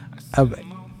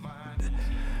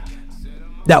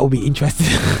 That would be interesting.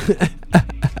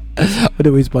 What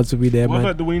a response would be there, what man.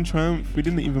 What about Dwayne Triumph? We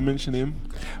didn't even mention him,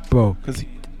 bro. Because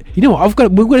you know what?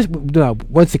 We're gonna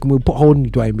one second. We'll put hold on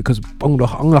Dwayne because I'm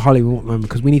gonna holler him, man.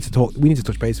 Because we need to talk. We need to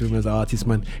touch base with him as an artist,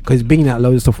 man. Because he's bringing out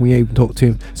loads of stuff. We ain't even talk to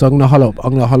him. So I'm gonna holler up.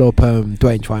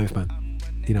 Dwayne Triumph, man.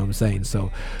 You know what I'm saying? So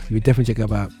we definitely check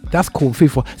that out. That's cool.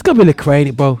 It's gonna be Lecrae,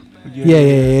 it, bro. Yeah.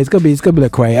 It's gonna be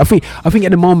Lecrae. I think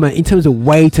at the moment, in terms of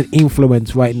weight and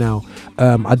influence right now,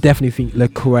 I definitely think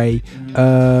Lecrae.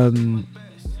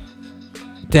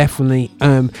 Definitely.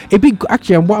 It'd be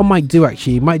actually. What I might do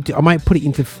actually, I might put it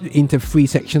into 3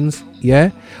 sections.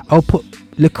 Yeah, I'll put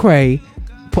Lecrae,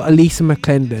 put a Lisa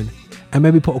McClendon, and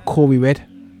maybe put a Corey Red.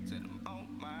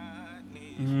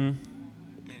 I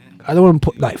don't want to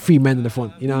put like 3 men in the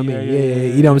front. You know what I mean? Yeah.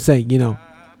 You know what I'm saying? You know.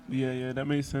 Yeah, that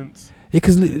makes sense. Yeah,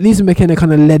 because Lisa McKenna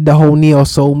kind of led the whole neo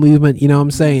soul movement. You know what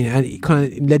I'm saying? And it kind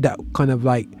of led that kind of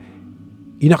like,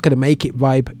 you're not gonna make it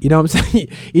vibe. You know what I'm saying?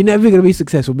 You're never gonna be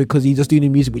successful because you're just doing the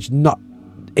music which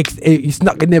it's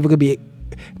never gonna be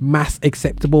mass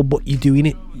acceptable, but you're doing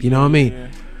it. You know what I mean?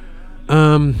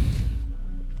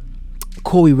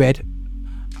 Corey Red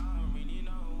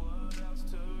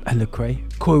and Lecrae.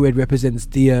 Corey Red represents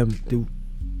the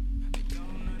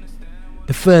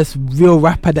first real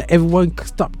rapper that everyone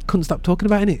couldn't stop talking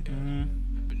about, innit?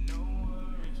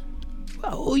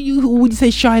 Would you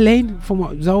say Shy Lane from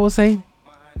what Zoe was saying?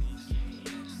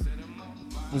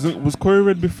 Was Corey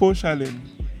Red before Shy Lane?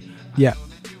 Yeah.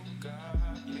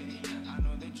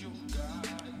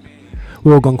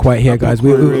 We're all gone quiet here, guys.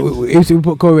 We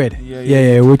put Corey Red.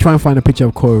 Yeah. We'll try and find a picture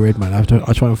of Corey Red, man. I'll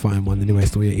try and find one anyway.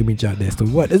 Still, yeah, image out there. Still,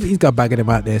 he's got a bag of them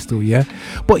out there. Still, yeah.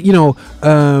 But you know,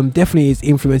 definitely his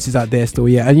influences out there. Still,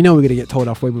 yeah. And you know we're gonna get told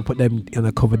off when we put them on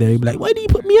the cover there. You'll be like, why do you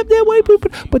put me up there? Why you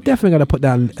put? But definitely gonna put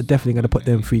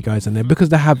them 3 guys on there because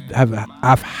they have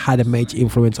had a major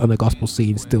influence on the gospel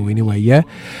scene. Still, anyway, yeah.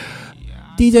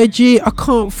 DJ G, I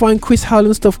can't find Chris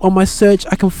Howland stuff on my search.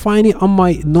 I can find it on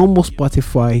my normal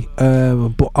Spotify,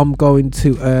 but I'm going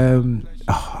to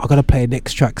I gotta play a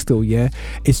next track still. Yeah,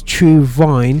 it's True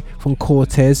Vine from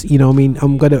Cortes. You know what I mean?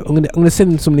 I'm gonna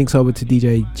send some links over to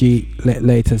DJ G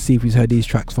later, see if he's heard these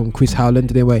tracks from Chris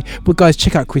Howland anyway. But guys,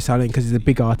 check out Chris Howland because he's a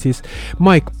big artist.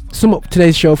 Mike, sum up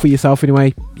today's show for yourself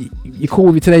anyway. You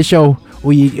cool with today's show,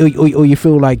 or you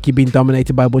feel like you've been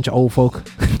dominated by a bunch of old folk?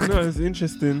 No, it's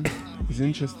interesting. It's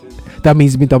interesting. That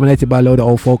means you've been dominated by a load of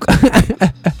old folk.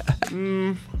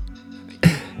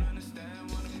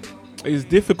 It's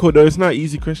difficult though. It's not an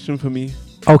easy question for me.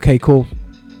 Okay, cool.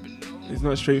 It's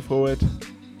not straightforward.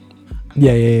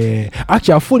 Yeah.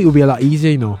 Actually, I thought it would be a lot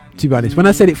easier, you know, to be honest. When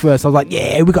I said it first, I was like,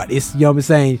 yeah, we got this, you know what I'm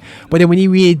saying? But then when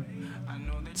you read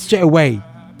straight away,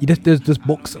 there's just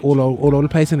books all over the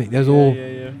place, isn't it? There's all.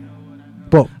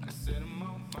 But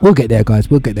we'll get there, guys.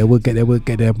 We'll get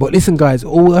there. But listen, guys,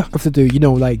 all we have to do, you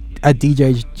know, like as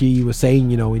DJ G was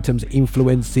saying, you know, in terms of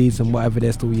influences and whatever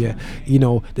there's still, you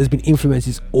know, there's been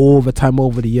influences all the time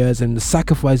over the years, and the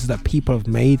sacrifices that people have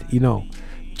made, you know,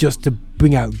 just to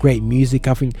bring out great music.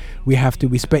 I think we have to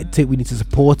respect it, we need to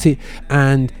support it.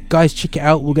 And guys, check it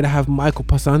out, we're gonna have Michael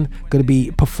Passan gonna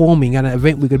be performing at an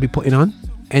event we're gonna be putting on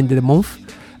end of the month,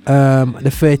 the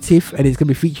 30th, and it's gonna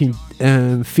be featuring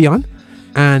Fionn,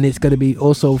 and it's gonna be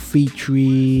also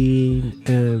featuring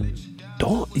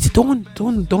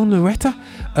Dawn Loretta,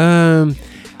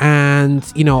 and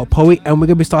you know, a poet. And we're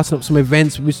gonna be starting up some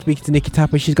events. We're speaking to Nikki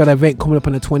Tapper. She's got an event coming up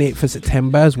on the 28th of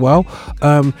September as well.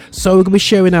 So we're gonna be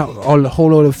sharing out a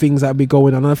whole lot of things that'll be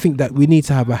going on. And I think that we need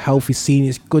to have a healthy scene.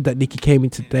 It's good that Nikki came in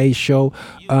today's show.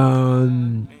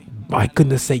 My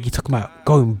goodness sake, you're talking about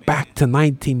going back to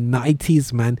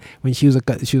 1990s, man, when she was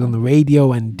on the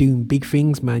radio and doing big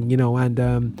things, man, you know.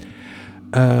 And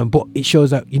but it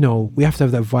shows that, you know, we have to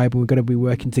have that vibe, and we're going to be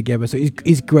working together. So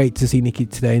it's great to see Nikki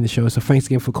today in the show. So thanks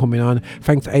again for coming on.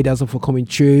 Thanks to Adazzle for coming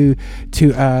through.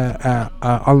 To our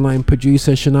online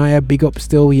producer Shania, big up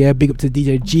still. Yeah, big up to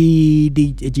DJ G,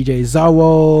 DJ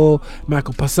Zawo,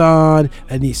 Michael Passan,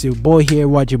 and it's your boy here,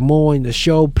 Roger Moore, in the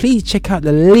show. Please check out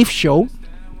the live show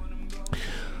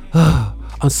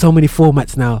on so many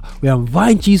formats now. We're on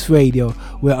Vine Juice Radio,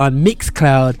 we're on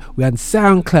Mixcloud, we're on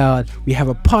Soundcloud, we have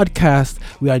a podcast,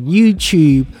 we're on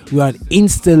YouTube, we're on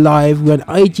Insta Live, we're on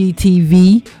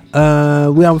IGTV,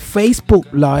 we're on Facebook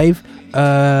Live.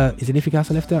 Is there anything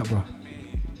else I left out, bro?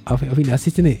 I think that's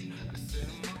it, isn't it?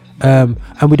 And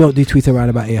we don't do Twitter around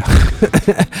about here.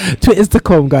 Twitter's to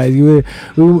come, guys. We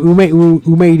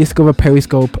may discover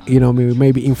Periscope, you know, we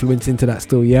may be influenced into that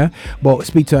still, yeah. But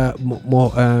speak to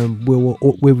more.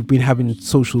 We've been having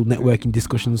social networking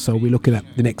discussions, so we're looking at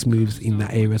the next moves in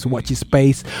that area. So watch your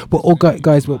space. But all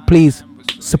guys, but please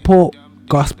support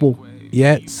gospel,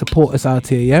 yeah. Support us out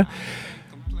here, yeah.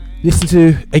 Listen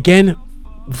to again.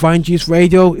 Vine Juice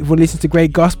Radio. If you want to listen to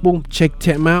great gospel, check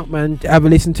them out, man. Have a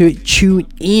listen to it. Tune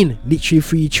in, literally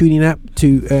free tuning app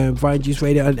to Vine Juice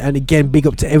Radio. And again, big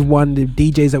up to everyone, the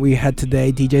DJs that we had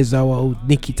today, DJ Zawo,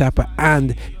 Nikki Tapper,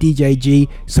 and DJ G.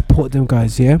 Support them,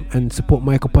 guys, yeah, and support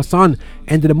Michael Passan.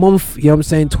 End of the month, you know what I'm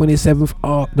saying?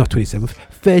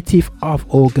 30th of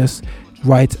August,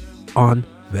 right on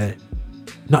the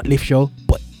not live show,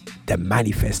 but the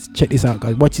manifest. Check this out,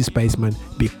 guys. Watch this space, man.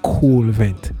 Be a cool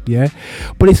event, yeah.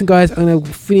 But listen, guys, I'm gonna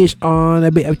finish on a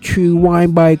bit of True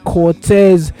Wine by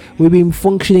Cortes. We've been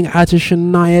functioning out of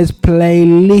Shania's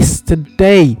playlist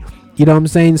today, you know what I'm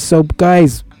saying? So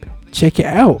guys, check it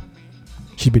out.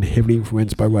 She's been heavily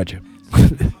influenced by Roger.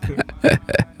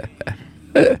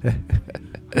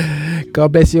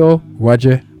 God bless you all.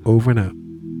 Roger, over and out.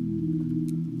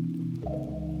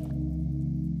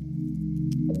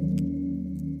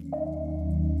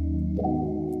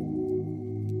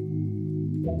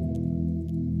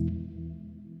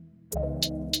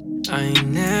 I ain't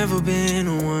never been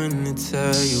the one to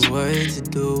tell you what to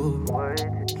do.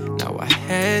 Now I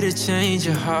had to change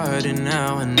your heart, and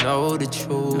now I know the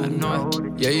truth. I know it.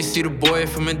 Yeah, you see the boy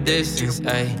from a distance,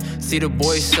 ayy. See the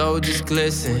boy's soul just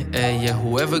glisten, ayy. Yeah,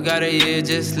 whoever got a ear,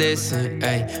 just listen,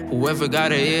 ayy. Whoever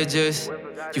got a ear, just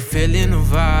you feeling the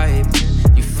vibe,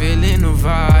 you feeling the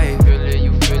vibe.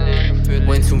 You feel it.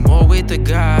 When two more with the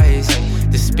guys,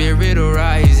 the spirit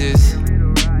arises.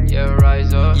 Yeah,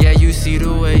 rise up. Yeah, you see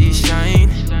the way you shine.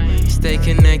 Stay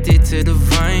connected to the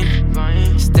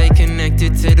vine. Stay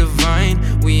connected to the vine.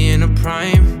 We in a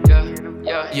prime.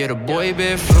 Yeah, the boy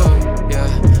bear fruit. Yeah,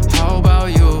 how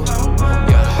about you?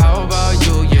 Yeah, how about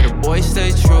you? Yeah, the boy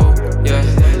stay true. Yeah,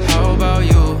 how about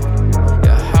you?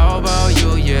 Yeah, how about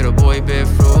you? Yeah, the boy bear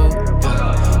fruit.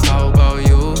 Yeah, how about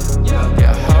you?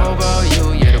 Yeah, how about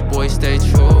you? Yeah, the boy stay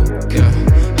true. Yeah,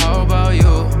 how about you?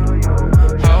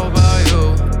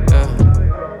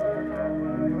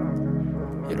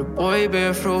 Boy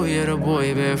bear fruit, yeah, the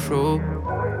boy bear fruit.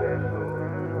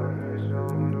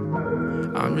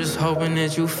 I'm just hoping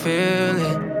that you feel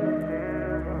it.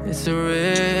 It's the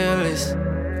realest.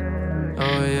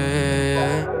 Oh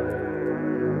yeah.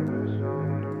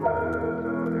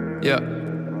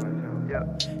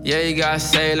 Yeah, you gotta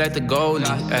say like the goalie,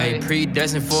 ayy.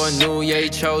 Predestined for a new, yeah, he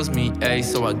chose me, ayy.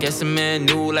 So I guess a man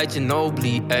knew like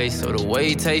Ginobili, ayy. So the way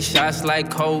he takes shots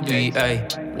like Kobe, ayy.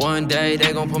 One day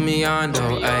they gon' put me on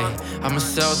though, ayy. I'm a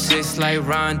Celtics like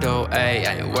Rondo, ayy.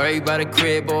 I ain't worried about a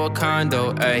crib or a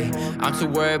condo, ayy. I'm too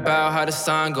worried about how the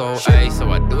song go, ayy. So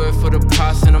I do it for the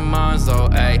pops and the Monzo,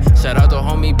 ayy. Shout out to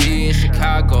homie B in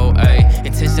Chicago, ayy.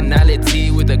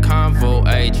 Intentionality with the convo,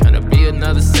 ayy. Tryna be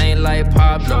another saint like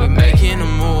Pablo. We making a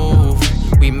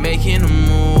move, we making a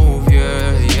move,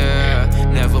 yeah,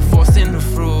 yeah. Never forcing the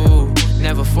fruit,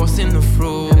 never forcing the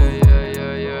fruit.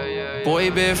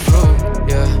 Boy, bit fruit,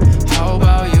 yeah. How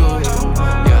about you?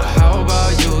 Yeah, how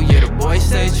about you? Yeah, the boy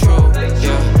stay true.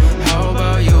 Yeah, how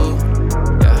about you?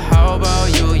 Yeah, how about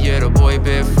you? Yeah, the boy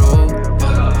bit fruit.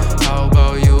 Yeah, how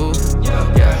about you?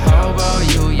 Yeah, how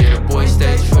about you? Yeah, the boy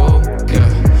stay true. Yeah,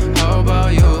 how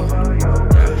about you?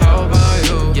 Yeah, how about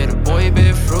you? Yeah, the boy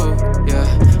bit fruit. Yeah,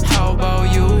 how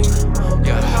about you?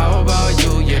 Yeah, how about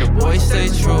you? Yeah, the boy stay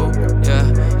true. Yeah,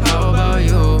 how about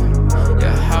you?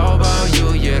 Yeah, how about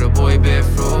you? Yeah, the boy bit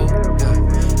fruit.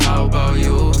 Yeah, how about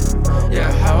you?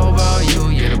 Yeah, how about you?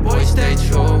 Yeah, the boy stay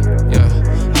true. Yeah,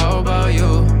 how about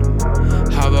you?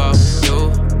 How about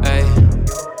you? Ay,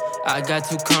 I got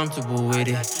too comfortable with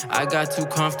it. I got too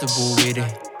comfortable with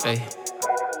it. Ay,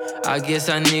 I guess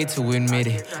I need to admit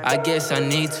it. I guess I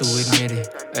need to admit it.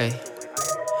 Ay,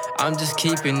 I'm just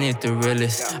keeping it the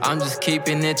realest. I'm just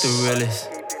keeping it the realest.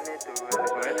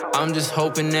 I'm just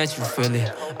hoping that you feel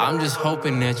it. I'm just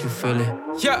hoping that you feel it.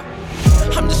 Yeah,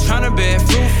 I'm just tryna bear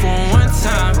fruit for one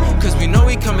time. Cause we know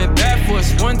we coming back for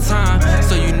us one time.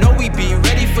 So you know we be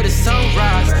ready for the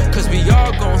sunrise. Cause we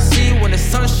all gon' see when the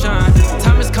sun shine.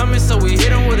 Time is coming so we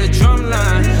hit him with a drum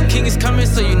line. King is coming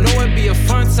so you know it be a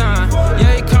fun time.